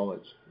problem at all.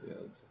 Its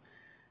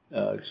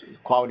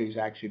quality is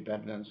actually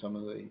better than some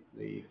of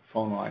the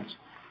phone lines.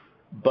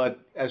 But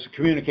as a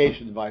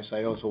communication device,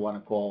 I also want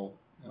to call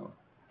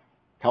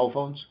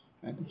telephones.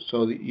 Right?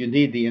 So you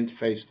need the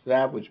interface to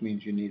that, which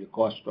means you need a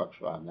cost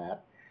structure on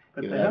that.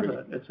 But they have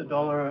that. It's $1,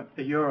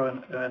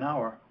 €1 an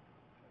hour.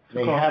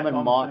 They haven't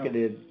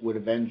marketed with a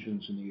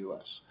vengeance in the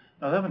U.S.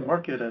 No, they haven't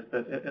marketed it,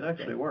 but it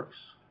actually works.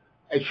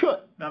 It should.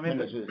 I mean,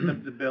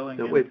 the billing.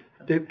 Now, wait,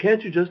 Dave,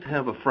 can't you just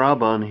have a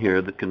Farber on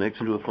here that connects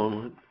into a phone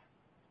line?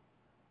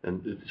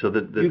 And so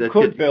that you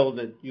could build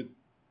it.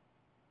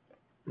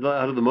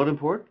 Out of the modem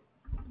port?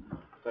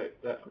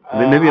 I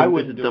mean, maybe I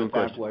wouldn't do it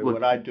that way.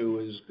 What I do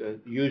is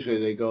usually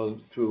they go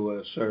through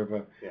a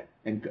server,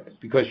 and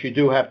because you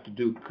do have to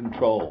do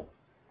control.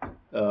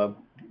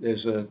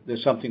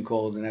 There's something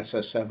called an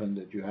SS7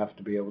 that you have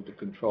to be able to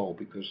control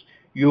because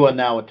you are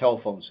now a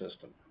telephone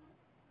system,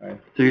 right?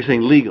 So you're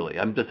saying legally?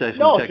 I'm just asking.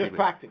 No, technically. just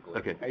practically.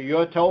 Okay.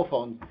 You're a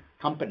telephone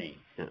company,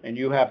 and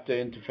you have to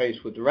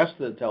interface with the rest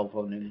of the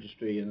telephone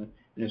industry in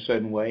a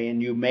certain way,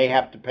 and you may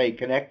have to pay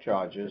connect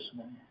charges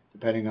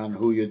depending on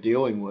who you're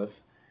dealing with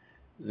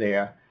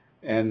there.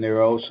 And there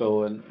are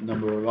also a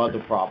number of other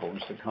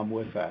problems that come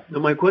with that. Now,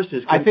 my question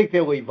is, I think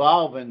they'll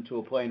evolve into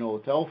a plain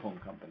old telephone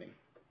company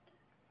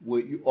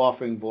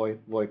offering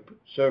VoIP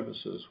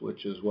services,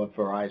 which is what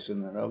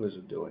Verizon and others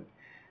are doing.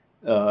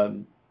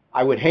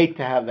 I would hate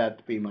to have that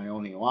to be my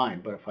only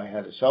line, but if I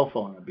had a cell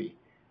phone,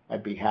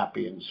 I'd be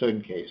happy in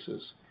certain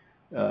cases.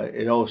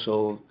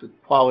 The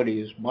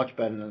quality is much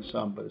better than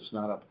some, but it's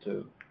not up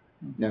to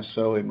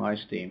necessarily my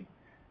steam.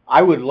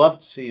 I would love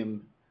to see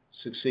them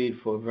succeed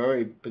for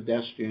very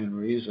pedestrian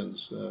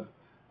reasons.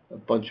 A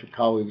bunch of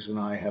colleagues and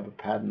I have a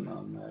patent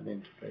on that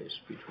interface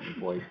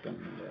between VoIP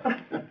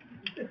and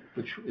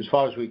which, as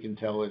far as we can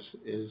tell,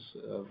 is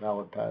a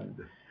valid patent.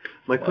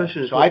 My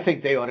question is, so I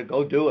think they ought to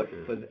go do it,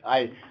 but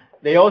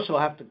they also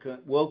have to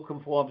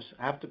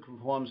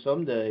conform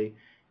someday.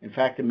 In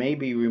fact, it may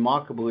be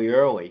remarkably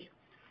early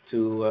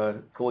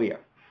to CLIA.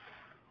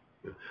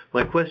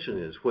 My question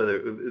is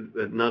whether,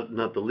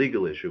 not the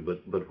legal issue,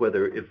 but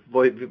whether if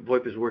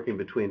VoIP is working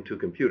between two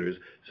computers,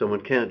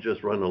 someone can't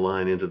just run a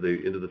line into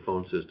the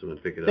phone system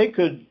and pick it up. They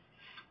could.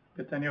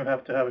 But then you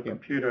have to have a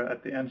computer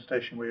at the end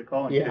station where you're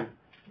calling to.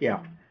 Yeah.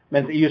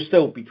 You're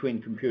still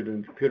between computer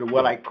and computer.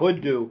 What I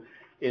could do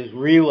is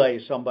relay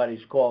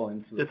somebody's call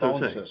into the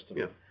phone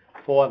system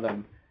for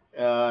them.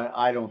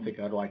 I don't think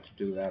I'd like to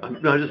do that.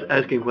 I'm just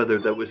asking whether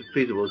that was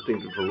feasible as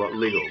things for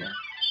legal.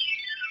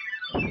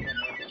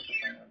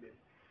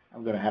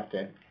 I'm going to have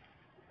to.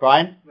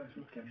 Brian?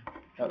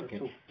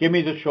 Okay. Give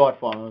me the short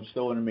form. I'm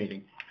still in a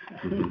meeting.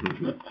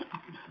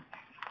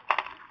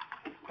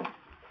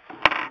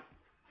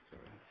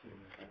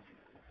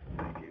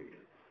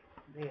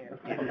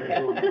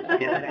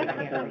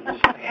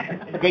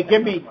 Okay,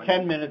 give me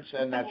 10 minutes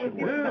and that should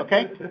work.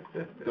 Okay?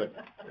 Good.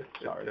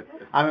 Sorry.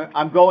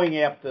 I'm going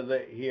after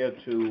here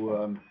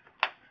to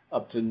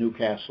up to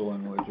Newcastle,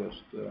 and we're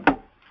just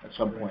at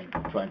some point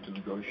trying to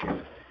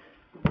negotiate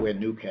where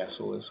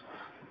Newcastle is.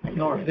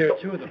 No, there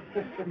are two of them.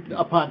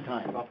 Upon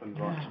time.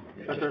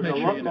 But there's a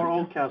lot more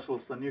old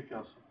castles than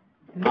Newcastle.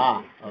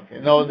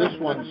 Okay. No, this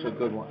one's a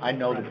good one. I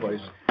know the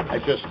place. I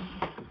just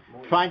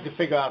trying to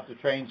figure out the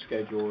train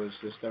schedule is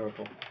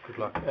hysterical. Good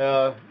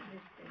luck.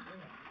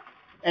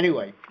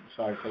 Anyway,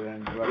 sorry for that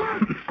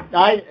interruption.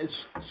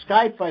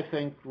 Skype, I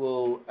think,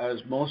 will,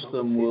 as most of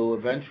them will,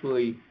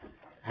 eventually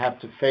have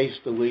to face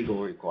the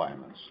legal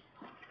requirements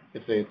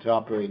if they to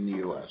operate in the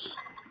U.S.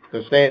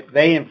 Because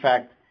they in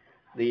fact,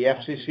 the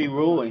FCC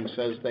ruling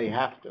says they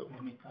have to,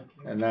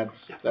 and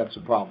that's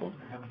a problem.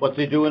 What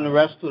they do in the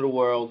rest of the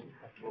world,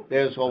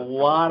 there's a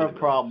lot of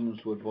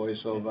problems with voice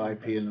over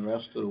IP in the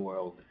rest of the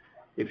world.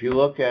 If you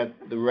look at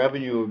the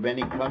revenue of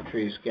many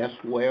countries, guess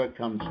where it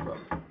comes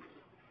from?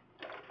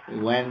 The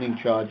landing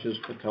charges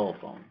for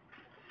telephone.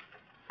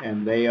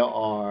 And they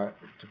are,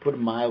 to put it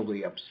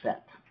mildly,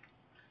 upset.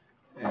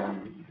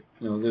 And,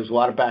 there's a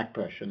lot of back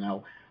pressure.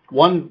 Now,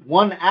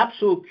 one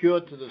absolute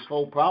cure to this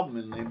whole problem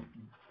in the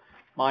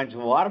minds of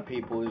a lot of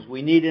people is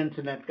we need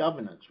internet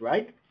governance,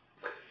 right?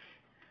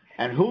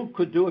 And who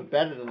could do it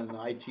better than an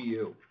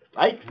ITU,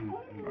 right?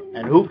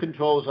 And who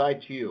controls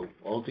ITU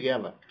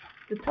altogether?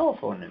 The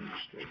telephone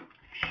industry.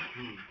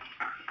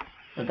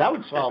 And that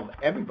would solve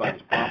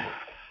everybody's problem.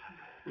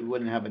 We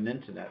wouldn't have an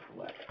internet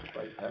left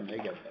by the time they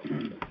get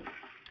there.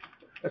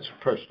 That's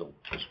a personal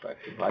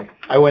perspective.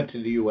 I went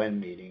to the UN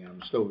meeting.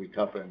 I'm still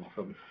recovering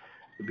from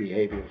the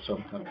behavior of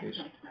some countries.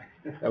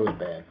 That was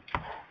bad.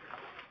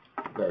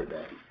 Very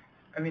bad.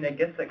 I mean, I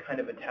guess that kind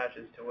of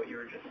attaches to what you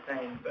were just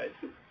saying, but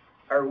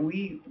are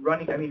we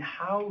running,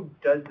 how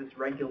does this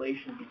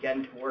regulation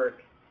begin to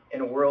work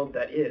in a world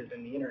that is,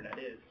 and the internet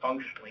is,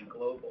 functionally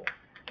global?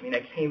 I mean,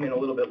 I came in a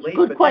little bit late,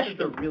 but that's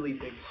a really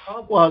big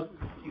problem. Well,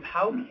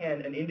 how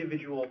can an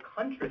individual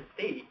country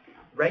state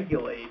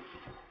regulate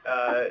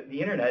the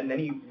internet in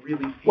any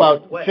really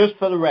feasible way? Just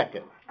for the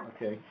record,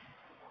 okay,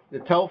 the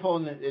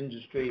telephone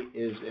industry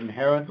is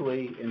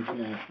inherently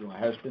international,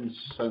 has been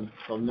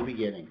from the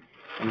beginning.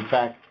 In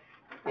fact,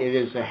 it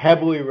is a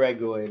heavily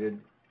regulated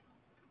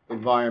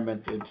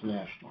environment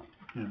internationally.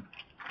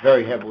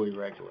 Very heavily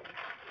regulated.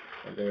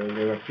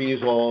 There are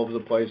fees all over the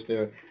place.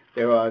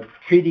 There are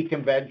treaty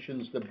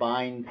conventions that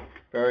bind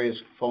various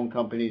phone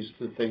companies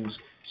to things.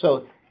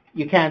 So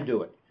you can't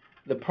do it.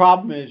 The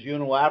problem is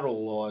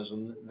unilateral laws,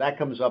 and that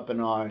comes up in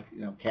our,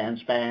 CAN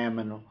spam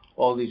and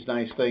all these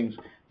nice things.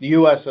 The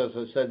U.S., as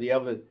I said the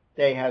other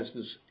day, has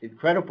this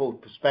incredible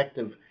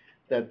perspective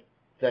that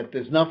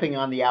there's nothing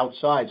on the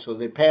outside, so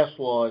they pass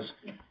laws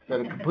that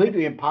are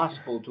completely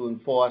impossible to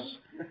enforce,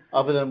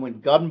 other than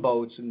with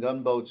gunboats, and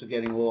gunboats are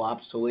getting a little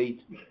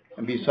obsolete.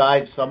 And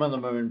besides, some of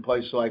them are in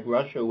places like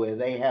Russia where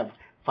they have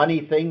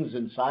funny things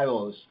in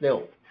silos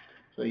still.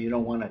 So you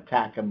don't want to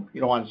attack them.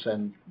 You don't want to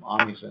send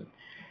armies in.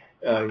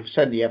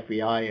 Send the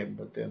FBI in,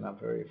 but they're not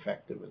very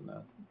effective in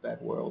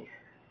that world.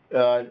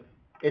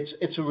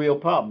 It's a real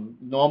problem.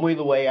 Normally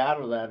the way out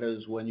of that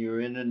is when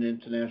you're in an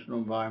international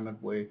environment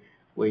where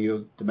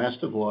your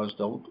domestic laws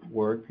don't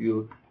work,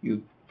 you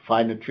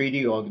find a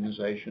treaty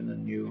organization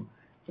and you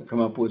come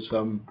up with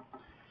some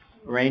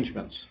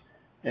arrangements.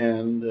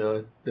 And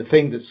the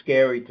thing that's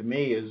scary to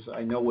me is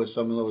I know where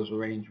some of those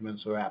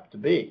arrangements are apt to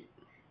be,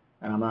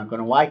 and I'm not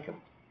going to like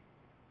them.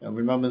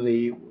 Remember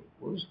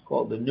what was it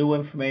called? The New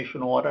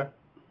Information Order?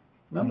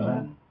 Remember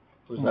that?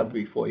 Was that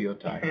before your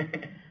time?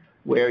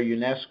 Where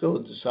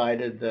UNESCO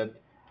decided that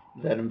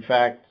in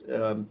fact,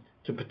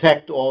 to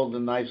protect all the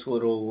nice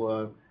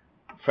little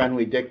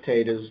friendly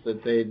dictators,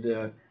 that they'd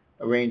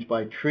arrange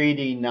by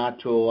treaty not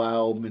to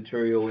allow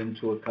material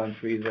into a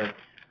country that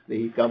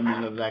the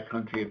government of that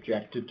country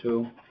objected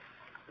to,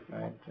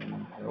 right?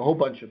 And a whole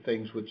bunch of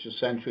things which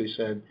essentially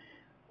said,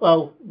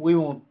 well, we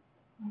won't,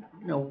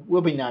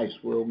 we'll be nice.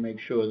 We'll make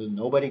sure that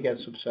nobody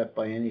gets upset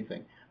by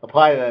anything.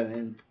 Apply that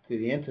to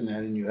the internet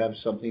and you have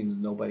something that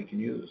nobody can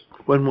use.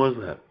 When was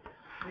that?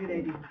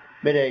 Mid-'80s.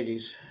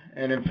 Mid-'80s.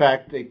 And in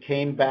fact, it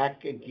came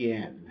back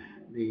again.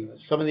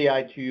 Some of the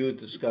ITU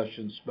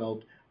discussions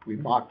smelled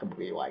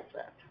remarkably like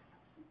that,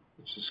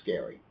 which is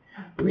scary.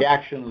 The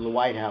reaction of the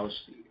White House,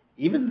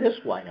 even this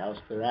White House,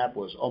 to that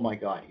was, oh my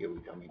God, here we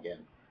come again.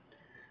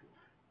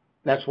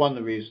 That's one of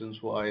the reasons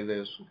why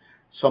there's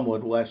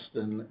somewhat less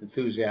than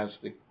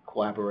enthusiastic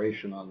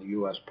collaboration on the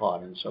U.S.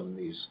 part in some of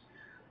these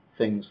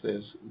things.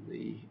 There's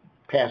the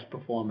past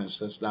performance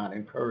has not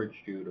encouraged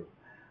you to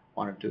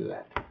want to do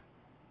that.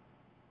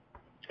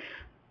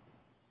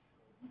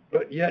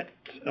 But yet,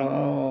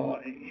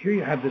 here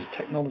you have this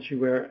technology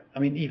where,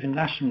 even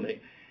nationally,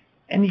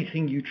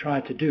 anything you try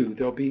to do,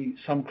 there'll be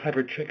some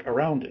clever trick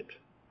around it.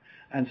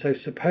 And so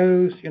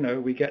suppose,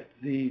 we get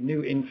the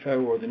new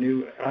info or the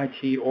new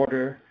IT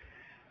order,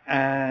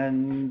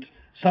 and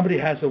somebody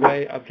has a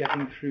way of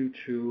getting through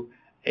to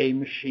a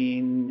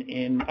machine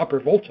in Upper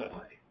Volta.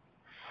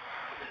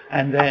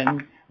 And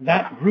then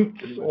that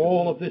routes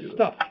all of this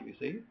stuff, you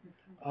see.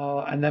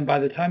 And then by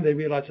the time they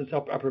realize it's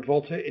Upper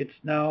Volta, it's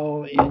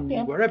now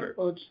in wherever.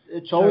 Well,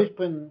 it's always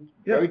been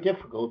very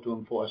difficult to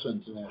enforce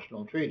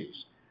international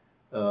treaties.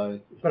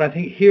 But I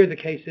think here the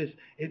case is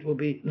it will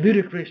be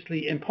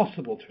ludicrously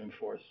impossible to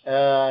enforce.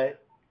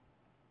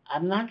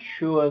 I'm not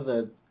sure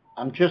that.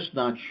 I'm just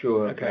not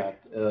sure of that.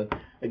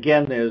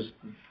 Again,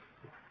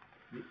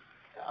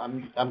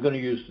 I'm going to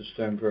use this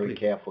term very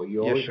carefully.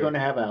 You're always going to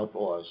have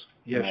outlaws.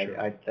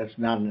 That's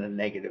not in a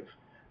negative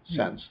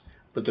sense.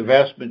 But the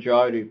vast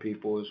majority of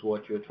people is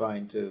what you're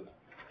trying to.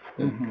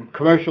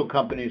 Commercial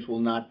companies will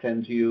not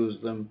tend to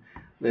use them.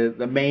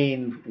 The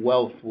main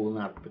wealth will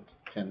not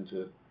tend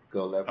to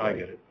go that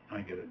way.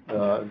 I get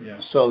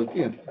it. So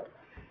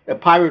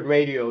pirate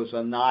radios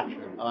are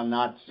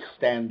not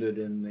standard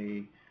in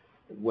the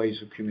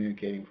ways of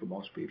communicating for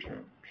most people.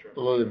 Sure.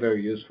 Although they're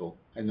very useful.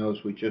 I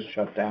noticed we just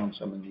shut down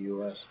some in the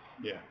U.S.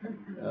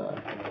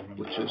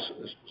 Which is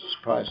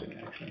surprising,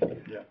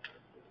 actually.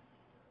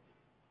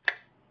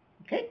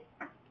 Okay.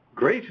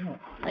 Great.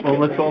 Thank Well,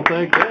 you. let's all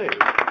thank Dave.